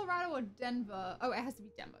Colorado or Denver. Oh, it has to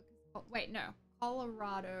be Denver. Wait, no.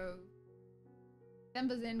 Colorado.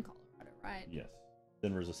 Denver's in Colorado, right? Yes.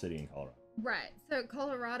 Denver's a city in Colorado. Right. So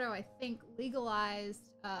Colorado, I think, legalized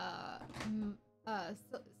I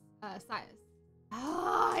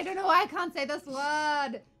don't know why I can't say this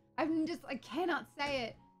word. I cannot say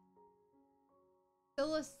it.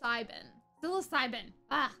 Psilocybin.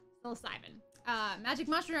 Magic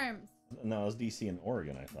mushrooms. No, it was DC and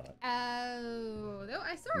Oregon, I thought. Oh, no,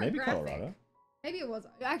 I saw Maybe a graphic. Colorado. Maybe it was.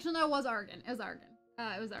 Actually, no, it was Oregon. It was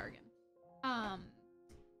Oregon.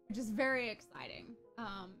 Which is very exciting.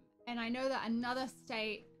 And I know that another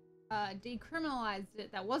state decriminalized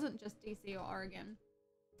it that wasn't just DC or Oregon.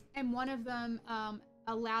 And one of them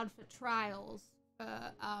allowed for trials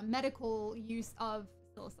medical use of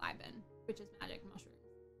psilocybin, which is magic mushrooms.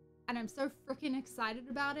 And I'm so freaking excited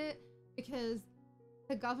about it because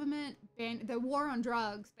the government banned, the war on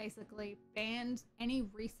drugs basically banned any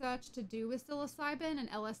research to do with psilocybin and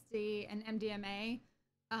LSD and MDMA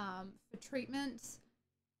for treatments,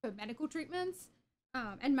 for medical treatments,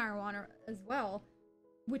 and marijuana as well,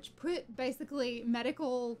 which put basically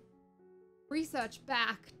medical research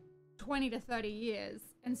back 20 to 30 years.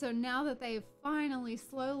 And so now that they've finally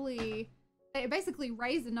they basically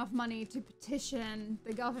raised enough money to petition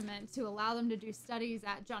the government to allow them to do studies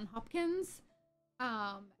at Johns Hopkins,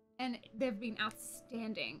 and they've been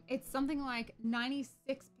outstanding. It's something like 96%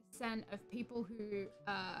 of people who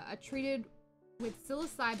are treated with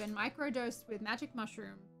psilocybin, microdosed with magic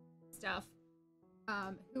mushroom stuff,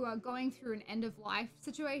 who are going through an end-of-life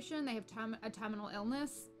situation, they have a terminal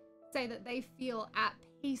illness, say that they feel at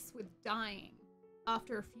peace with dying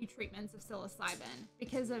after a few treatments of psilocybin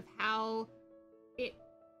because of how it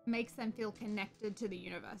makes them feel connected to the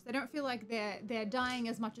universe. They don't feel like they're dying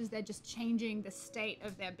as much as they're just changing the state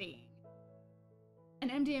of their being.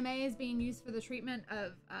 And MDMA is being used for the treatment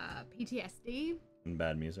of PTSD. And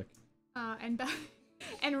bad music. And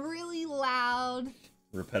really loud,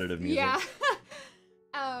 repetitive music. Yeah.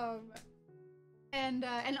 And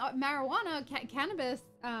marijuana, cannabis,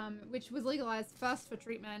 which was legalized first for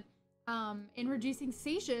treatment, in reducing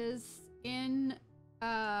seizures in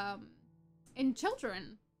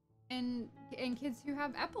children, in kids who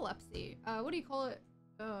have epilepsy. What do you call it?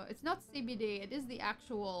 It's not CBD. It is the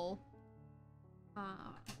actual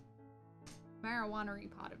marijuana-y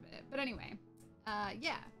part of it. But anyway,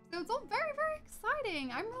 yeah. So it's all very, very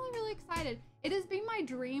exciting. I'm really, really excited. It has been my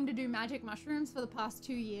dream to do magic mushrooms for the past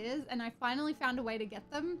 2 years, and I finally found a way to get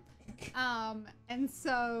them. And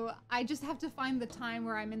so I just have to find the time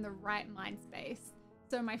where I'm in the right mind space.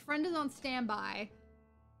 So my friend is on standby.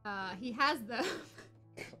 He has them.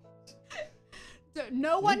 So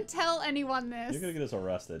no one tell anyone this. You're gonna get us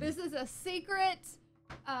arrested. This is a secret.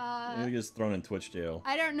 You're gonna get us thrown in Twitch jail.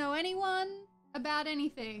 I don't know anyone about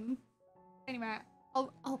anything. Anyway,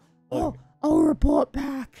 I'll report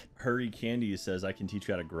back. Hurry Candy says I can teach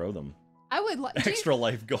you how to grow them. I would like extra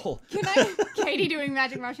life goal. Can I, Katie doing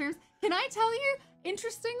magic mushrooms? Can I tell you?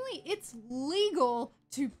 Interestingly, it's legal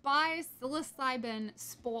to buy psilocybin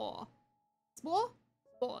spores.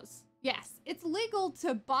 Yes, it's legal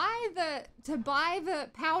to buy the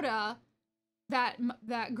powder that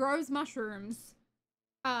grows mushrooms,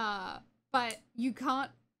 but you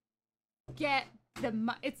can't get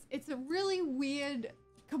the it's a really weird,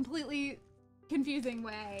 completely confusing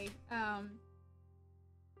way.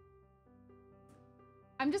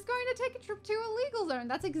 I'm just going to take a trip to a legal zone.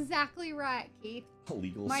 That's exactly right, Keith.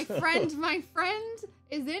 Illegal my zone. My friend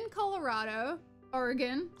is in Colorado,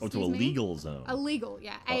 Oregon. Oh, to a legal zone. A legal,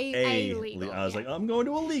 yeah. Oh, a legal. I was like, I'm going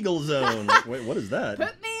to a legal zone. Like, wait, what is that?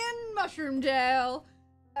 Put me in mushroom jail.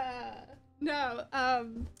 No.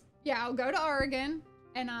 Yeah, I'll go to Oregon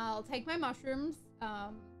and I'll take my mushrooms.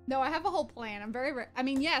 No, I have a whole plan. I'm I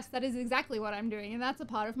mean, yes, that is exactly what I'm doing, and that's a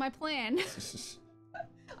part of my plan.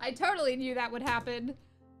 I totally knew that would happen.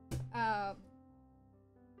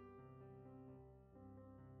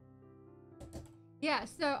 Yeah,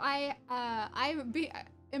 so I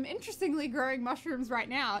am interestingly growing mushrooms right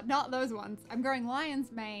now. Not those ones. I'm growing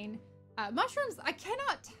lion's mane. Mushrooms, I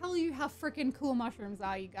cannot tell you how freaking cool mushrooms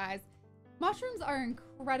are, you guys. Mushrooms are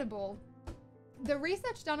incredible. The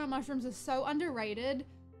research done on mushrooms is so underrated.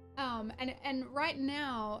 And right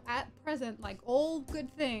now, at present, like all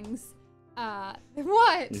good things,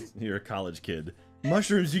 what? You're a college kid.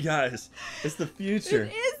 Mushrooms, you guys. It's the future.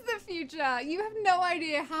 It is the future. You have no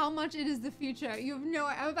idea how much it is the future. You have no,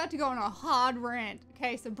 I'm about to go on a hard rant.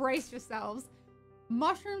 Okay, so brace yourselves.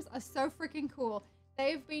 Mushrooms are so freaking cool.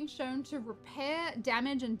 They've been shown to repair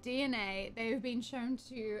damage in DNA. They've been shown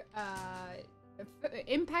to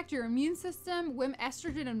impact your immune system,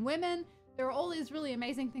 estrogen in women. There are all these really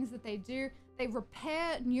amazing things that they do. They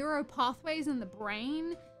repair neuro pathways in the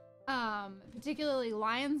brain, particularly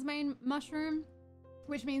lion's mane mushroom,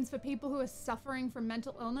 which means for people who are suffering from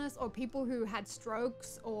mental illness or people who had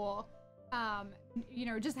strokes or, you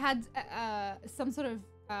know, just had some sort of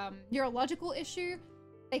neurological issue,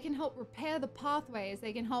 they can help repair the pathways.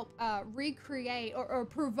 They can help recreate or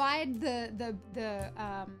provide the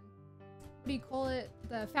what do you call it?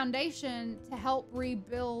 The foundation to help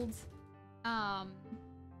rebuild the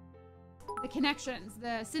connections,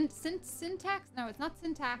 the syntax. No, it's not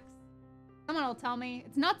syntax. Someone will tell me.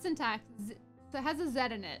 It's not syntax. It has a Z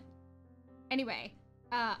in it. Anyway,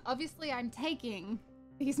 obviously I'm taking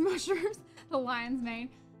these mushrooms, the lion's mane.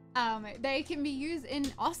 They can be used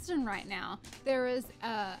in Austin right now. There is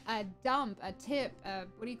a dump, a tip,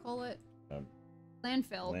 what do you call it?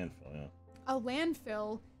 Landfill. Landfill, yeah. A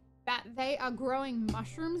landfill that they are growing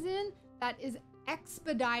mushrooms in that is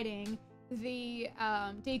expediting the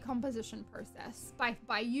decomposition process.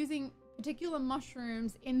 By using particular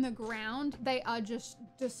mushrooms in the ground, they are just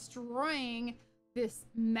destroying this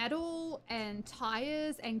metal and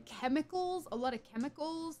tires and chemicals, a lot of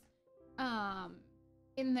chemicals,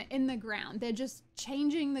 in the ground. They're just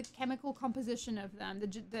changing the chemical composition of them,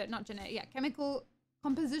 chemical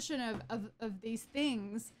composition of these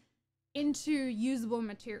things into usable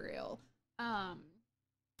material.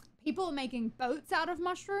 People are making boats out of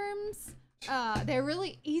mushrooms. They're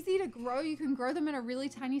really easy to grow. You can grow them in a really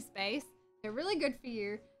tiny space. They're really good for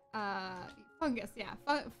you. Fungus, yeah.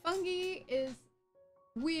 Fungi is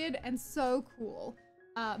weird and so cool.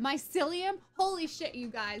 Mycelium, holy shit, you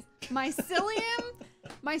guys. Mycelium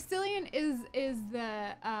is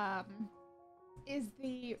the how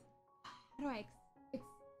do I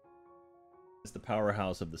It's the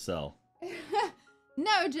powerhouse of the cell.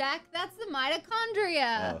 No, Jack, that's the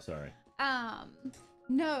mitochondria. Oh, sorry.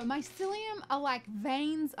 No, mycelium are like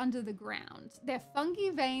veins under the ground. They're funky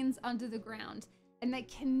veins under the ground, and they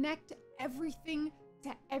connect everything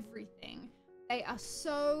to everything. They are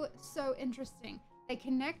so interesting. They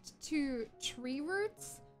connect to tree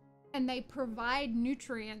roots, and they provide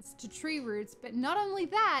nutrients to tree roots, but not only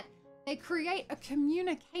that, they create a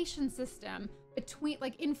communication system between,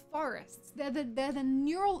 like in forests. They're the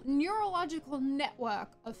neurological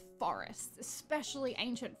network of forests, especially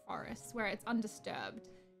ancient forests where it's undisturbed.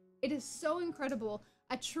 It is so incredible.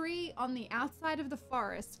 A tree on the outside of the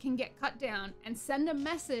forest can get cut down and send a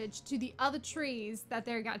message to the other trees that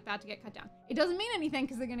they're about to get cut down. It doesn't mean anything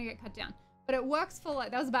because they're going to get cut down, but it works for,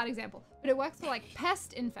 like, that was a bad example, but it works for like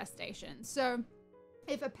pest infestation. So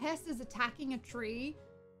if a pest is attacking a tree,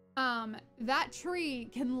 that tree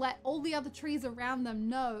can let all the other trees around them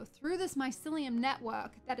know through this mycelium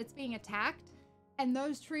network that it's being attacked, and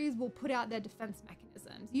those trees will put out their defense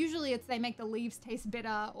mechanisms. Usually it's they make the leaves taste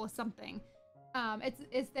bitter or something.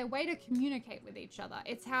 It's their way to communicate with each other.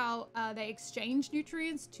 It's how they exchange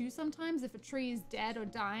nutrients too sometimes. If a tree is dead or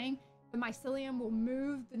dying, the mycelium will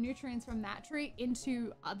move the nutrients from that tree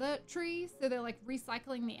into other trees, so they're like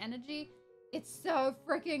recycling the energy. It's so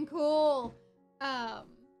freaking cool.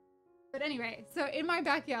 But anyway, so in my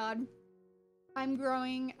backyard, I'm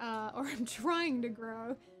growing, or I'm trying to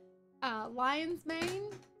grow, lion's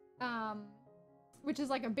mane, which is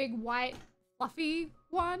like a big white fluffy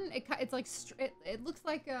one. It's like, it looks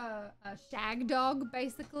like a shag dog,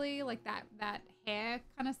 basically, like that hair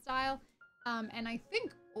kind of style. And I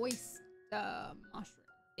think oyster mushroom,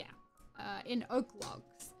 yeah, in oak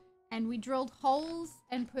logs. And we drilled holes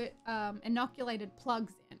and put inoculated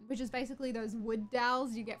plugs in, which is basically those wood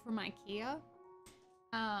dowels you get from IKEA.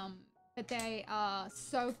 But they are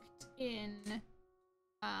soaked in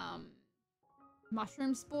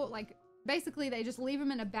mushroom spore. Like, basically they just leave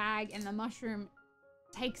them in a bag and the mushroom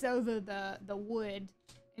takes over the wood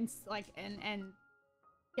and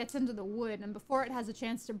gets into the wood, and before it has a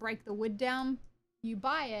chance to break the wood down, you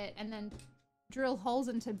buy it and then drill holes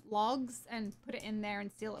into logs and put it in there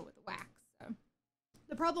and seal it with wax. So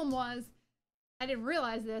the problem was, I didn't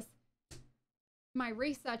realize this. My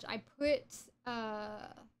research, I put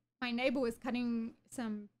my neighbor was cutting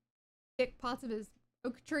some thick parts of his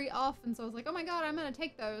oak tree off, and so I was like, oh my god, I'm gonna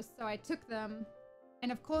take those. So I took them,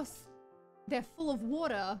 and of course they're full of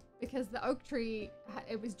water because the oak tree,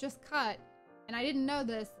 it was just cut. And I didn't know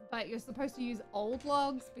this, but you're supposed to use old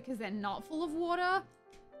logs because they're not full of water.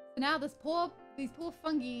 So now these poor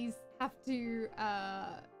fungi have to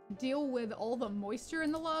deal with all the moisture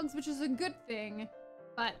in the logs, which is a good thing,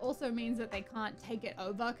 but also means that they can't take it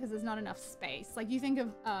over because there's not enough space. Like, you think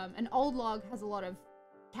of an old log has a lot of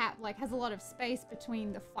space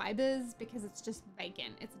between the fibers because it's just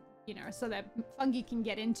vacant. It's, you know, so that fungi can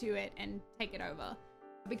get into it and take it over.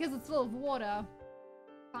 Because it's full of water,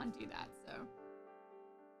 can't do that. So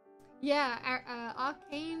yeah,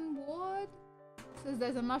 Arcane Ward says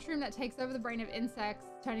there's a mushroom that takes over the brain of insects,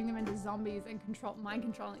 turning them into zombies and mind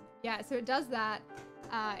controlling them. Yeah, so it does that.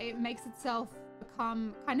 It makes itself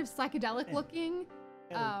become kind of psychedelic looking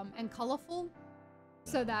and colorful,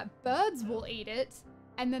 so that birds will eat it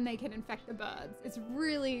and then they can infect the birds. It's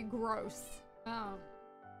really gross.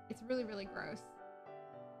 It's really, really gross.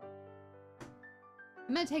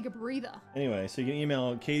 I'm gonna take a breather. Anyway, so you can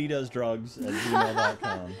email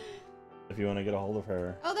caitidoesdrugs@gmail.com if you want to get a hold of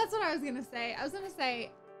her. Oh, that's what I was gonna say. I was gonna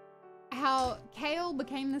say how kale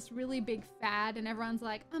became this really big fad, and everyone's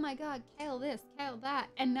like, oh my god, kale this, kale that,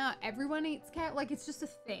 and now everyone eats kale. Like, it's just a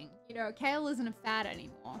thing. You know, kale isn't a fad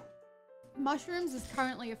anymore. Mushrooms is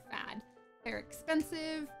currently a fad. They're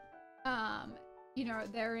expensive. You know,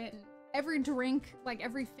 they're in every drink, like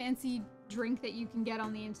every fancy drink that you can get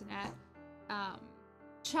on the internet.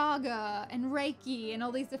 Chaga and Reiki and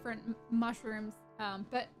all these different mushrooms.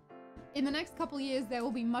 But in the next couple years, they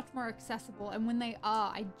will be much more accessible. And when they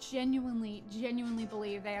are, I genuinely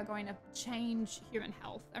believe they are going to change human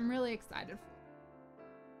health. I'm really excited for it.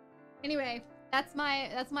 Anyway, that's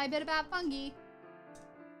my bit about fungi.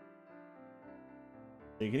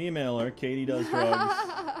 You can email her,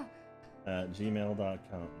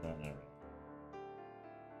 caitidoesdrugs@gmail.com. No.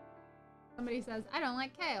 Somebody says, I don't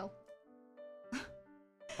like kale.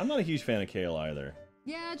 I'm not a huge fan of kale either.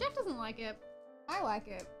 Yeah, Jeff doesn't like it. I like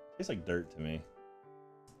it. Tastes like dirt to me.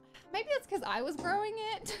 Maybe it's because I was growing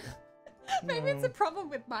it. Maybe it's a problem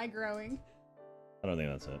with my growing. I don't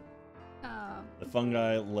think that's it. The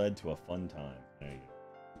fungi led to a fun time. There you go.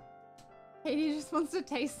 Katie just wants to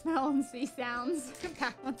taste, smell, and see sounds.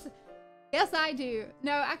 Yes, I do.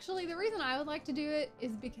 No, actually, the reason I would like to do it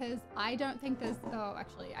is because I don't think there's... Oh,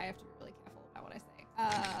 actually, I have to be really careful about what I say.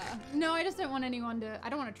 No, I just don't want anyone to... I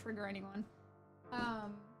don't want to trigger anyone.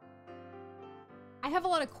 I have a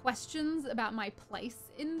lot of questions about my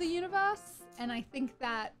place in the universe, and I think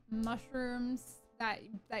that mushrooms... That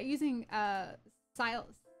using,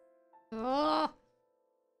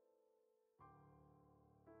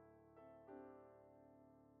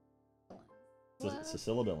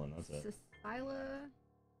 Cecilabilin, that's it. I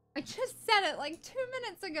just said it like 2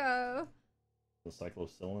 minutes ago. The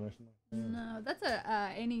cyclosilin or something? No, that's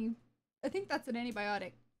I think that's an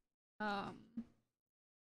antibiotic.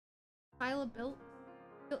 Cecilabilin.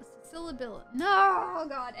 No, oh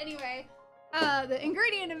god. Anyway, the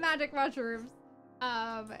ingredient in magic mushrooms.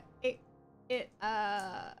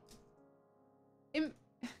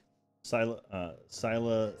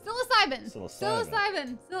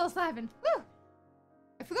 Psilocybin. Woo!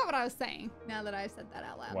 I forgot what I was saying now that I said that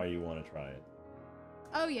out loud. Why you want to try it?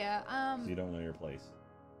 Oh yeah. 'Cause you don't know your place.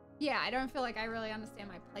 Yeah, I don't feel like I really understand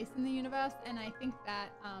my place in the universe, and I think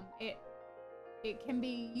that it can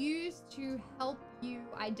be used to help you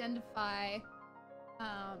identify.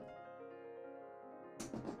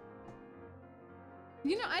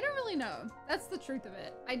 You know, I don't really know. That's the truth of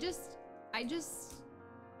it. I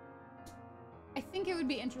think it would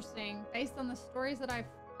be interesting based on the stories that I've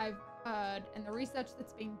heard and the research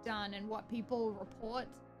that's being done and what people report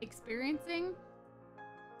experiencing.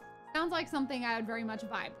 Sounds like something I would very much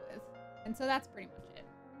vibe with. And so that's pretty much it.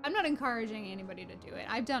 I'm not encouraging anybody to do it.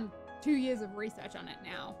 I've done 2 years of research on it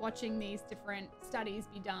now, watching these different studies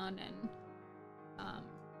be done, and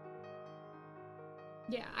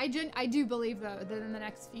yeah, I do believe though that in the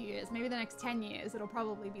next few years, maybe the next 10 years, it'll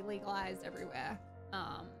probably be legalized everywhere.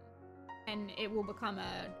 And it will become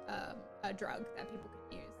a drug that people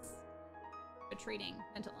can use for treating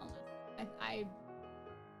mental illness. I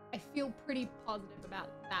feel pretty positive about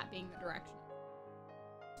that being the direction.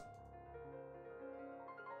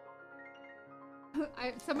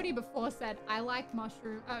 Somebody before said, I like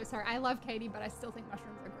mushroom. Oh, sorry, I love Caiti, but I still think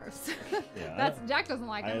mushrooms are gross. Yeah, Jack doesn't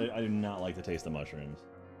like them. I do not like the taste of mushrooms.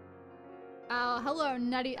 Oh, hello,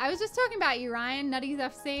 Nutty. I was just talking about you, Ryan, Nutty's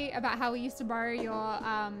FC, about how we used to borrow your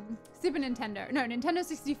Super Nintendo, no, Nintendo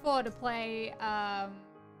 64 to play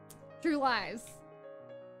True Lies.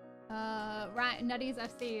 Ryan, Nutty's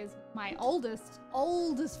FC is my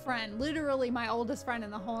oldest friend, literally my oldest friend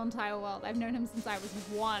in the whole entire world. I've known him since I was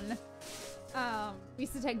 1. We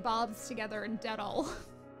used to take baths together in Dettol,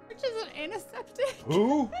 which is an antiseptic.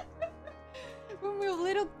 Who? When we were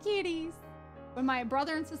little kitties. When my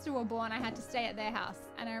brother and sister were born, I had to stay at their house.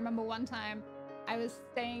 And I remember one time I was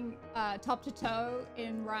staying top to toe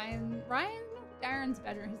in Darren's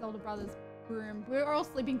bedroom, his older brother's room. We were all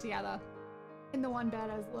sleeping together in the one bed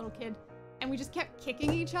as a little kid. And we just kept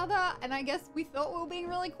kicking each other. And I guess we thought we were being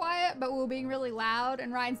really quiet, but we were being really loud.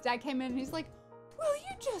 And Ryan's dad came in and he's like, will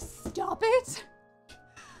you just stop it?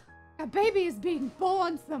 A baby is being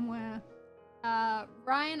born somewhere.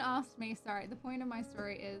 Ryan asked me, sorry, the point of my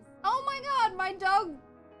story is, oh my god, my dog,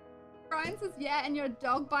 Ryan says, yeah, and your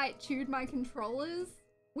dog bite chewed my controllers.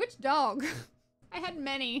 Which dog? I had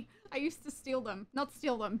many. I used to steal them. Not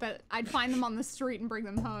steal them, but I'd find them on the street and bring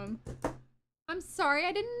them home. I'm sorry,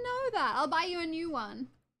 I didn't know that. I'll buy you a new one.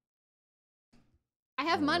 I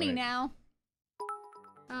have money now.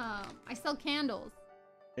 I sell candles.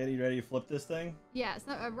 Katie, you ready to flip this thing? Yeah,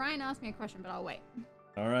 so Ryan asked me a question, but I'll wait.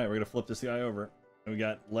 All right, we're gonna flip this guy over. And we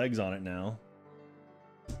got legs on it now.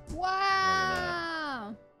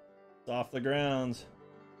 Wow! It's off the ground.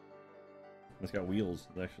 It's got wheels.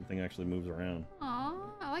 The actual thing actually moves around. Aw,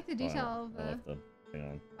 I like the detail of the... I'll have to hang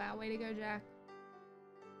on. Wow, way to go, Jack.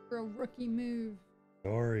 For a rookie move.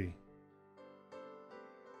 Sorry.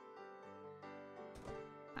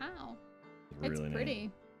 Wow. It's really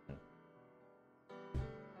pretty. Nice.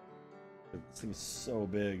 This thing is so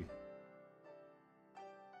big.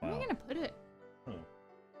 Wow. Where are you gonna put it? Huh.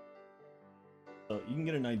 So you can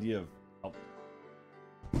get an idea of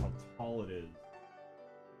how tall it is.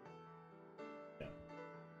 Yeah.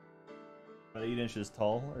 About 8 inches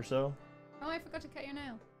tall or so. Oh, I forgot to cut your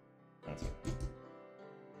nail. That's right.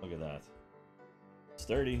 Look at that.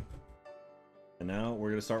 Sturdy. And now we're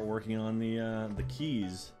gonna start working on the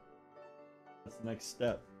keys. That's the next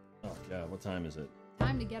step. Oh god, what time is it?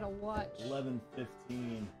 Time to get a watch.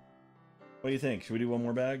 11:15. What do you think? Should we do one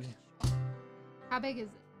more bag? How big is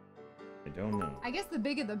it? I don't know. I guess the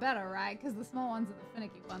bigger the better, right? Because the small ones are the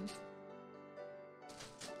finicky ones.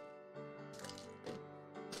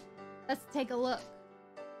 Let's take a look.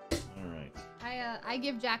 Alright. I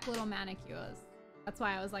give Jack little manicures. That's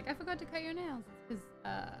why I was like, I forgot to cut your nails. It's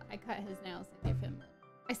because I cut his nails and give him...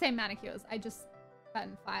 I say manicures. I just cut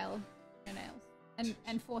and file your nails.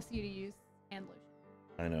 And force you to use hand lotion.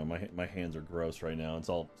 I know, my hands are gross right now. It's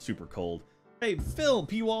all super cold. Hey, Phil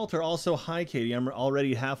P. Walter, also hi, Katie. I'm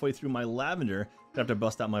already halfway through my lavender. I have to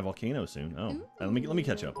bust out my volcano soon. Oh, let me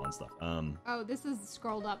catch up on stuff. Oh, this is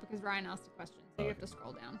scrolled up because Ryan asked a question, so you have to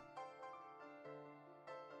scroll down.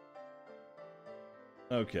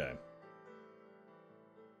 Okay.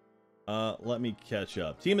 Let me catch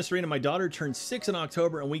up. Tia Serena, my daughter turned 6 in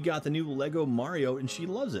October, and we got the new Lego Mario, and she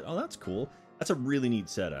loves it. Oh, that's cool. That's a really neat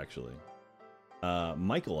set, actually.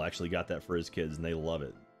 Michael actually got that for his kids, and they love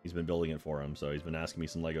it. He's been building it for him, so he's been asking me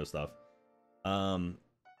some Lego stuff.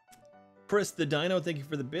 Chris the Dino, thank you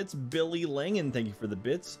for the bits. Billy Langan, thank you for the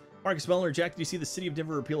bits. Marcus Mellor, Jack, did you see the city of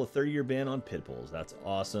Denver repeal a 30-year ban on pit bulls? That's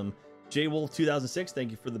awesome. J Wolf 2006, thank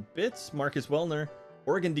you for the bits. Marcus Wellner,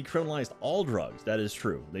 Oregon decriminalized all drugs. That is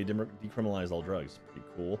true. They decriminalized all drugs. Pretty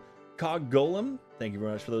cool. Cog Golem, thank you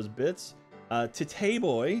very much for those bits.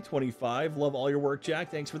 Boy 25, love all your work, Jack.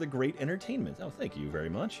 Thanks for the great entertainment. Oh, thank you very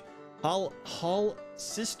much. Hall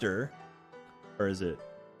Sister, or is it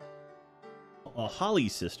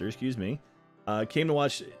Holly's sister? Excuse me. Came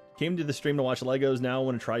to the stream to watch Legos. Now I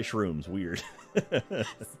want to try shrooms. Weird.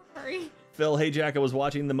 Sorry. Phil, hey Jack, I was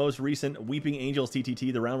watching the most recent Weeping Angels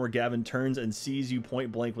TTT, the round where Gavin turns and sees you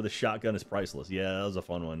point blank with a shotgun is priceless. Yeah, that was a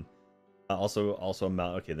fun one. Also,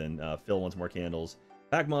 okay, then Phil wants more candles.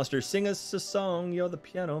 Packmonster, sing us a song, you're the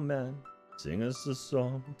piano man. Sing us a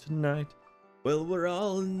song tonight. Well, we're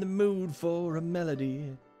all in the mood for a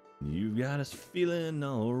melody. You got us feeling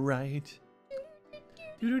alright.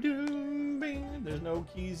 There's no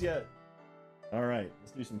keys yet. Alright,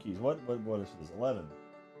 let's do some keys. What is this? 11.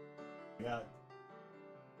 We got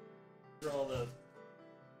all the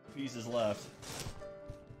pieces left.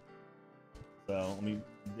 So let me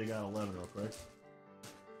dig out 11 real quick.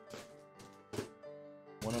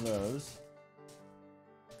 One of those.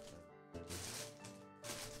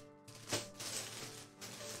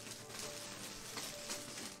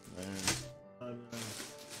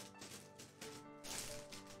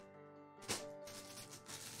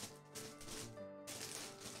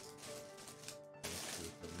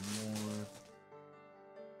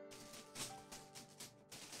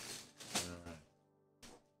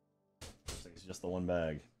 bags, just the one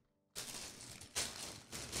bag.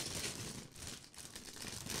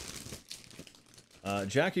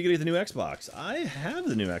 Jack, you gonna get the new Xbox? I have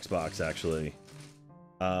the new Xbox, actually.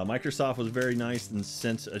 Microsoft was very nice and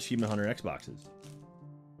sent Achievement Hunter Xboxes.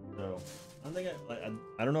 So, I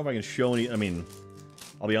don't know if I can show any. I mean,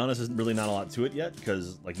 I'll be honest, there's really not a lot to it yet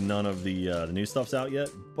because like none of the new stuff's out yet.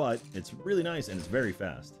 But it's really nice and it's very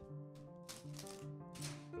fast.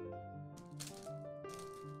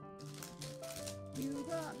 You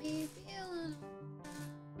got me feeling.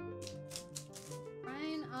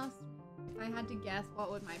 Ryan asked me if I had to guess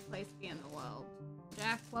what would my place be in the world.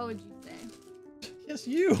 Jack, what would you say? Yes,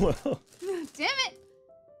 you. Damn it!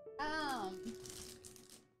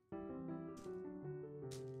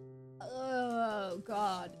 Oh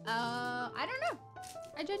God. I don't know.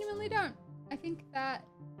 I genuinely don't. I think that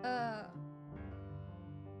I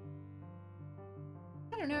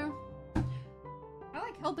don't know. I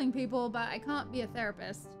like helping people, but I can't be a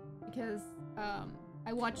therapist because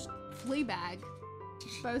I watched Fleabag,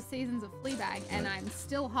 both seasons of Fleabag, and I'm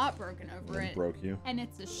still heartbroken over it. Broke you. And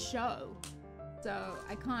it's a show, so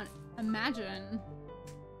I can't imagine.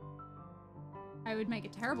 I would make a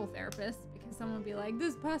terrible therapist because someone would be like,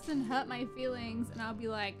 "This person hurt my feelings," and I'll be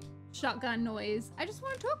like, "Shotgun noise. I just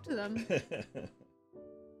want to talk to them.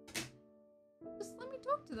 Just let me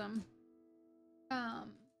talk to them."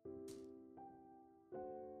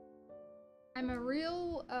 I'm a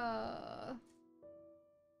real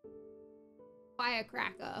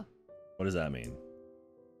firecracker. What does that mean?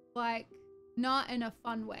 Like, not in a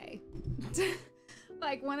fun way.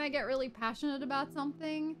 Like, when I get really passionate about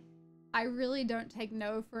something, I really don't take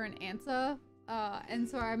no for an answer. And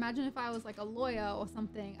so I imagine if I was like a lawyer or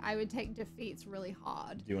something, I would take defeats really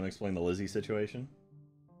hard. Do you want to explain the Lizzie situation?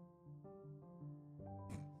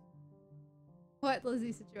 What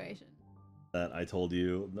Lizzie situation? That I told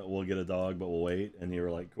you that we'll get a dog, but we'll wait, and you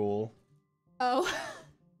were like, "Cool." Oh.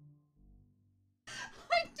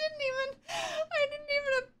 I didn't even.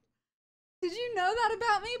 Did you know that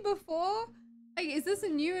about me before? Like, is this a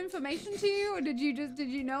new information to you, or did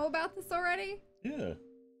you know about this already? Yeah.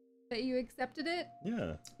 That you accepted it?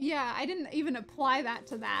 Yeah. Yeah, I didn't even apply that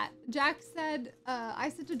to that. Jack said, I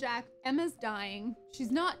said to Jack, Emma's dying.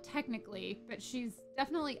 She's not technically, but she's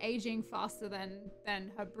definitely aging faster than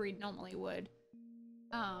her breed normally would.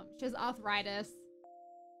 She has arthritis,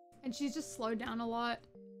 and she's just slowed down a lot.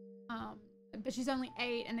 But she's only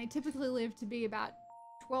 8, and they typically live to be about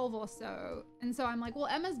 12 or so. And so I'm like, well,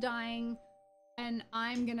 Emma's dying, and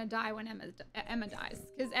I'm gonna die when Emma dies.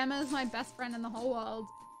 Because Emma is my best friend in the whole world.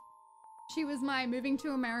 She was my moving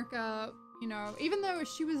to America, you know, even though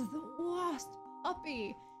she was the worst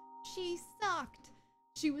puppy, she sucked.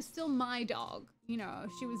 She was still my dog, you know,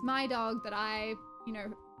 she was my dog that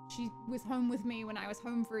she was home with me when I was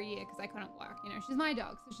home for a year because I couldn't work, you know, she's my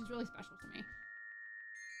dog, so she's really special to me.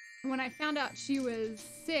 When I found out she was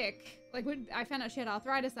sick, like when I found out she had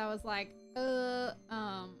arthritis, I was like,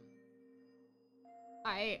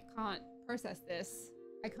 I can't process this.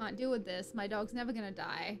 I can't deal with this. My dog's never gonna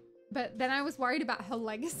die. But then I was worried about her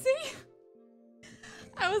legacy.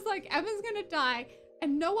 I was like, Emma's gonna die,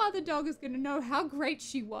 and no other dog is gonna know how great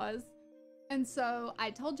she was. And so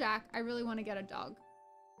I told Jack, I really want to get a dog.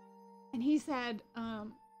 And he said, ha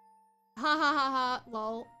ha ha ha,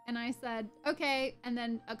 lol. And I said, okay. And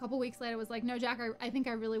then a couple weeks later was like, no, Jack, I think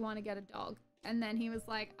I really want to get a dog. And then he was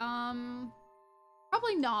like,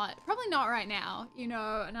 probably not right now, you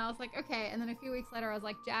know? And I was like, okay. And then a few weeks later, I was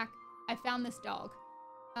like, Jack, I found this dog.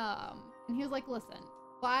 And he was like, listen,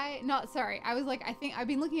 why not? Sorry. I was like, I think I've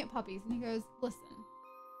been looking at puppies, and he goes, listen,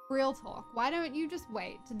 real talk. Why don't you just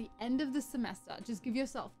wait to the end of the semester? Just give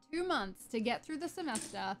yourself 2 months to get through the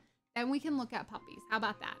semester. Then we can look at puppies. How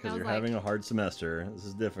about that? Because you're having a hard semester. This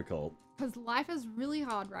is difficult. Because life is really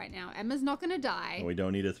hard right now. Emma's not going to die. And we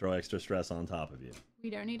don't need to throw extra stress on top of you. We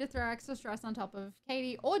don't need to throw extra stress on top of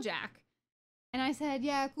Caiti or Jack. And I said,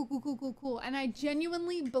 yeah, cool. And I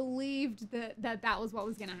genuinely believed that was what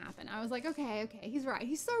was going to happen. I was like, okay, he's right.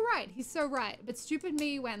 He's so right. But stupid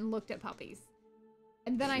me went and looked at puppies.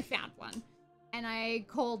 And then I found one. And I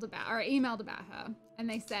emailed about her. And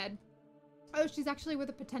they said, oh, she's actually with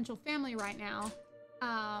a potential family right now.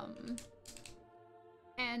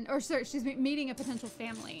 She's meeting a potential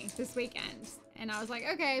family this weekend. And I was like,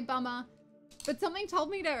 okay, bummer. But something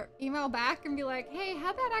told me to email back and be like, hey,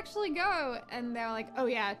 how'd that actually go? And they're like, oh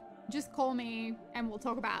yeah, just call me and we'll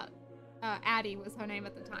talk about Addie was her name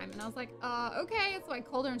at the time. And I was like, okay. So I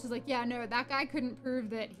called her and she's like, yeah, no, that guy couldn't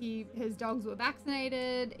prove that his dogs were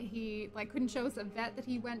vaccinated. He couldn't show us a vet that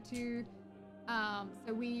he went to.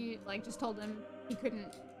 So we just told him he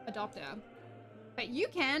couldn't adopt her. but you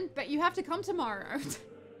can, but you have to come tomorrow. And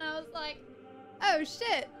I was like, oh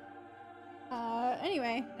shit.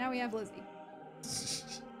 Anyway, now we have Lizzie.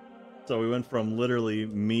 So we went from literally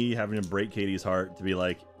me having to break Katie's heart to be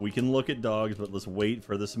like, we can look at dogs, but let's wait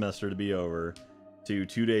for the semester to be over, to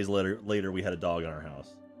 2 days later we had a dog in our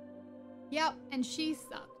house. Yep, and she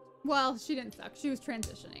sucked. Well, she didn't suck. She was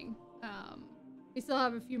transitioning. We still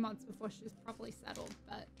have a few months before she's properly settled,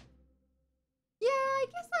 but yeah, I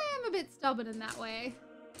guess I am a bit stubborn in that way.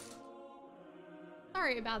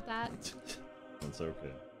 Sorry about that. That's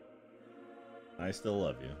okay. I still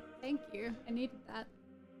love you. Thank you. I needed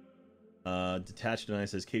that. Detached and I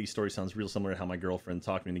says, Katie's story sounds real similar to how my girlfriend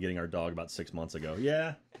talked me into getting our dog about 6 months ago.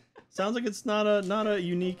 Yeah. Sounds like it's not a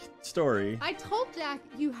unique story. I told Jack,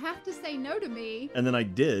 you have to say no to me. And then I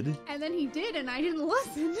did. And then he did, and I didn't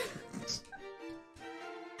listen.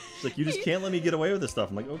 It's like, you just can't let me get away with this stuff.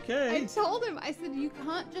 I'm like, okay. I told him, I said, you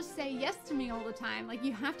can't just say yes to me all the time. Like,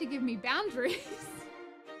 you have to give me boundaries.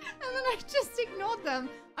 And then I just ignored them.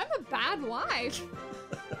 I'm a bad wife.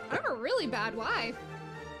 I'm a really bad wife.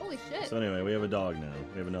 Holy shit. So anyway, we have a dog now.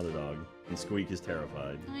 We have another dog. And Squeak is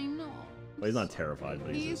terrified. I know. Well, he's not terrified,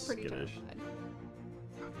 but he's just pretty skittish. terrified.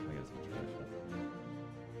 I guess it's trash.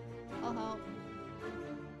 I'll help.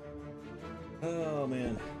 Oh,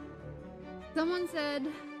 man. Someone said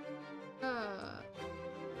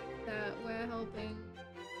that we're helping.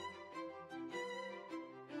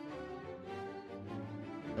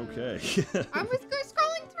 Okay. I was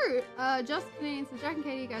scrolling through. Justin says, Jack and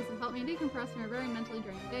Katie, you guys have helped me decompress from a very mentally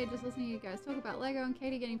draining day. Just listening to you guys talk about Lego and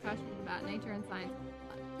Katie getting passionate about nature and science.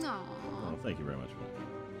 Aww. Oh, thank you very much.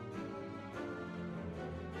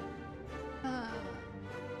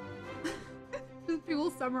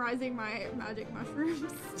 People summarizing my magic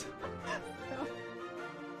mushrooms. So,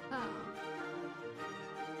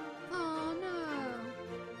 oh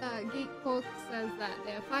no. Geek Cork says that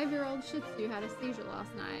their 5-year-old Shih Tzu had a seizure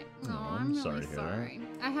last night. Oh, I'm really sorry.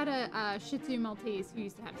 I had a Shih Tzu Maltese who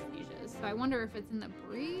used to have seizures, so I wonder if it's in the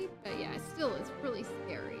breed. But yeah, still, it's really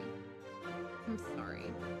scary. I'm sorry.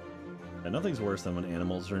 And nothing's worse than when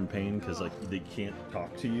animals are in pain because like they can't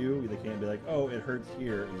talk to you. They can't be like, "Oh, it hurts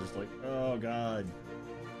here," and just like, "Oh God,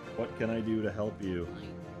 what can I do to help you?"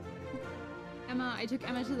 I took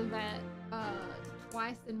Emma to the vet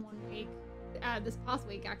twice in 1 week. This past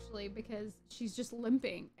week actually, because she's just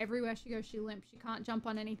limping everywhere she goes. She limps. She can't jump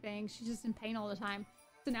on anything. She's just in pain all the time.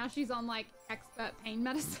 So now she's on like expert pain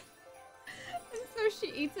medicine. And so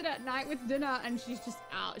she eats it at night with dinner and she's just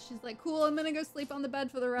out. She's like, cool, I'm gonna go sleep on the bed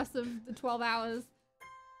for the rest of the 12 hours.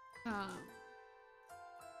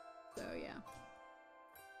 So yeah.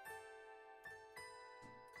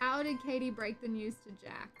 How did Katie break the news to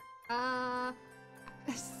Jack?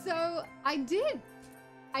 So I did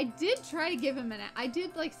try to give him I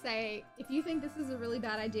did like say, if you think this is a really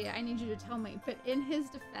bad idea, I need you to tell me. But in his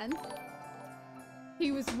defense,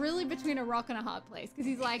 he was really between a rock and a hard place because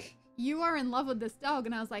he's like, you are in love with this dog.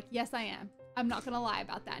 And I was like, yes, I am. I'm not going to lie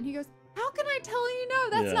about that. And he goes, how can I tell you no?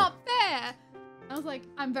 That's not fair. I was like,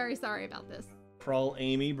 I'm very sorry about this. Crawl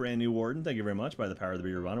Amy, brand new warden. Thank you very much. By the power of the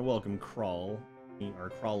Beer Bonner. Welcome, Crawl. Or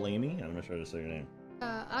Crawl Amy. I'm not sure how to say your name.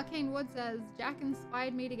 Arcane Wood says, Jack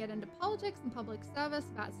inspired me to get into politics and public service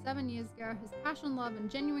about 7 years ago. His passion, love, and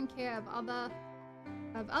genuine care of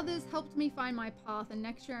others helped me find my path, and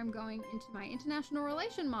next year I'm going into my international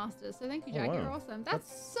relation masters. So thank you, Jack. You're awesome.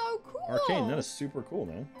 That's so cool. Arcane, that is super cool,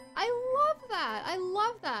 man. I love that. I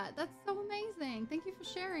love that. That's so amazing. Thank you for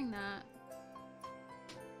sharing that.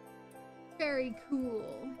 Very cool.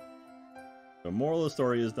 The moral of the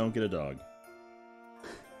story is don't get a dog.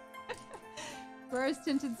 Rose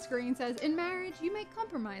Tinted Screen says, in marriage, you make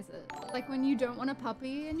compromises. Like when you don't want a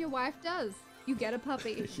puppy and your wife does. You get a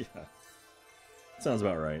puppy. Yeah. Sounds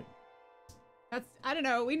about right. That's, I don't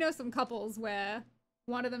know, we know some couples where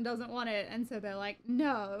one of them doesn't want it, and so they're like,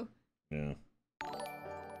 no. Yeah.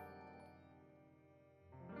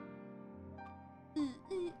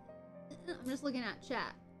 I'm just looking at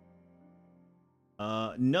chat.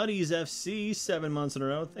 Nutties FC, 7 months in a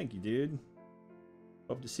row. Thank you, dude.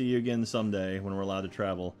 Hope to see you again someday when we're allowed to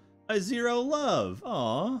travel. Zero Love.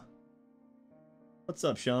 Aw. What's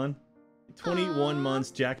up, Sean? 21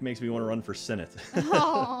 months. Jack makes me want to run for Senate.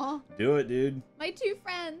 Aww. Do it, dude. My 2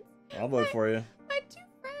 friends. I'll vote for you. My 2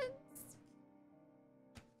 friends.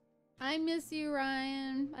 I miss you,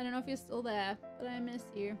 Ryan. I don't know if you're still there, but I miss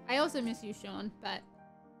you. I also miss you, Sean, but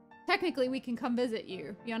technically we can come visit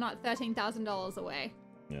you. You're not $13,000 away.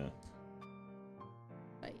 Yeah.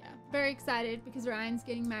 But yeah, very excited because Ryan's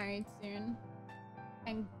getting married soon.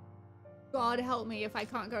 And God help me if I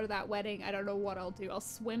can't go to that wedding. I don't know what I'll do. I'll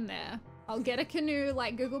swim there. I'll get a canoe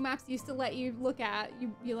like Google Maps used to let you look at.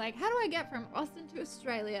 You're like, how do I get from Austin to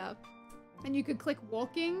Australia? And you could click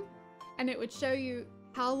walking, and it would show you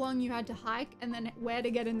how long you had to hike and then where to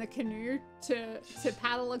get in the canoe to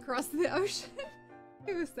paddle across the ocean.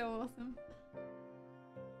 It was so awesome.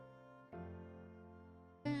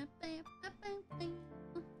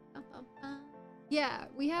 Yeah,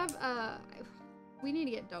 we have, we need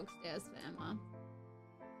to get dog stairs for Emma.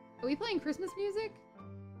 Are we playing Christmas music?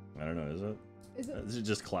 I don't know, is it? Is it? This is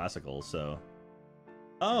just classical, so.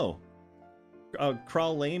 Oh!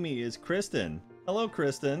 Crawl Amy is Kristen. Hello,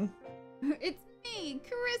 Kristen. It's me,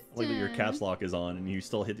 Kristen. I like that your caps lock is on and you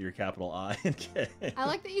still hit your capital I. Okay. I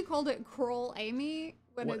like that you called it Crawl Amy.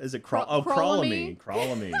 What is it? Crawlamy.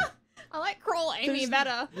 Crawlamy. I like Crawl Amy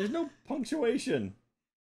better. There's no punctuation.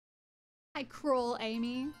 Hi, Crawl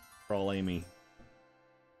Amy. Crawl Amy.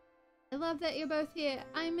 I love that you're both here.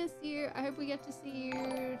 I miss you. I hope we get to see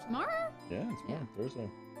you tomorrow? Yeah, tomorrow, Thursday.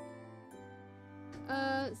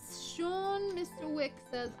 Sean Mr. Wick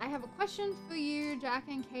says, I have a question for you, Jack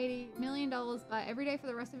and Katie. $1 million, but every day for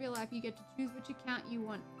the rest of your life, you get to choose which account you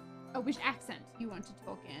want, which accent you want to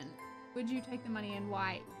talk in. Would you take the money and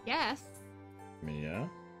why? Yes. I mean, yeah.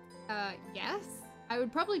 Yes. I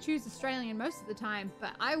would probably choose Australian most of the time,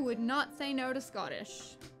 but I would not say no to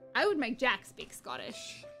Scottish. I would make Jack speak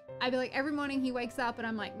Scottish. I'd be like, every morning he wakes up and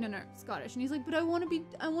I'm like, no, Scottish. And he's like, but I want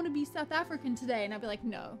to be South African today. And I'd be like,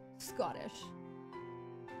 no, Scottish.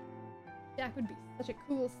 Jack would be such a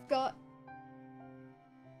cool Scot.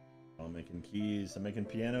 I'm making keys. I'm making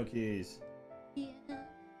piano keys. Piano.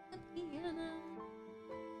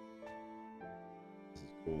 This is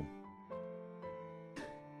cool.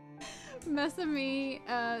 Mess says,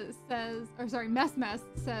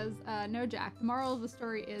 no, Jack. The moral of the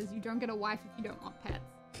story is you don't get a wife if you don't want pets.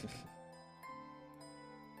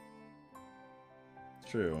 It's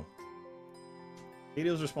true. Katie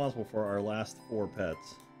was responsible for our last 4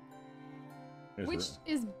 pets. Which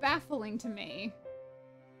is baffling to me.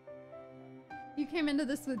 You came into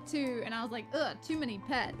this with 2, and I was like, ugh, too many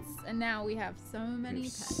pets. And now we have so many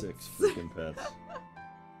pets. 6 freaking pets.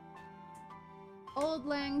 Old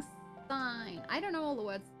Lang Syne. I don't know all the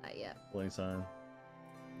words to that yet. Lang Syne.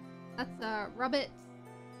 That's, Robert.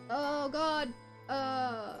 Oh, God.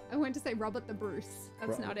 I went to say Robert the Bruce.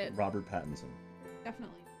 That's not it. Robert Pattinson.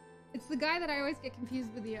 Definitely. It's the guy that I always get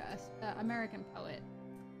confused with the American poet.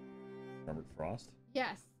 Robert Frost?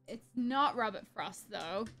 Yes. It's not Robert Frost,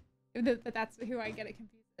 though. But that's who I get it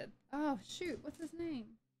confused with. Oh, shoot. What's his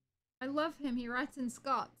name? I love him. He writes in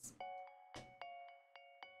Scots.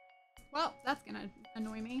 Well, that's gonna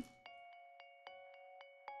annoy me.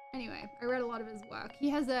 Anyway, I read a lot of his work. He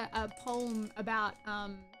has a poem about,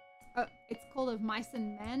 it's called Of Mice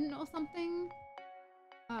and Men or something.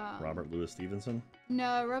 Robert Louis Stevenson?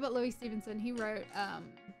 No, Robert Louis Stevenson. He wrote,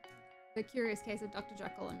 The Curious Case of Dr.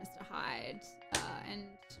 Jekyll and Mr. Hyde, and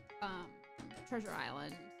Treasure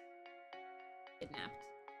Island. Kidnapped.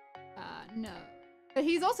 No. But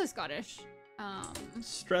he's also Scottish.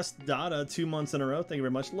 Stressed Data, 2 months in a row. Thank you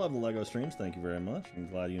very much. Love the Lego streams. Thank you very much. I'm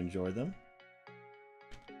glad you enjoyed them.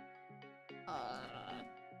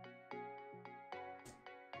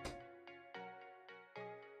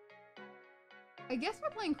 I guess we're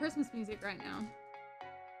playing Christmas music right now.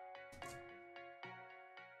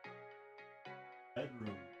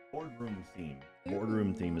 Boardroom theme.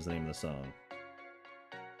 Boardroom theme is the name of the song.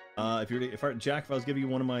 If I was giving you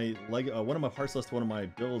one of my parts list, one of my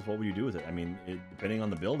builds, what would you do with it? I mean, depending on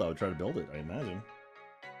the build, I would try to build it. I imagine.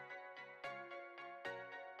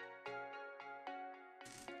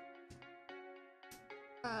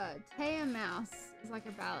 Taya Mouse is like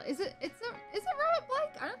a ballad. Is it Robert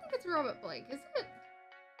Blake? I don't think it's Robert Blake, is it?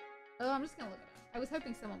 Oh, I'm just gonna look it up. I was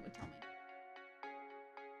hoping someone would tell me.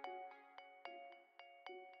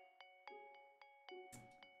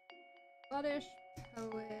 Scottish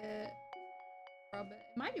poet Robert.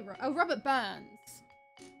 It might be Robert Burns.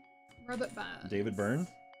 Robert Burns. David Byrne?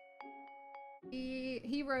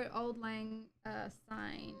 He wrote Old Lang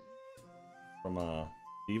Syne. From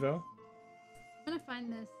Devo? I'm gonna find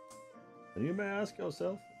this. And you may ask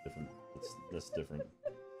yourself. Different. That's different.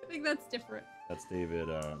 I think that's different. That's David.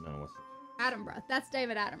 No, what's it? Attenborough. That's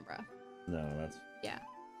David Attenborough. No, that's. Yeah.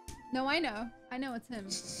 No, I know. I know it's him.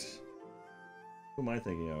 Who am I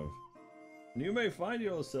thinking of? And you may find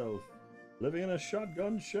yourself living in a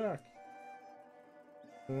shotgun shack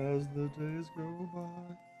as the days go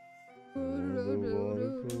by.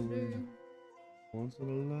 Water flowing, once in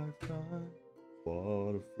a lifetime.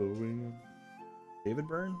 Water flowing. David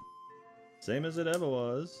Byrne? Same as it ever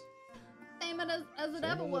was. Same as it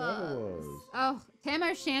ever was. Oh, Tam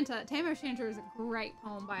O'Shanter. Tam O'Shanter is a great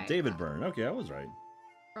poem by David Byrne. Okay, I was right.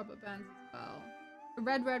 Robert Burns as well. The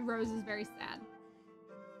Red Red Rose is very sad.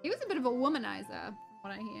 He was a bit of a womanizer, from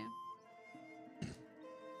what I hear.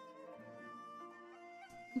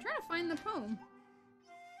 I'm trying to find the poem.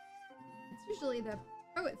 It's usually the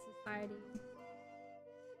Poet Society.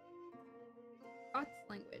 Scots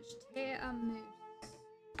language. Te a moose.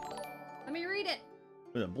 Let me read it.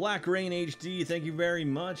 Black Rain HD, thank you very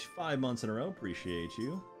much. 5 months in a row. Appreciate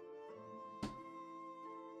you.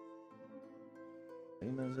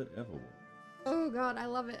 Same as it ever was. Oh god, I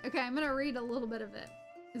love it. Okay, I'm gonna read a little bit of it.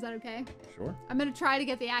 Is that okay? Sure. I'm gonna try to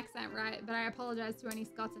get the accent right, but I apologize to any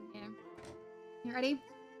Scots in here. You ready?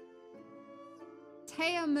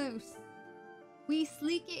 Te a moose. We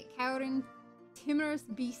sleek it cowering timorous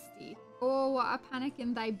beastie. Oh, what a panic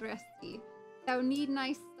in thy breastie. Thou need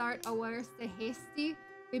nice start aware so hasty.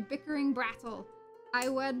 We bickering brattle. I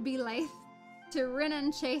would be lithe to rin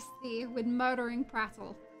and chase thee with murdering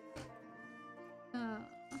prattle.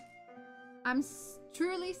 I'm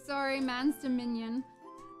truly sorry man's dominion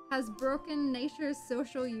has broken nature's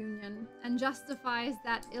social union and justifies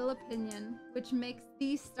that ill opinion which makes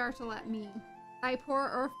thee startle at me, thy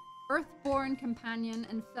poor earth-born companion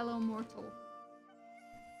and fellow mortal.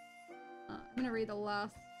 I'm gonna read the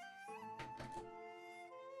last.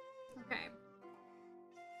 Okay.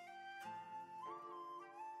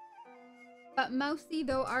 But mousy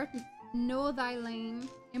thou art, know thy lane,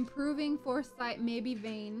 improving foresight may be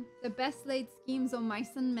vain, the best laid schemes o'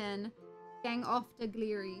 mice and men gang oft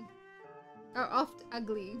ugly,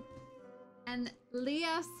 and lay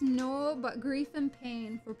us no but grief and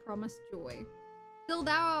pain for promised joy. Still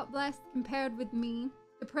thou art blessed compared with me,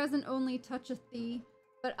 the present only toucheth thee,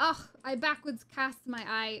 but I backwards cast my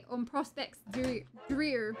eye on prospects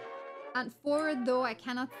drear, and forward though I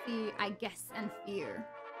cannot see, I guess and fear.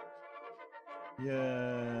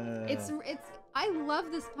 Yeah. I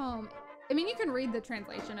love this poem. I mean, you can read the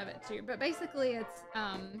translation of it too, but basically it's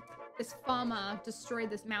this farmer destroyed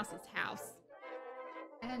this mouse's house.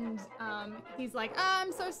 And he's like, oh,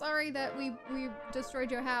 I'm so sorry that we destroyed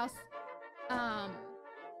your house. I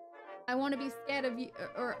want to be scared of you,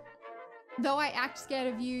 or though I act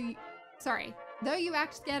scared of you, sorry, though you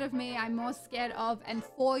act scared of me, I'm more scared of and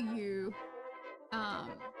for you,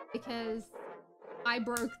 because I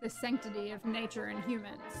broke the sanctity of nature and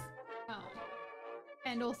humans.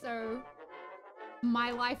 And also, my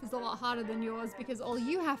life is a lot harder than yours because all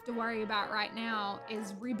you have to worry about right now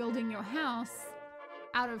is rebuilding your house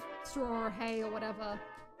out of straw or hay or whatever.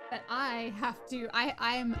 But I have to, I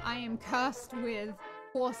am cursed with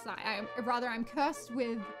foresight. I'm cursed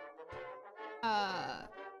with,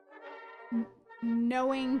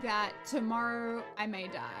 knowing that tomorrow I may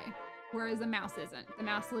die. Whereas a mouse isn't. The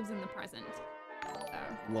mouse lives in the present. So.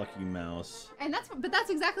 Lucky mouse. And that's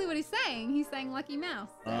exactly what he's saying. He's saying lucky mouse.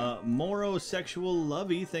 So. Moro Sexual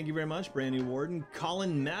Lovey, thank you very much. Brand new warden.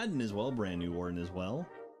 Colin Madden as well. Brand new warden as well.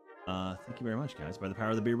 Thank you very much, guys. By the power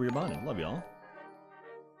of the beer, we are bonded. Love y'all.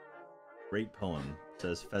 Great poem.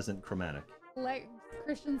 Says Pheasant Chromatic.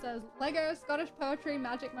 Christian says Lego, Scottish poetry,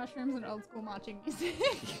 magic mushrooms, and old school marching music.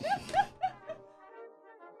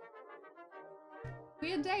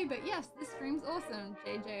 Weird day, but yes, this stream's awesome,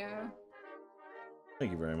 JJO.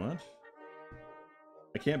 Thank you very much.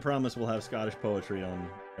 I can't promise we'll have Scottish poetry on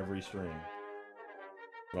every stream,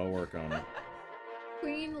 but I'll work on it.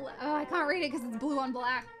 Queen, I can't read it because it's blue on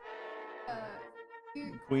black.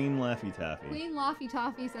 Queen Laffy Taffy. Queen Laffy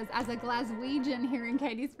Taffy says, as a Glaswegian, hearing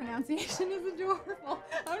Katie's pronunciation is adorable.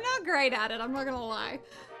 I'm not great at it, I'm not gonna lie.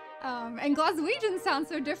 And Glaswegians sound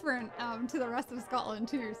so different to the rest of Scotland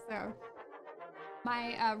too, so.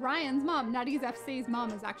 My, Ryan's mom, Nutty's FC's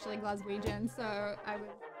mom is actually Glaswegian, so I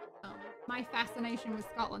was, my fascination with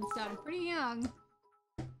Scotland started pretty young.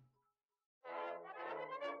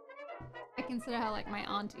 I consider her like my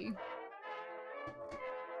auntie.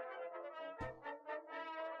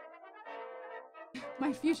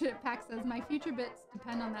 My future, Pack says, my future bits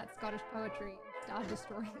depend on that Scottish poetry, Star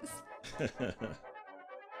Destroyers.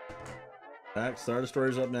 Pack, Star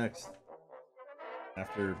Destroyers up next.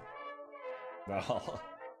 After Valhalla.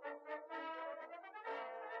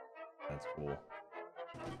 That's cool.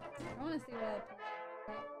 I want to see what.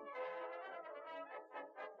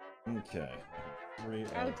 Okay.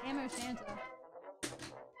 Oh, Tam O'Shanter.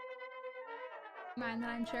 Mind that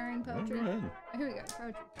I'm sharing poetry? Go ahead. Oh, here we go.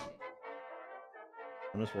 Poetry.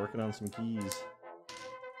 I'm just working on some keys.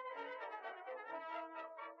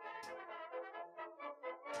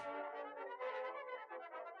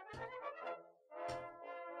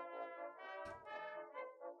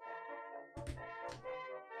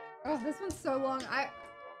 Oh, this one's so long.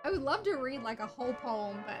 I would love to read like a whole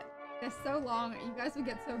poem, but they're so long. You guys would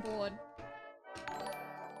get so bored.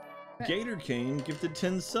 But Gator Kane gifted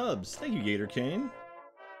 10 subs. Thank you, Gator Kane.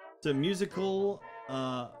 It's a musical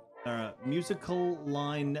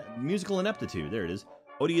ineptitude. There it is.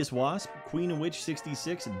 Odious Wasp, Queen Witch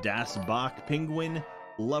 66, Das Bach Penguin,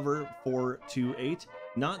 Lover 428,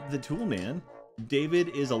 Not the Tool Man, David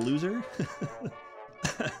is a loser,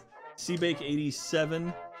 Seabake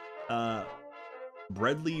 87,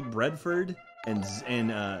 Bredley Bredford, and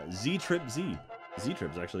Z Trip Z. Z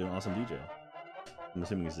Trip's actually an awesome DJ. I'm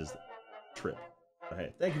assuming this is Trip. But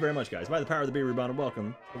hey, thank you very much, guys. By the power of the Beer Rebound,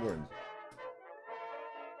 welcome to the Wardens.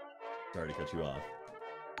 Sorry to cut you off.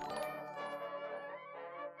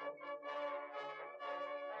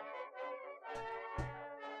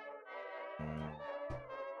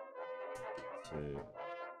 Two,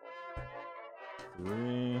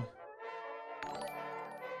 three,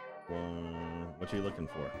 one. What are you looking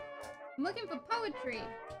for? I'm looking for poetry.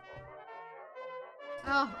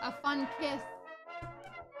 Oh, a fun kiss.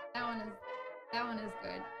 That one is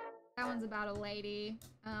good. That one's about a lady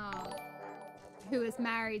who is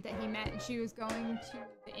married that he met, and she was going to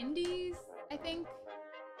the Indies, I think.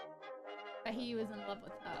 But he was in love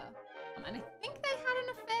with her, and I think they had an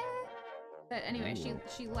affair. But anyway,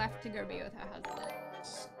 she left to go be with her husband.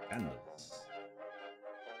 Scandalous.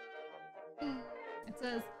 It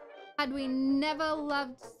says, had we never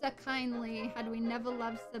loved so kindly, had we never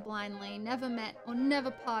loved so blindly, never met or never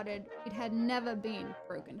parted, we'd had never been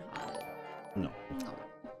broken-hearted. No. No.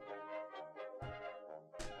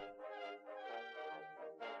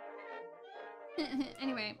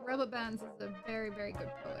 Anyway, Robert Burns is a very, very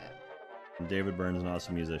good poet. David Byrne's an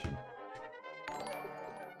awesome musician.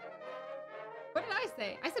 What did I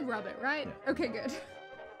say? I said Robert, right? Yeah. Okay, good.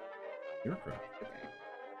 You're correct. Okay.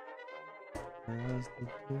 As the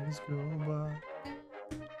days go by,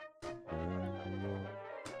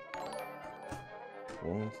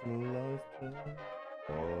 once in a lifetime,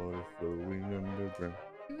 water flowing underground.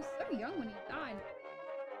 He was so young when he died.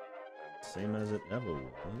 Same as it ever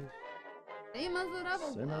was. Same as it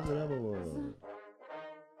ever Same as it ever was.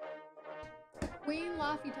 Queen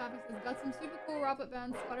Laffy Taffy says, got some super cool Robert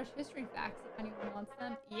Burns Scottish history facts if anyone wants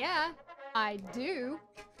them. Yeah, I do.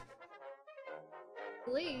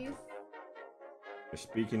 Please. You're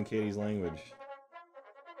speaking Katie's language.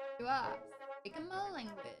 You are speaking my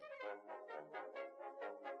language.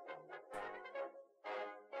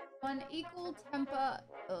 One equal temper,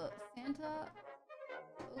 Santa.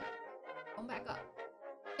 Oh, going back up.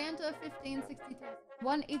 Santa 1563.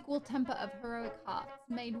 One equal temper of heroic hearts,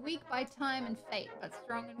 made weak by time and fate, but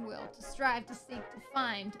strong in will, to strive, to seek, to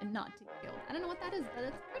find, and not to kill. I don't know what that is, but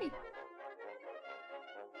it's pretty.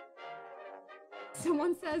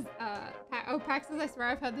 Someone says, Pax says, I swear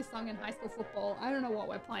I've heard this song in high school football. I don't know what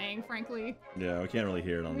we're playing, frankly. Yeah, we can't really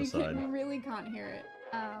hear it on the side. We really can't hear it.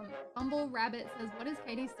 Bumble Rabbit says, what is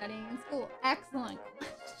Katie studying in school? Excellent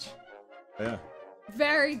question. Yeah.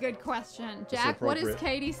 Very good question. Jack, what is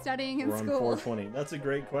appropriate. Katie studying in We're on school? 420. That's a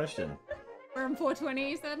great question. We're on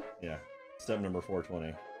 420, you said? Yeah. Step number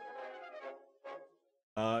 420.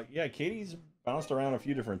 Yeah, Katie's bounced around a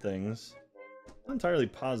few different things. I'm entirely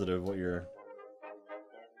positive what your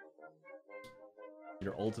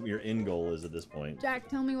end goal is at this point. Jack,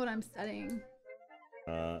 tell me what I'm studying.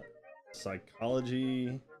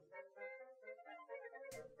 Psychology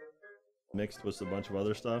mixed with a bunch of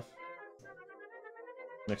other stuff.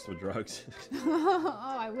 Mixed with drugs. Oh,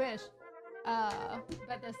 I wish.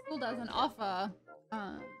 But the school doesn't offer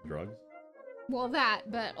Drugs? well, that,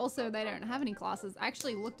 but also they don't have any classes. I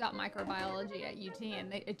actually looked up microbiology at UT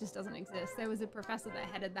and it just doesn't exist. There was a professor that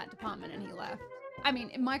headed that department and he left. I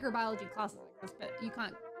mean, microbiology classes exist, but you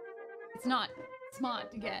can't, it's not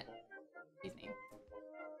smart to get, excuse me.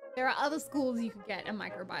 There are other schools you could get a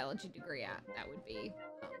microbiology degree at. That would be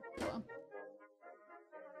cool.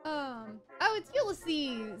 Oh, it's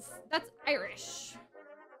Ulysses. That's Irish,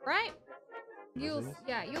 right? Ulysses?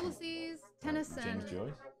 Yeah, Ulysses, Tennyson. James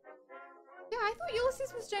Joyce? Yeah, I thought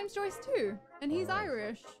Ulysses was James Joyce too, and he's Oh.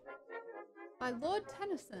 Irish. By Lord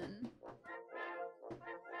Tennyson.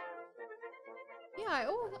 Yeah, I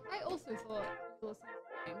also thought Ulysses was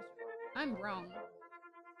James Joyce. I'm wrong.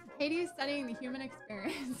 Katie is studying the human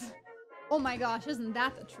experience. Oh my gosh, isn't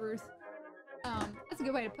that the truth? That's a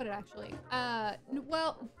good way to put it, actually.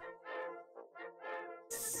 Well,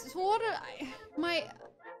 sort of.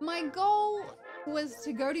 My goal was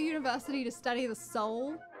to go to university to study the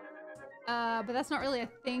soul. But that's not really a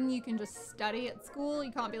thing you can just study at school.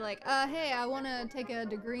 You can't be like, hey, I want to take a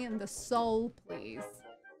degree in the soul, please.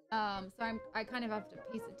 So I kind of have to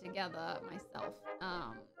piece it together myself.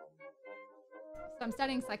 So I'm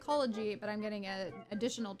studying psychology, but I'm getting an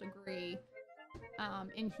additional degree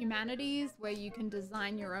in humanities where you can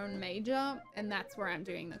design your own major, and that's where I'm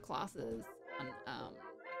doing the classes on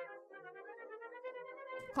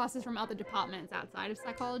classes from other departments outside of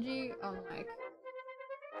psychology on like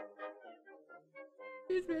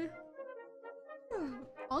excuse me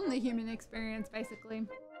on the human experience, basically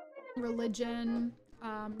religion,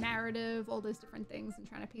 narrative, all those different things, and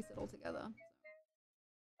trying to piece it all together.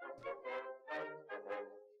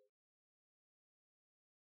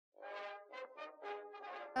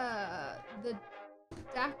 The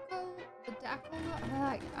Daco,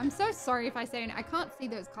 I'm so sorry if I say it. I can't see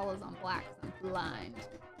those colors on black because I'm blind.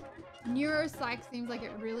 Neuropsych seems like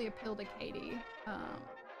it would really appeal to Caiti.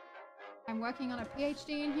 I'm working on a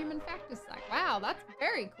PhD in human factors psych. Wow, that's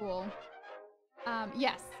very cool.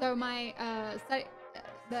 Yes, so my study,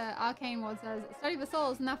 the arcane one says, study of the soul,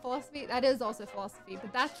 isn't that philosophy? That is also philosophy,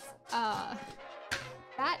 but that's,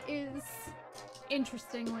 that is,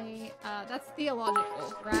 interestingly, that's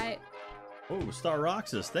theological, right? Oh, Star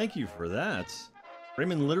Roxas, thank you for that.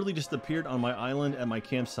 Raymond literally just appeared on my island at my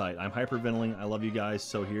campsite. I'm hyperventilating. I love you guys,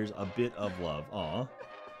 so here's a bit of love. Aw.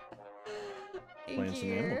 Playing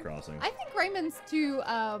some Animal Crossing. I think Raymond's too,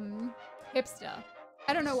 hipster.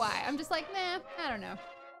 I don't know why. I'm just like, nah, I don't know.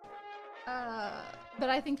 But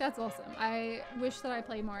I think that's awesome. I wish that I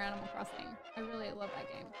played more Animal Crossing. I really love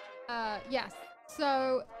that game. Yes.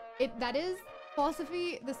 So, that is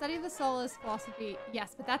philosophy. The study of the soul is philosophy,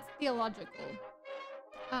 yes, but that's theological.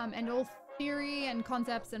 And all theory and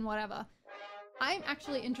concepts and whatever. I'm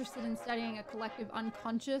actually interested in studying a collective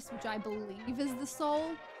unconscious, which I believe is the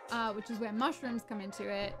soul, which is where mushrooms come into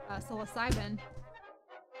it, psilocybin.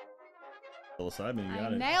 Psilocybin, you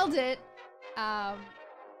got it. Nailed it.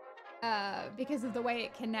 Because of the way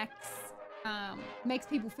it connects, makes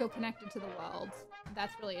people feel connected to the world.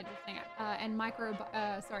 That's really interesting. And not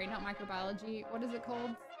microbiology. What is it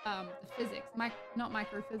called? The physics. Not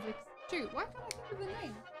microphysics. Shoot, why can't I think of the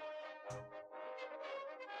name?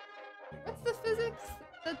 What's the physics?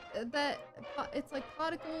 That it's like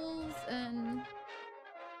particles and...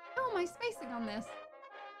 How am I spacing on this?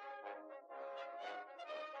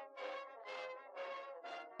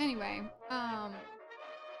 Anyway,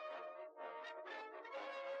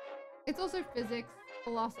 it's also physics,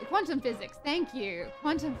 philosophy, quantum physics. Thank you,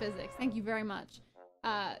 quantum physics. Thank you very much.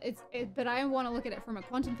 But I want to look at it from a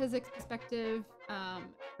quantum physics perspective,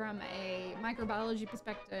 from a microbiology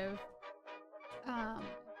perspective.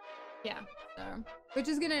 Yeah, so which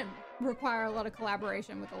is gonna require a lot of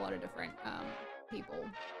collaboration with a lot of different people,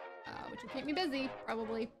 which will keep me busy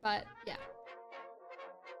probably. But yeah.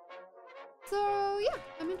 So yeah,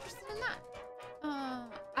 I'm interested in that.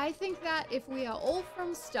 I think that if we are all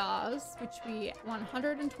from stars, which we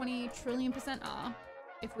 120 trillion% are,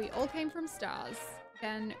 if we all came from stars,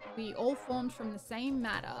 then we all formed from the same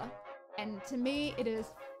matter. And to me, it is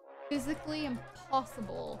physically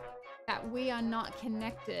impossible that we are not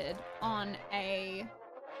connected on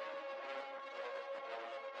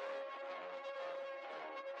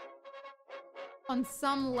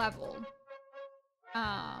some level.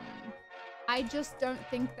 I just don't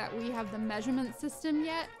think that we have the measurement system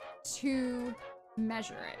yet to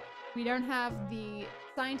measure it. We don't have the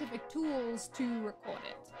scientific tools to record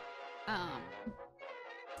it.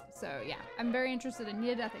 So yeah, I'm very interested in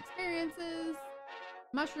near-death experiences,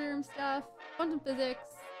 mushroom stuff, quantum physics,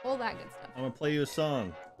 all that good stuff. I'm gonna play you a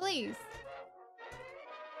song. Please.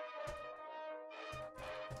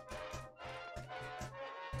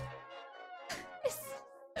 It's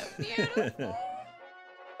so beautiful.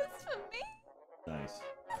 It's for me. Nice.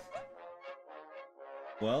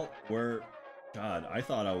 Well, God, I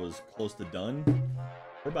thought I was close to done.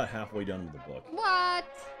 We're about halfway done with the book. What?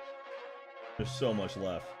 There's so much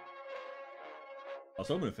left. I was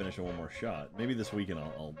hoping to finish in one more shot. Maybe this weekend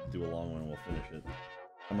I'll do a long one and we'll finish it.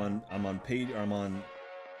 I'm on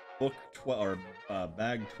book 12 or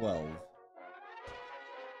bag 12.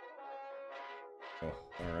 Oh,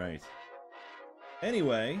 all right.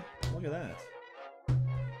 Anyway, look at that.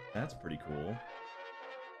 That's pretty cool.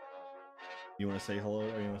 You want to say hello,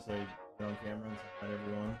 or you want to say get on camera and say hi to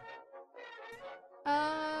everyone?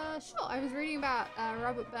 Sure. I was reading about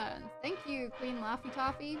Robert Burns. Thank you, Queen Laffy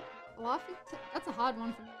Taffy. That's a hard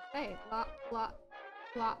one for me to say.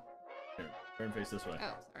 Here, turn and face this way.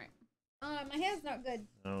 Oh, sorry. My hair's not good.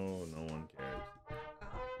 No, no one cares.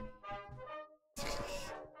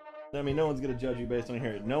 I mean, no one's gonna judge you based on your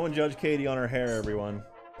hair. No one judge Caiti on her hair, everyone.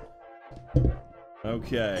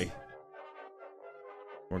 Okay.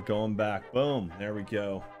 We're going back. Boom. There we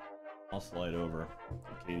go. I'll slide over.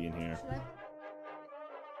 Get Caiti in here. Should I?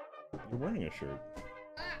 You're wearing a shirt.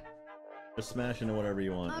 Just smash into whatever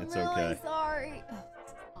you want. I'm It's really okay. sorry. Oh,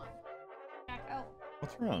 this is fun. Back out.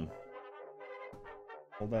 What's wrong?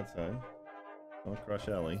 Hold that side. Don't crush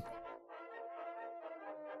Ellie.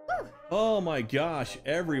 Woo. Oh my gosh,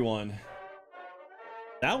 everyone.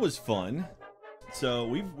 That was fun. So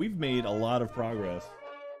we've made a lot of progress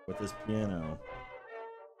with this piano.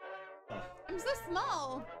 I'm so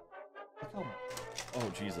small. Look how, oh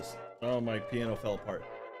Jesus. Oh, my piano fell apart.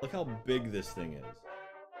 Look how big this thing is.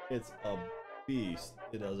 It's a beast.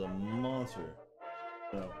 It is a monster.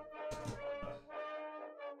 So,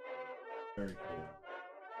 very cool.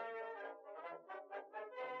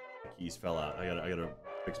 My keys fell out. I gotta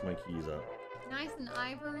fix my keys up. Nice and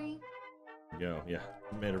ivory. There we go. Yeah,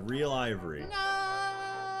 made of real ivory.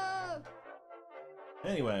 No.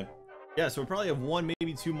 Anyway, yeah, so we probably have one,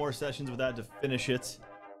 maybe two more sessions with that to finish it.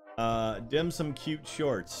 Dim some cute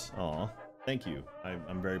shorts. Aw, thank you.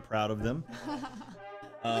 I'm very proud of them.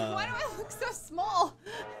 Why do I look so small?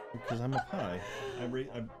 Because I'm a pie.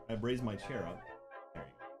 I raised my chair up. There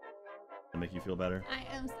you go. That make you feel better?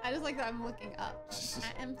 I just like that I'm looking up.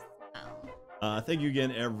 I am small. Thank you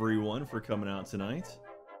again, everyone, for coming out tonight.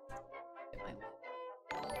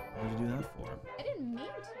 What did you do that for? I didn't mean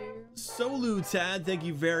to. Solu Tad, thank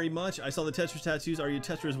you very much. I saw the Tetris tattoos. Are you a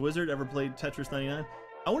Tetris wizard? Ever played Tetris 99?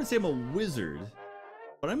 I wouldn't say I'm a wizard,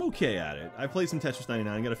 but I'm okay at it. I played some Tetris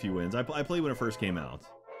 99, got a few wins. I played when it first came out,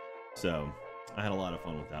 so I had a lot of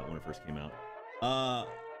fun with that when it first came out.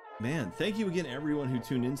 Man, thank you again, everyone who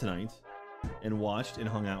tuned in tonight and watched and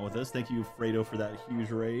hung out with us. Thank you, Fredo, for that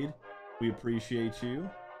huge raid. We appreciate you.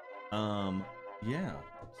 Yeah.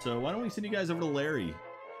 So why don't we send you guys over to Larry,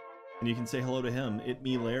 and you can say hello to him. It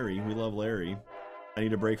me, Larry. We love Larry. I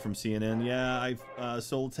need a break from CNN. Yeah, I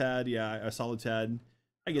sold Tad. Yeah, I saw Tad.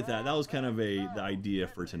 I get that. That was kind of the idea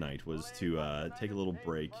for tonight, was to take a little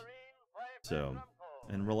break, so,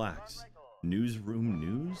 and relax. Newsroom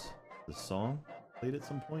News, the song played at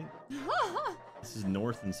some point. This is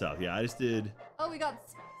North and South. Yeah, I just did. Oh, we got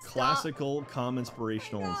classical, calm,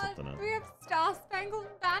 inspirational, and something else. We have Star Spangled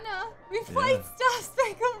Banner. We played Star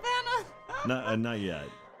Spangled Banner. Not yet.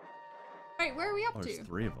 Wait, where are we up to? There's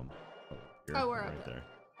 3 of them. Oh, we're right up there.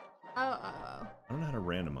 Oh. I don't know how to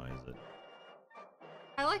randomize it.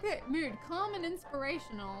 I like that mood. Calm and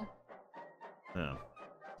inspirational. Oh.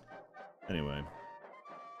 Anyway.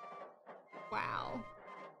 Wow.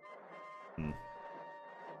 Hmm.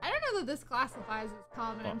 I don't know that this classifies as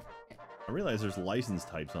calm and I realize there's license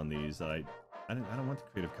types on these that I don't want the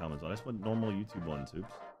Creative Commons on. I just want normal YouTube ones.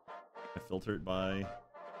 Oops. I filter it by.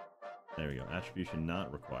 There we go. Attribution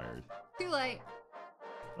not required. Too late.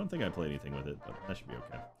 I don't think I played anything with it, but that should be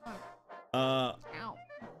okay. Oh.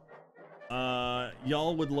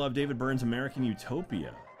 Y'all would love David Byrne's American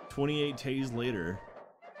Utopia. 28 days later.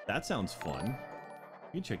 That sounds fun.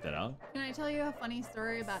 You can check that out. Can I tell you a funny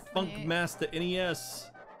story about Funk Master NES.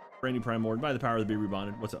 Brandy Prime Ward by the power of the Be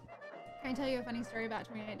Rebonded. What's up? Can I tell you a funny story about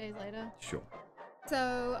 28 Days Later? Sure.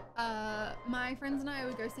 So, my friends and I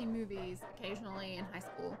would go see movies occasionally in high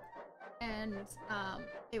school. And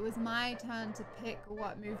it was my turn to pick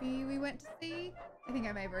what movie we went to see. I think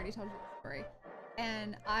I may have already told you the story.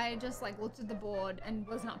 And I just like looked at the board and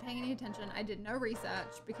was not paying any attention. I did no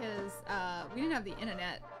research because we didn't have the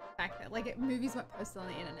internet back then. Like movies weren't posted on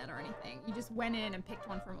the internet or anything. You just went in and picked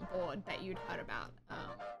one from a board that you'd heard about.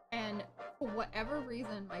 And for whatever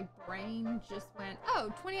reason, my brain just went,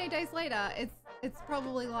 oh, 28 Days Later, it's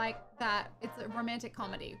probably like that. It's a romantic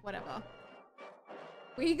comedy, whatever.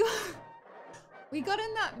 We got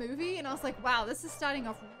in that movie and I was like, wow, this is starting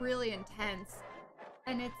off really intense.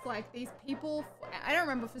 And it's like these people, I don't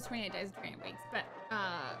remember if it was 28 days or 28 weeks, but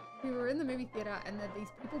we were in the movie theater and there are these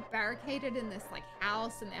people barricaded in this like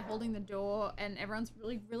house and they're holding the door and everyone's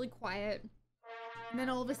really, really quiet. And then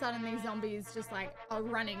all of a sudden these zombies just like are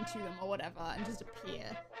running to them or whatever and just appear.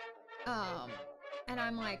 And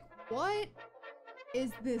I'm like, what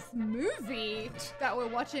is this movie that we're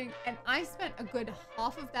watching? And I spent a good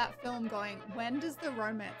half of that film going, when does the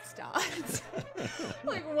romance start?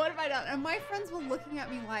 Like, what have I done? And my friends were looking at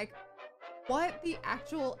me like, what the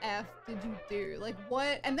actual F did you do? Like,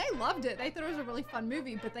 what? And they loved it. They thought it was a really fun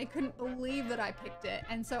movie, but they couldn't believe that I picked it.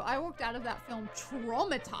 And so I walked out of that film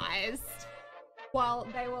traumatized while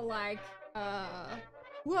they were like,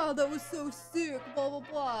 wow, that was so sick, blah, blah,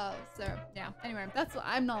 blah. So, yeah, anyway,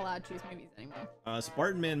 I'm not allowed to choose movies anymore.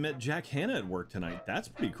 Spartan Man met Jack Hanna at work tonight. That's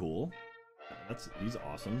pretty cool. He's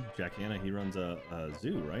awesome. Jack Hanna, he runs a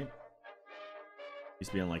zoo, right?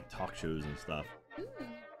 Used to be on, like, talk shows and stuff.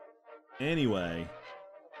 Anyway,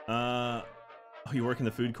 oh, you work in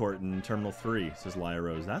the food court in Terminal 3, says Laya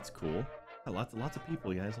Rose. That's cool. Got lots of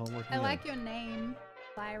people, you guys all working I like your name.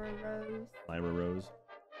 Lyra Rose. Lyra Rose.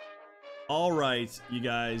 All right, you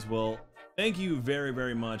guys. Well, thank you very,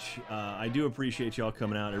 very much. I do appreciate y'all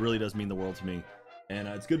coming out. It really does mean the world to me, and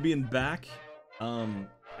it's good being back.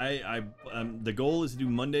 The goal is to do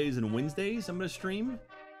Mondays and Wednesdays. I'm gonna stream,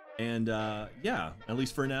 and yeah, at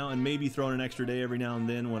least for now, and maybe throw in an extra day every now and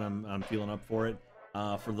then when I'm feeling up for it.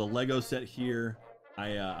 For the Lego set here,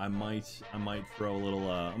 I might throw a little.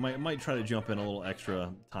 I might try to jump in a little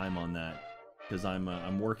extra time on that because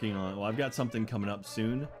I'm working on. Well, I've got something coming up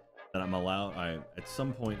soon that I'm allowed. At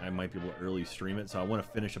some point I might be able to early stream it, so I want to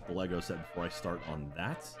finish up the Lego set before I start on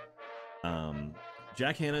that.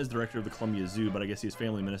 Jack Hanna is director of the Columbia Zoo, but I guess he has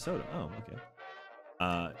family in Minnesota. Oh, okay.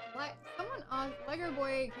 Like someone on Lego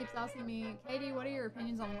Boy keeps asking me, Katie, what are your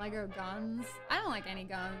opinions on Lego guns? I don't like any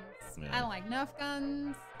guns. Yeah. I don't like Nerf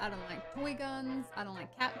guns. I don't like toy guns. I don't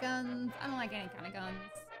like cat guns. I don't like any kind of guns.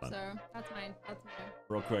 Fun. So that's mine.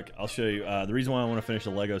 Real quick, I'll show you. The reason why I want to finish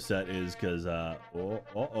the Lego set is because is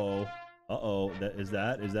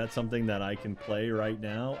that something that I can play right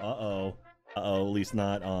now? At least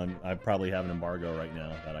not on. I probably have an embargo right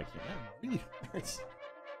now that I can't. That really hurts.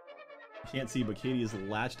 I can't see, but Katie is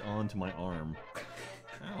latched onto my arm.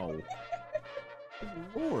 Ow.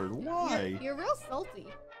 Lord, why? You're real salty.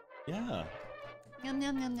 Yeah. Yum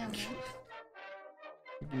yum yum yum.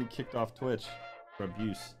 You're getting kicked off Twitch for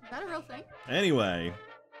abuse. Is that a real thing? Anyway,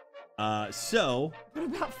 so. What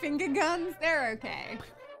about finger guns? They're okay.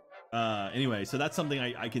 Anyway, so that's something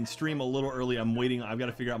I can stream a little early. I'm waiting. I've got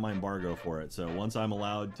to figure out my embargo for it. So once I'm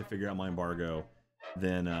allowed to figure out my embargo,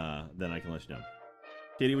 then I can let you know.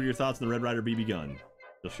 Katie, what are your thoughts on the Red Ryder BB gun?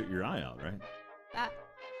 You'll shoot your eye out, right?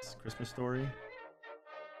 It's Christmas Story.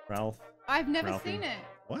 Ralph. I've never Ralphie. seen it.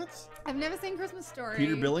 What? I've never seen Christmas Story.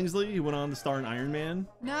 Peter Billingsley, who went on to star in Iron Man.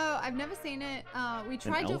 No, I've never seen it. We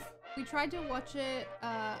tried to watch it.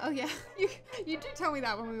 Oh yeah, you did tell me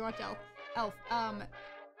that when we watched Elf.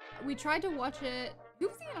 We tried to watch it. Who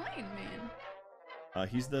was he in Iron Man?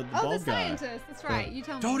 He's the Oh, bald the guy. scientist. That's right. You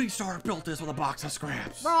told me. Tony Stark built this with a box of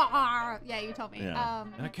scraps. Rawr. Yeah, you told me. Yeah.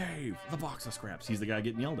 In a cave with a box of scraps. He's the guy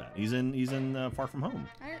getting yelled at. He's in Far From Home.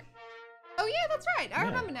 Oh yeah, that's right. I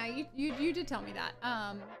remember now. You did tell me that.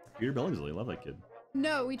 Peter Billingsley, I love that kid.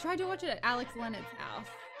 No, we tried to watch it at Alex Leonard's house.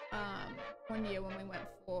 One year when we went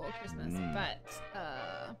for Christmas, but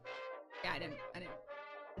yeah, I didn't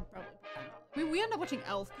probably. We ended up watching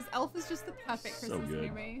Elf because Elf is just the perfect So Christmas good.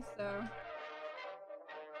 movie. So.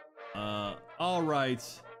 All right.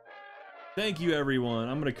 Thank you, everyone.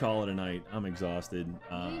 I'm gonna call it a night. I'm exhausted.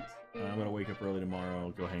 Me too. I'm gonna wake up early tomorrow,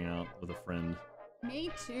 go hang out with a friend. Me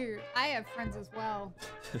too. I have friends as well.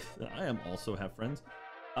 I also have friends.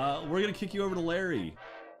 We're gonna kick you over to Larry.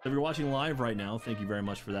 If you're watching live right now, thank you very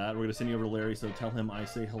much for that. We're gonna send you over to Larry, so tell him I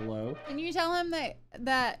say hello. Can you tell him that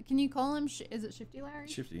can you call him, is it Shifty Larry?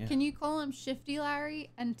 Shifty, yeah. Can you call him Shifty Larry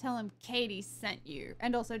and tell him Katie sent you?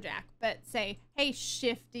 And also Jack, but say, hey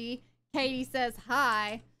Shifty, Katie says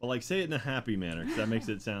hi. Well, like, say it in a happy manner, because that makes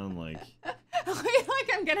it sound like... like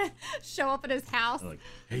I'm gonna show up at his house. Like,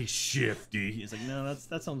 hey Shifty. He's like, no,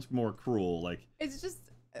 that sounds more cruel. Like, It's just,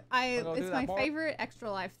 it's my favorite Extra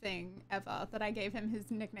Life thing ever that I gave him his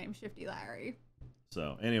nickname Shifty Larry.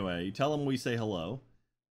 so anyway, you tell him we say hello.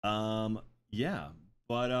 Yeah.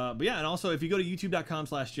 But yeah, and also if you go to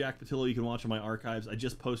youtube.com/Jack Pattillo, you can watch all my archives. I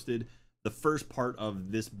just posted the first part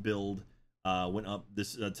of this build, went up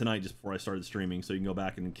this tonight just before I started streaming, so you can go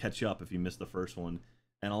back and catch up if you missed the first one.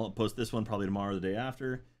 And I'll post this one probably tomorrow or the day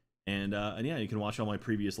after. And yeah, you can watch all my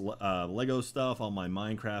previous Lego stuff, all my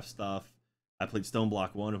Minecraft stuff. I played Stone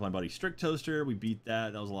Block 1 with my buddy Strict Toaster. We beat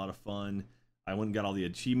that. That was a lot of fun. I went and got all the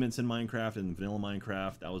achievements in Minecraft and vanilla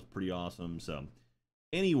Minecraft. That was pretty awesome. So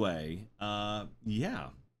anyway, yeah.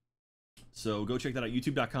 So go check that out,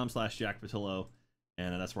 youtube.com/Jack Pattillo.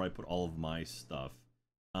 And that's where I put all of my stuff.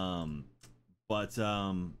 Yeah,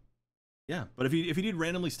 but if you did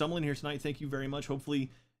randomly stumble in here tonight, thank you very much.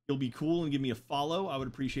 Hopefully you'll be cool and give me a follow. I would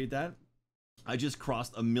appreciate that. I just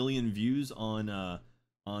crossed 1 million views on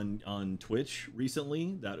Twitch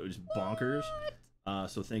recently. That was bonkers.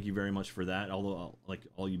 So thank you very much for that. Although like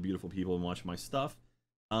all you beautiful people and watch my stuff.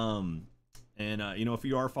 And you know, if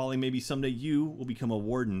you are following, maybe someday you will become a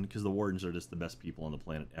warden, because the wardens are just the best people on the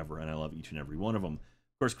planet ever, and I love each and every one of them. Of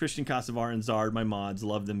course, Christian Casavar and Zard, my mods,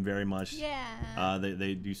 love them very much. Yeah.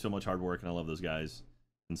 They do so much hard work, and I love those guys.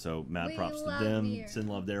 And so mad props to love them. you. Send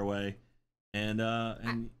love their way. And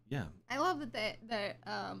yeah. I love that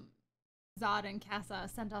Zod and Casa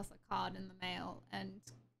sent us a card in the mail, and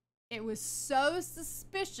it was so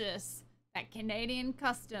suspicious that Canadian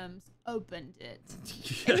Customs opened it.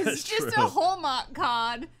 Yeah, It was just a Hallmark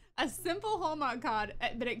card, a simple Hallmark card,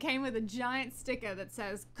 but it came with a giant sticker that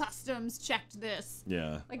says "Customs checked this."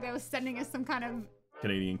 Yeah. Like they were sending us some kind of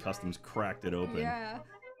Canadian Customs cracked it open. Yeah.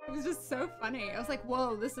 It was just so funny. I was like,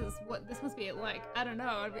 whoa, this must be like, I don't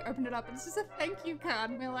know. And we opened it up and it's just a thank you card.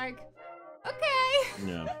 And we're like, okay.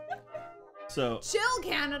 Yeah. So Chill,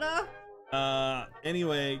 Canada.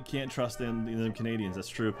 Anyway, can't trust them Canadians. That's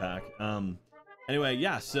true, Pack. Anyway,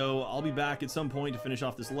 yeah, so I'll be back at some point to finish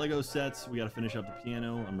off this Lego sets. We got to finish up the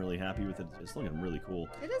piano. I'm really happy with it. It's looking really cool.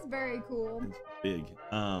 It is very cool. It's big.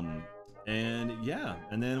 And yeah,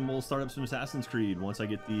 and then we'll start up some Assassin's Creed once I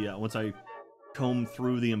get the once I comb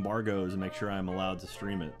through the embargoes and make sure I'm allowed to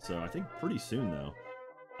stream it. So I think pretty soon though.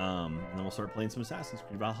 And then we'll start playing some Assassin's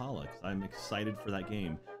Creed Valhalla because I'm excited for that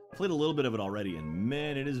game. I played a little bit of it already, and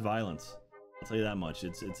man, it is violence. I'll tell you that much.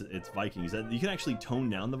 It's Vikings. You can actually tone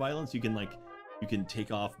down the violence. You can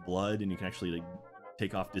take off blood, and you can actually like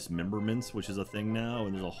take off dismemberments, which is a thing now.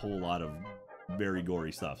 And there's a whole lot of very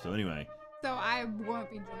gory stuff. So anyway. So I won't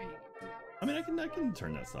be joining you. I mean, I can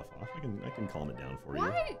turn that stuff off. I can calm it down for you.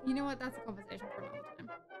 Why? You know what? That's a conversation for another time.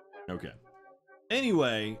 Okay.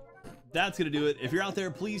 Anyway, that's gonna do it. If you're out there,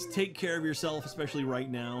 please take care of yourself, especially right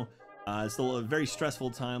now. It's still a very stressful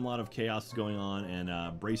time. A lot of chaos is going on,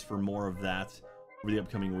 and brace for more of that over the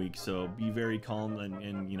upcoming week. So be very calm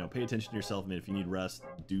and you know, pay attention to yourself. I mean, if you need rest,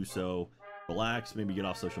 do so. Relax. Maybe get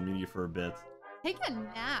off social media for a bit. Take a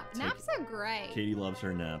nap. Naps are great. Katie loves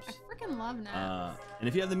her naps. I freaking love naps. And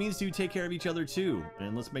if you have the means to, take care of each other too.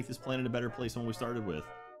 And let's make this planet a better place than what we started with.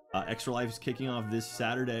 Extra Life is kicking off this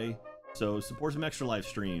Saturday. So support some Extra Life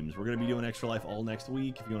streams. We're going to be doing Extra Life all next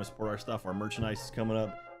week. If you want to support our stuff, our merchandise is coming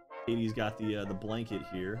up. Katie's got the blanket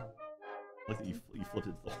here. Look at you flipped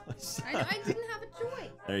it to the side. I didn't have a choice.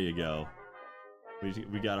 There you go.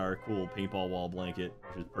 We got our cool paintball wall blanket,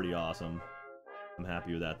 which is pretty awesome. I'm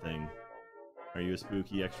happy with that thing. Are you a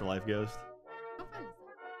spooky Extra Life ghost?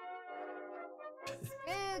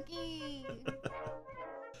 Spooky.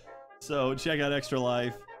 So check out Extra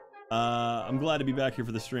Life. I'm glad to be back here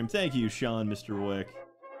for the stream. Thank you, Sean, Mr. Wick.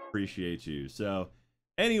 Appreciate you. So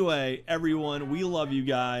anyway, everyone, we love you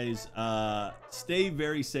guys. Stay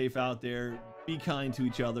very safe out there. Be kind to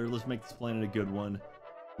each other. Let's make this planet a good one.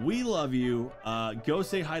 We love you. Go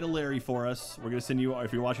say hi to Larry for us. We're gonna send you,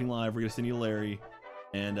 if you're watching live, we're gonna send you Larry.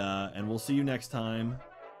 And we'll see you next time.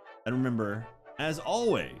 And remember, as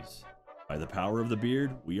always, by the power of the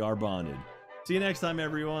beard, we are bonded. See you next time,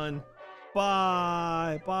 everyone.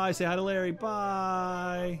 Bye. Bye. Say hi to Larry.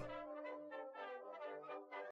 Bye.